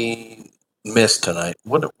we missed tonight?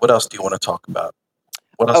 What else do you want to talk about?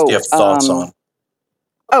 What else do you have thoughts on?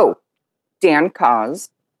 Oh, Dan Cos.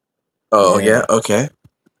 Oh, Yeah. yeah, okay.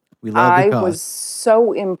 We love I the cause. was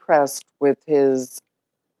so impressed with his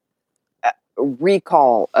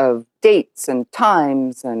recall of dates and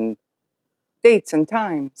times and dates and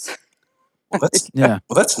times. Well, Yeah.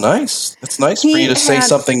 that's nice. That's nice for He you to say had-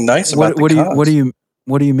 something nice about What the do cause.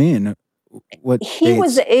 you mean? What He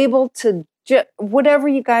was dates? able to whatever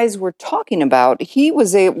you guys were talking about. He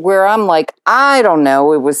was where I'm like, I don't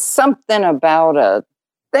know. It was something about a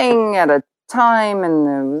thing at a time, and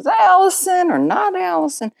it was Allison or not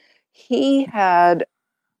Allison. He had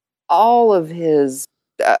all of his.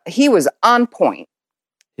 He was on point.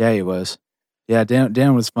 Yeah, he was. Yeah,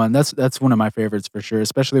 Dan was fun. That's one of my favorites for sure,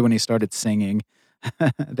 especially when he started singing.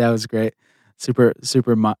 That was great. Super is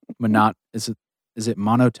it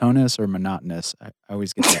monotonous or monotonous? I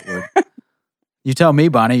always get that word. You tell me,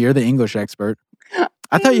 Bonnie. You're the English expert.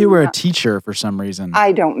 I thought you were a teacher for some reason.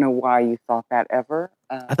 I don't know why you thought that ever.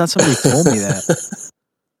 I thought somebody told me that.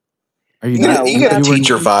 Are you You not? got, you got a you were-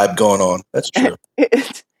 teacher vibe going on. That's true.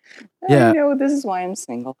 Yeah. I know, this is why I'm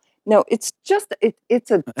single. No, it's just, it's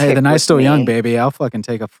a Hey, tick the night's with still young, me. baby. I'll fucking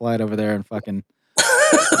take a flight over there and fucking.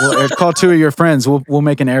 We'll call two of your friends. We'll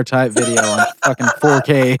make an airtight video on fucking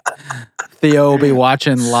 4K. Theo will be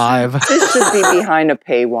watching live. This should be behind a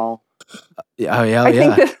paywall. Oh yeah,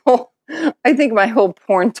 I think my whole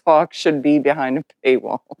porn talk should be behind a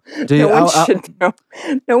paywall. Dude,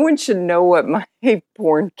 No one should know what my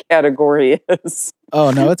porn category is.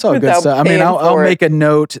 Oh no, it's all good Without stuff. I mean, paying I'll for make a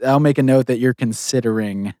note. I'll make a note that you're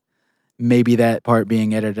considering maybe that part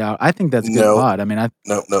being edited out. I think that's a good No. thought. I mean,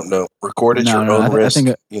 No. Record at No, your no, own I risk.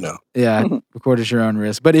 think you know. record at your own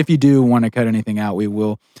risk. But if you do want to cut anything out, we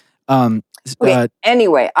will. Okay,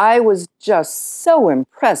 anyway, I was just so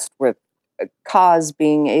impressed with Kaz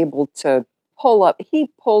being able to he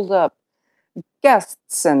pulled up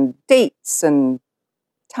guests and dates and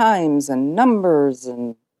times and numbers,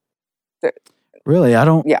 and Really, I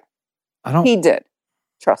don't. Yeah. I don't. he did.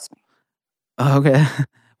 Trust me. Okay.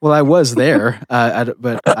 Well, I was there,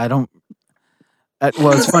 but I don't.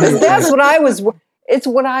 Well, it's funny. That's what I was. It's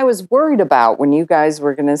what I was worried about when you guys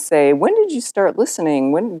were going to say, "When did you start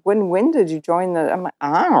listening? When did you join the?" I'm like,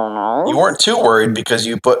 I don't know. You weren't too worried because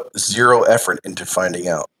you put zero effort into finding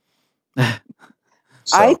out.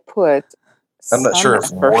 So, I put. I'm not sure if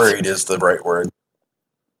some effort. worried is the right word.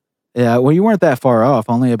 Yeah, well, you weren't that far off.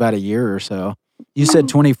 Only about a year or so. You said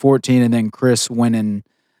 2014, and then Chris went and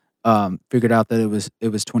figured out that it was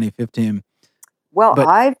 2015. Well, But-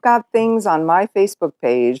 I've got things on my Facebook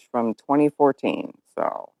page from 2014.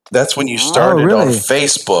 So That's when you Oh, started on really?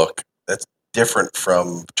 Facebook. That's different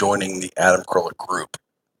from joining the Adam Carolla group.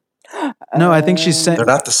 No, I think she's saying. They're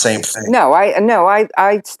not the same thing. No,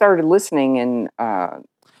 I started listening in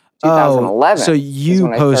 2011. So is you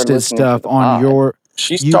when I started posted listening to stuff the on pod. your.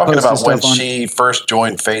 She's You talking posted about when stuff on- she first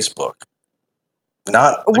joined Facebook,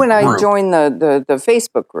 not the When I group. joined the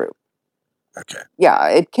Facebook group. Okay. Yeah,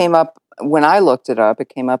 it came up when I looked it up. It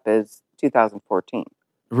came up as 2014.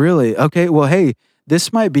 Really? Okay. Well, hey,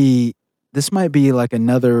 this might be like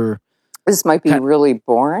another. This might be Kind- really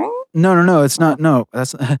boring. No, it's not. No,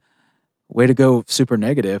 that's way to go. Super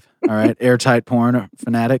negative. All right, airtight porn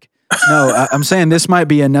fanatic. No, I'm saying this might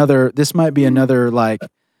be another. This might be another like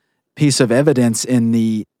piece of evidence in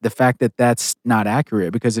the fact that that's not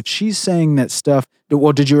accurate. Because if she's saying that stuff,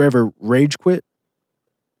 well, did you ever rage quit?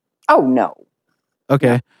 Oh no,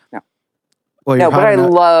 Okay. No. Well, no, you're but I hiding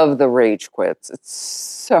out- love the rage quits. It's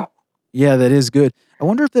so. Yeah, that is good. I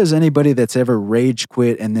wonder if there's anybody that's ever rage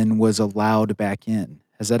quit and then was allowed back in.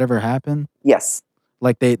 Has that ever happened? Yes.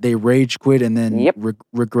 Like they rage quit and then Yep.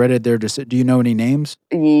 regretted their decision. Do you know any names?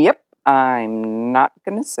 Yep. I'm not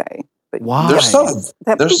gonna say. But Why? There's some.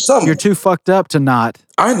 That There's some. You're too fucked up to not.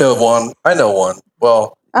 I know one.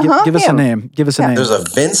 Well, Give us a him. name. Give us a Yeah. name. there's a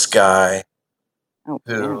Vince guy Oh,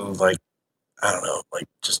 who, like, I don't know, like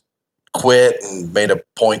just quit and made a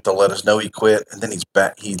point to let us know he quit, and then he's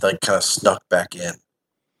back. He like kind of snuck back in.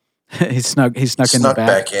 He snuck in the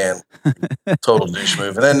back. back in. Total douche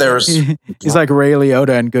move. And then there was He's like Ray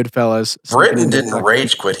Liotta and Goodfellas. snuck in Britton the didn't back.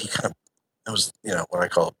 rage quit. He kind of, it was, what I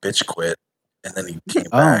call a bitch quit. And then he came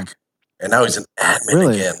Oh. back. And now he's an admin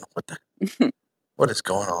Really? again. What is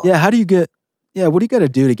going on? Yeah, how do you get? Yeah, what do you got to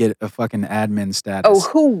do to get a fucking admin status? Oh,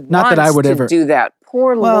 who Not that I wants would to ever- do that?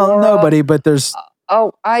 Poor well, Laura. nobody. But there's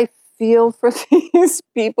Oh, I feel for these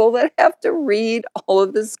people that have to read all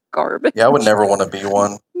of this garbage. Yeah, I would never want to be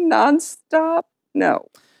one. Nonstop. No.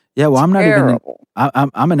 yeah. Well, I'm not even. Terrible.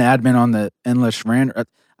 I'm an admin on the Endless Rant.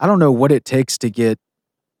 I don't know what it takes to get.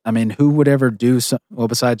 I mean, who would ever do some? Well,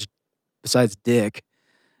 besides Dick,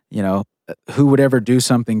 who would ever do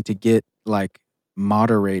something to get like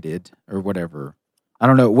moderated or whatever? I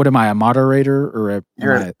don't know. What am I, a moderator or a?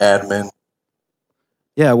 You're am I- an admin.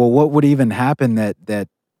 yeah. Well, what would even happen that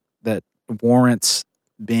warrants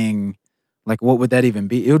being like? What would that even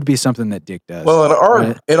be? It would be something that Dick does. Well,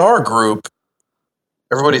 right? in our group,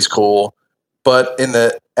 everybody's cool. But in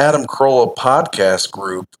the Adam Carolla podcast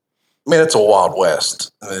group, I mean, it's a Wild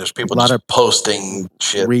West. I mean, there's people Lot just of posting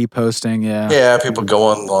shit. Reposting, yeah. Yeah, people go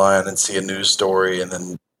online and see a news story, and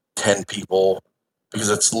then 10 people, because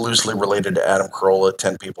it's loosely related to Adam Carolla,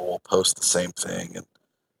 10 people will post the same thing. And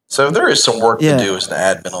so there is some work Yeah. to do as an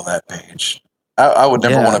admin on that page. I would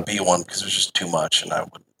never Yeah. want to be one because it's just too much, and I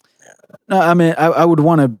would. No, I mean, I would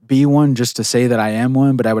want to be one just to say that I am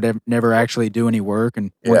one, but I would never actually do any work,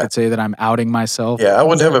 and one Yeah. could say that I'm outing myself. Yeah, I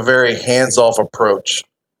would have a very hands-off approach.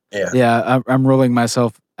 Yeah, I'm rolling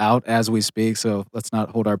myself out as we speak, so let's not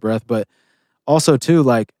hold our breath. But also, too,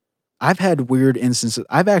 like, I've had weird instances.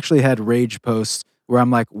 I've actually had rage posts where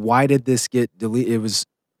I'm like, why did this get deleted?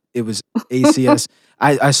 it was ACS.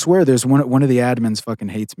 I swear there's one of the admins fucking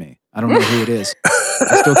hates me. I don't know who it is.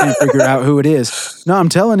 I still can't figure out who it is. No, I'm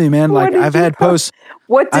telling you, man. Like I've had posts.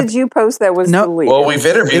 What did you post that was deleted? Well, we've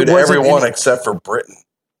interviewed It wasn't everyone any- except for Britain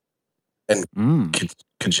and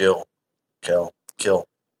Kill.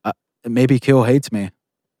 Maybe Kill hates me.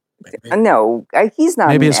 Maybe. No, he's not.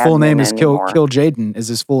 Maybe an his full name admin is Kill anymore. Jaden is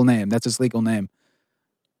his full name. That's his legal name.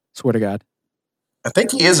 Swear to God. I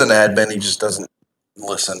think he is an admin. He just doesn't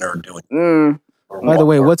listen or do it. By the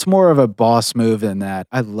way, what's more of a boss move than that?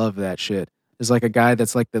 I love that shit. There's like a guy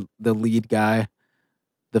that's like the lead guy,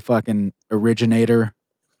 the fucking originator,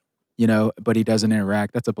 but he doesn't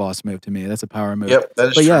interact. That's a boss move to me. That's a power move. Yep, that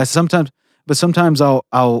is But true. yeah, sometimes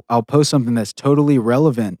I'll post something that's totally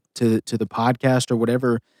relevant to the podcast or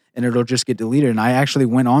whatever, and it'll just get deleted. And I actually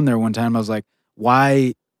went on there one time. I was like,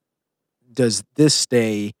 why does this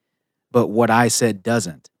stay, but what I said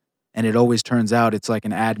doesn't? And it always turns out it's like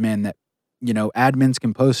an admin that, admins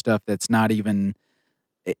can post stuff that's not even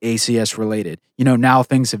ACS related. Now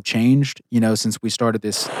things have changed, since we started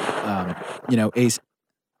this,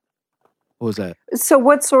 what was that? So,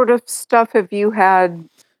 what sort of stuff have you had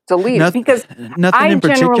deleted? Because Nothing in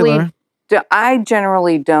particular. I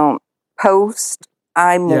generally don't post.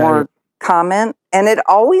 I more comment, and it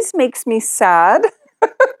always makes me sad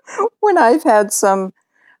when I've had some,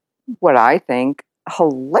 what I think,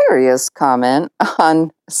 hilarious comment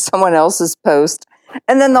on someone else's post,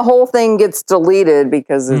 and then the whole thing gets deleted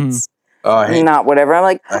because it's not whatever. I'm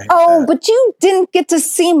like, that. but you didn't get to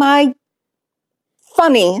see my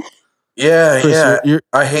funny. Yeah, Chris, yeah.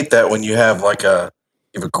 I hate that when you have you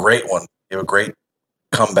have a great one, you have a great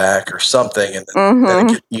comeback or something, and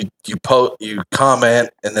then you comment,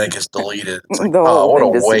 and then it gets deleted. It's like, The whole what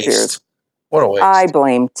a thing waste! disappears. What a waste! I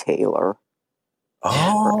blame Taylor.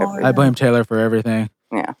 Oh, I blame Taylor for everything.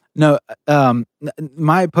 Yeah. No,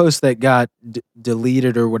 my post that got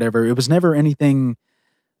deleted or whatever, it was never anything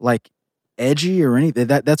like edgy or anything.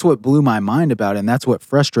 That's what blew my mind about it, and that's what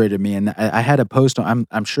frustrated me. And I had a post on.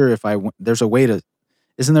 I'm sure if there's a way to,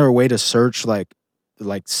 isn't there a way to search like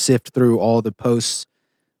sift through all the posts?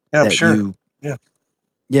 yeah, I'm sure.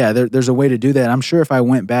 Yeah, there's a way to do that. I'm sure if I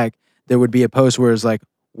went back, there would be a post where it's like,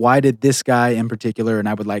 why did this guy in particular, and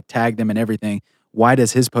I would like tag them and everything. Why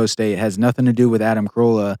does his post stay? It has nothing to do with Adam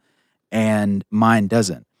Carolla, and mine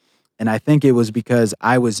doesn't. And I think it was because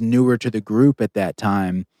I was newer to the group at that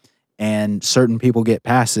time, and certain people get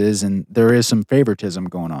passes, and there is some favoritism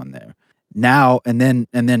going on there. Now and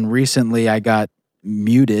then recently, I got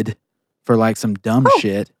muted for like some dumb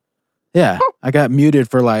shit. Yeah, I got muted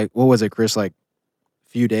for like, what was it, Chris? Like a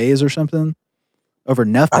few days or something over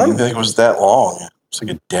nothing. I don't think it was that long. It's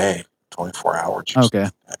like a day, 24 hours. Okay.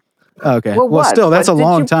 Okay. Well, what? Still, that's What a did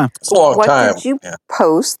long you- time. It's a long What time. did you Yeah.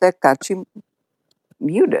 post that got you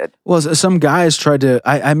muted? Well, some guys tried to.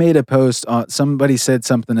 I made a post on. Somebody said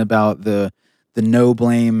something about the no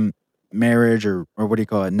blame marriage or what do you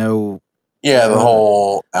call it? No. Yeah, the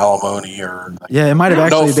whole alimony or Yeah, it might have No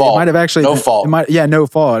actually. Been, fault. it might have actually. No been, fault. It might, yeah, no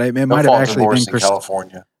fault. It no might have fault actually been divorce in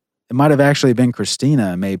California. It might have actually been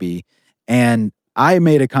Christina, maybe. And I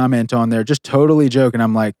made a comment on there, just totally joking.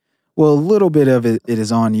 I'm like, well, a little bit of it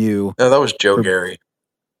is on you. No, that was Joe For- Gary.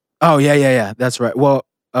 Oh yeah. That's right. Well,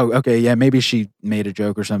 okay, yeah, maybe she made a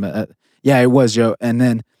joke or something. Yeah, it was Joe. And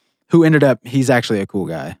then who ended up? He's actually a cool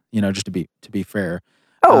guy. Just to be fair.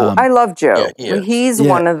 Oh, I love Joe. yeah, he is. He's Yeah.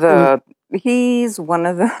 one of the. He's one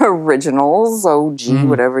of the originals. OG, Mhm.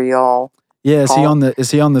 whatever y'all. Yeah, is he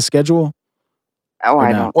Paul. on the schedule? Oh, Or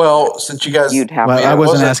I no? don't. Well, since you guys, You'd have. Well, to. I it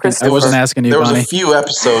wasn't wasn't asking. I Christopher. wasn't asking you, there was Bonnie. a few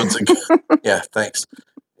episodes ago. Yeah, thanks.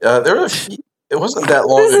 There were. It wasn't that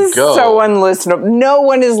long This is ago. so unlistenable. No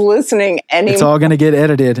one is listening anymore. It's all gonna get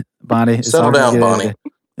edited, Bonnie. It's Settle all gonna down, get Bonnie. edited.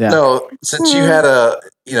 Yeah. No, since you had a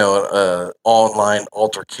online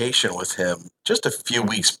altercation with him just a few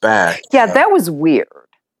weeks back. Yeah, that was weird.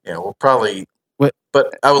 Yeah, we'll probably. What-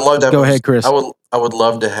 But I would love to have Go him, ahead, Chris. I would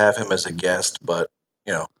love to have him as a guest, but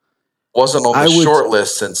wasn't on I the would- short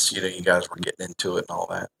list since you guys were getting into it and all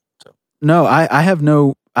that. No, I have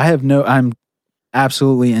no. I'm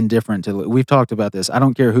absolutely indifferent to. We've talked about this. I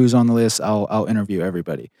don't care who's on the list. I'll interview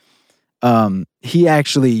everybody. He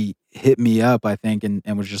actually hit me up, I think, and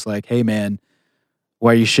was just like, "Hey, man,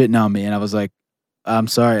 why are you shitting on me?" And I was like, "I'm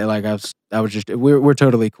sorry. Like I was just. We're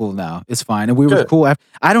totally cool now. It's fine." And we were Good. cool.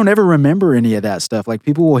 I don't ever remember any of that stuff. Like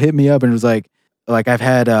people will hit me up and it was like I've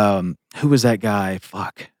had who was that guy?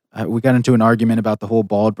 Fuck. We got into an argument about the whole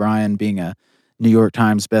Bald Brian being a New York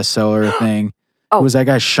Times bestseller thing. Oh. Who was that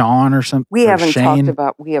guy, Sean or something? We or haven't Shane?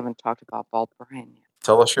 talked about Bald Brian yet.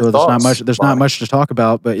 Tell us your Well, thoughts. there's not much to talk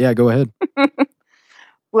about, but yeah, go ahead.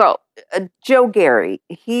 Well, Joe Gary,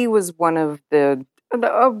 he was one of the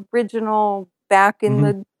original back in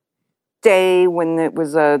the day when it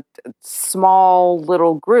was a small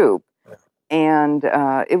little group. And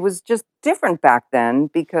it was just different back then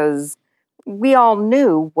because we all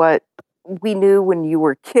knew what we knew when you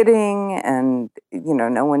were kidding and,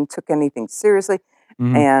 no one took anything seriously.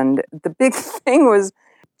 And the big thing was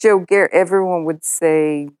Joe Gary, everyone would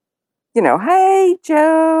say, hey,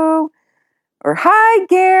 Joe, or hi,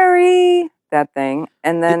 Gary, that thing.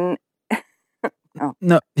 And then...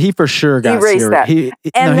 No, he for sure got erased serious. that. He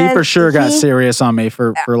for sure got serious on me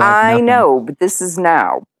for like I nothing. know, but this is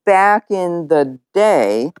now. Back in the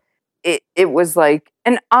day, it was like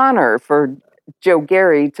an honor for Joe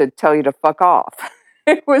Gary to tell you to fuck off.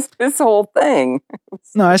 It was this whole thing.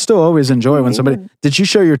 No, I still always enjoy when somebody... Did you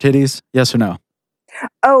show your titties? Yes or no?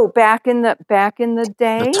 Oh, back in the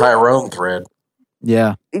day? The Tyrone thread.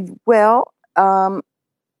 Yeah. Well,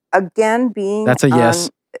 again, being... That's a yes.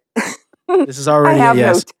 This is already a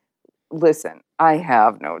yes. Listen, I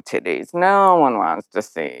have no titties. No one wants to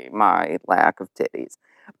see my lack of titties.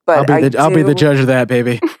 But I'll be the judge of that,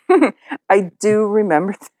 baby. I do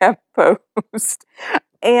remember that post.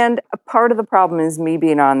 And a part of the problem is me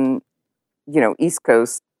being on, East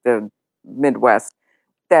Coast, the Midwest,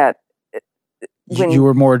 that you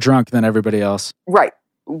were more drunk than everybody else. Right.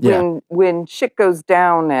 When shit goes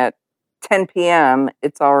down at 10 p.m.,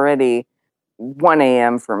 it's already 1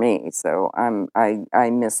 a.m. for me. So I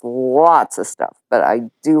miss lots of stuff, but I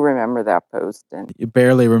do remember that post. And you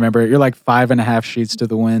barely remember it. You're like 5.5 sheets to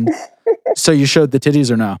the wind. So you showed the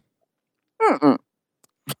titties or no? Mm-mm.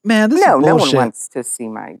 Man, this is bullshit. No one wants to see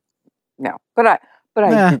my... No. But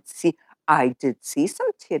I did see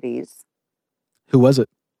some titties. Who was it?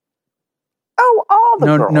 Oh, all the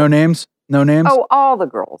girls. No names? No names? Oh, all the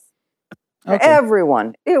girls. Okay.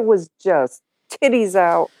 Everyone. It was just titties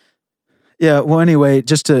out. Yeah, well, anyway,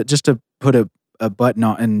 just to put a button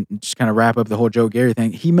on and just kind of wrap up the whole Joe Gary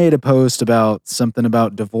thing, he made a post about something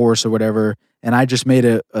about divorce or whatever, and I just made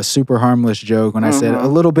a super harmless joke when I said a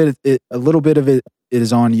little bit of it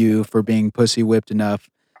is on you for being pussy whipped enough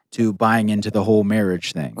to buying into the whole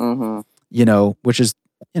marriage thing. Which is,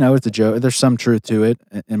 it's a joke. There's some truth to it,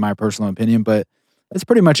 in my personal opinion, but it's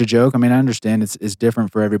pretty much a joke. I mean, I understand it's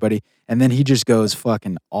different for everybody. And then he just goes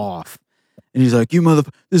fucking off. And he's like,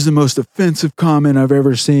 this is the most offensive comment I've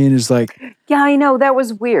ever seen. It's like... Yeah, I know. That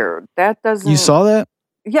was weird. That doesn't... You saw that?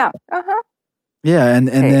 Yeah. Uh-huh. Yeah, and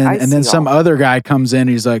then some other guy comes in and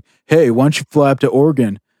he's like, hey, why don't you fly up to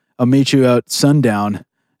Oregon? I'll meet you at sundown and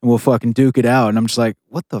we'll fucking duke it out. And I'm just like,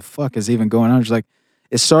 what the fuck is even going on? It's like,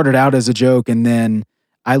 it started out as a joke and then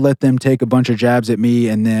I let them take a bunch of jabs at me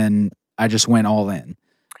and then I just went all in.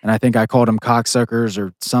 And I think I called them cocksuckers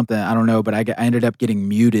or something. I don't know, but I ended up getting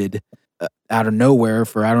muted out of nowhere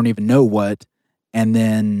for I don't even know what. And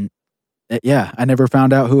then, I never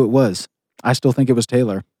found out who it was. I still think it was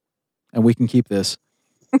Taylor, and we can keep this.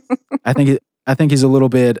 I think he's a little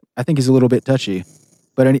bit touchy,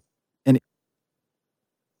 but any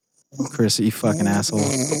Chris, you fucking asshole,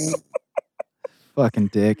 fucking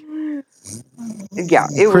dick. Yeah,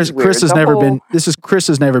 it was weird. Chris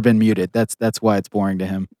has never been muted. That's why it's boring to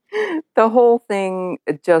him. The whole thing,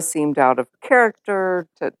 it just seemed out of character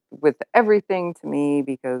with everything to me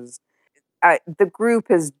because the group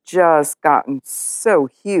has just gotten so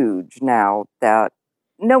huge now that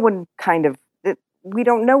no one we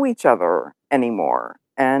don't know each other anymore.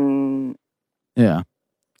 And yeah,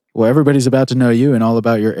 well, everybody's about to know you and all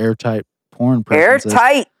about your airtight porn preferences.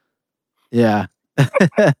 Airtight. Yeah.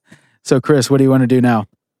 So, Chris, what do you want to do now?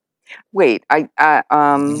 Wait,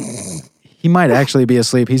 He might actually be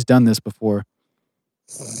asleep. He's done this before.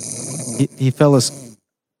 He fell asleep.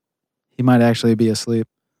 He might actually be asleep.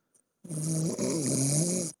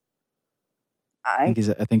 I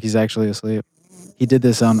think he's actually asleep. He did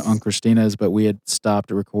this on Christina's, but we had stopped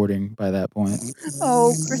recording by that point.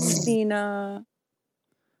 Oh, Christina.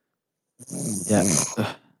 Yeah.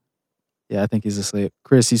 Yeah, I think he's asleep.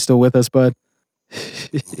 Chris, you still with us, bud?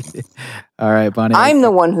 All right, Bonnie. I'm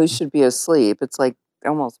the one who should be asleep. It's like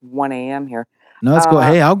almost 1 a.m. here. No, that's cool.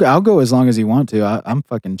 Hey, I'll go as long as you want to. I'm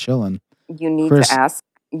fucking chilling. You need Chris, to ask.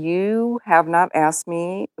 You have not asked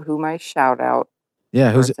me who my shout out.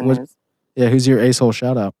 Yeah, who's your ace-hole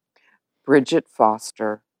shout out? Bridget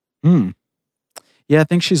Foster. Yeah, I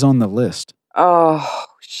think she's on the list. Oh,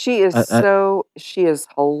 she is she is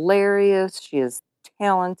hilarious. She is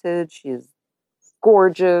talented. She is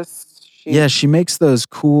gorgeous. She makes those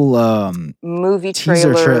cool movie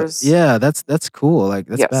trailers. Yeah, that's cool. Like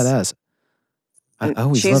that's badass. I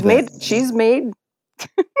always love that. She's made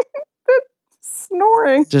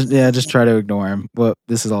snoring. Just try to ignore him. Well,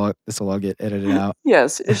 this will all get edited out.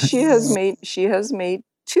 Yes, she has made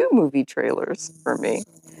 2 movie trailers for me.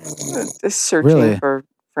 Searching Really? for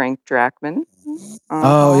Frank Drakman.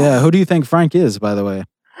 Oh yeah, who do you think Frank is, by the way?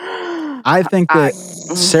 I think that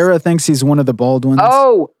Sarah thinks he's one of the Baldwins.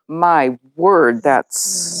 Oh my word,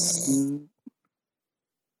 that's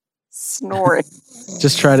snoring.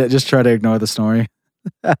 Just try to ignore the snoring.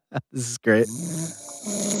 This is great.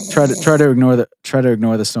 Try to ignore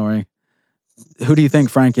the snoring. Who do you think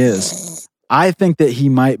Frank is? I think that he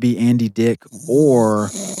might be Andy Dick, or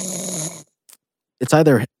it's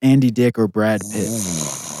either Andy Dick or Brad Pitt.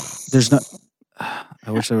 There's no.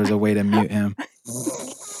 I wish there was a way to mute him.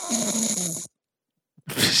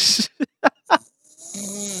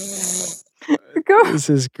 This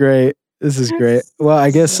is great. Well,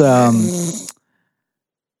 I guess I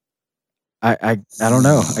don't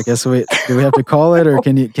know. I guess do we have to call it, or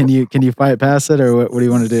can you fight past it, or what do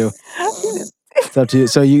you want to do? It's up to you.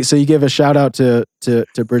 So you give a shout out to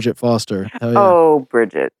Bridget Foster. Hell yeah. Oh,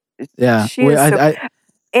 Bridget. Yeah. She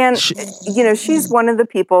is she's one of the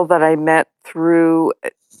people that I met through,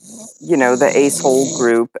 the Ace Hole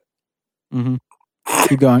group. Mm-hmm.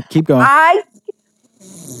 Keep going.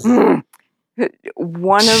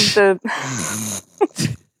 One of the.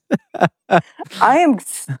 I am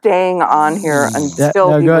staying on here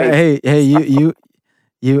until he wakes. Hey,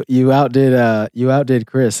 you outdid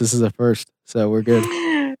Chris. This is a first, so we're good.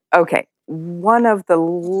 Okay. One of the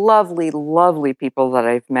lovely, lovely people that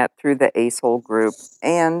I've met through the Ace Hole group.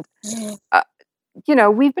 And,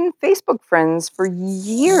 we've been Facebook friends for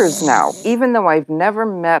years now, even though I've never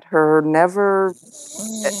met her, never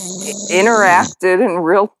interacted in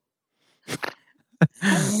real...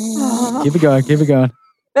 Keep it going.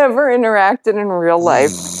 Never interacted in real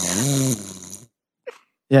life.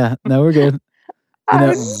 Yeah, no, we're good.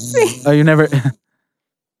 You never...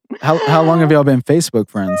 How long have y'all been Facebook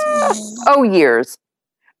friends? Oh, years.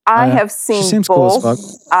 I have seen she seems both. cool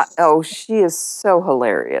as fuck. She is so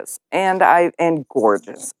hilarious and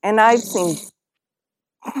gorgeous. And I've seen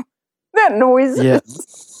that noise.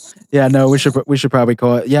 Yeah. No, we should probably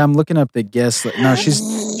call it. Yeah, I'm looking up the guest. No,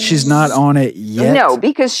 she's not on it yet. No,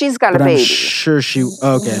 because she's got a baby. I'm sure she.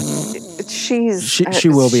 Okay. She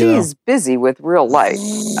will be. She's busy with real life.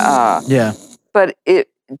 Yeah. But it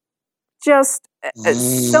just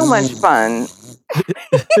so much fun. Someone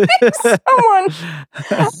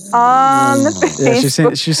on the Facebook.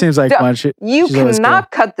 Yeah, she seems like fun. You cannot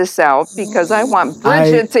cut this out because I want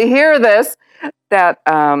Bridget to hear this. That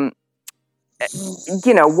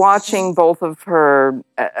watching both of her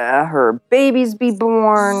babies be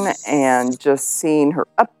born and just seeing her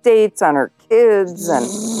updates on her kids and.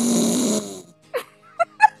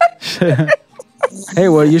 Hey,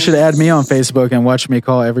 well, you should add me on Facebook and watch me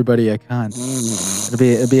call everybody a cunt.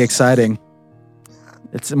 It'd be exciting.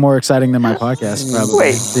 It's more exciting than my podcast, probably.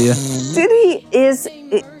 Wait, see ya. Did he? Is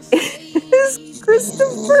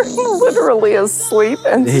Christopher literally asleep?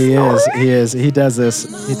 And he is. He does this.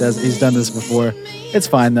 He's done this before. It's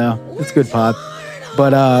fine though. It's good pod.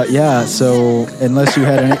 But yeah. So unless you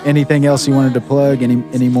had anything else you wanted to plug,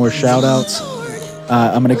 any more shout outs.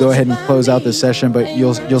 I'm going to go ahead and close out this session, but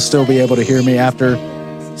you'll still be able to hear me after.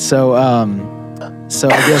 So I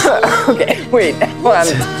guess. Okay, wait. Well,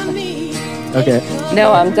 okay.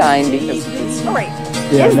 No, I'm dying because it's great.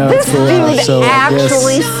 Yeah, is no, this it's cool. dude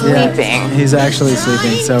actually sleeping? Yeah, he's actually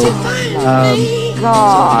sleeping. So,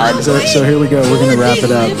 God. So here we go. We're going to wrap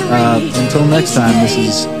it up. Until next time, this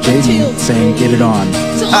is Jaden saying, "Get it on."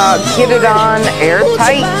 Get it on,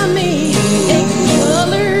 airtight.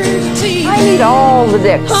 I need all the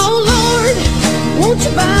dicks. Oh Lord, won't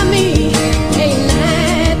you buy me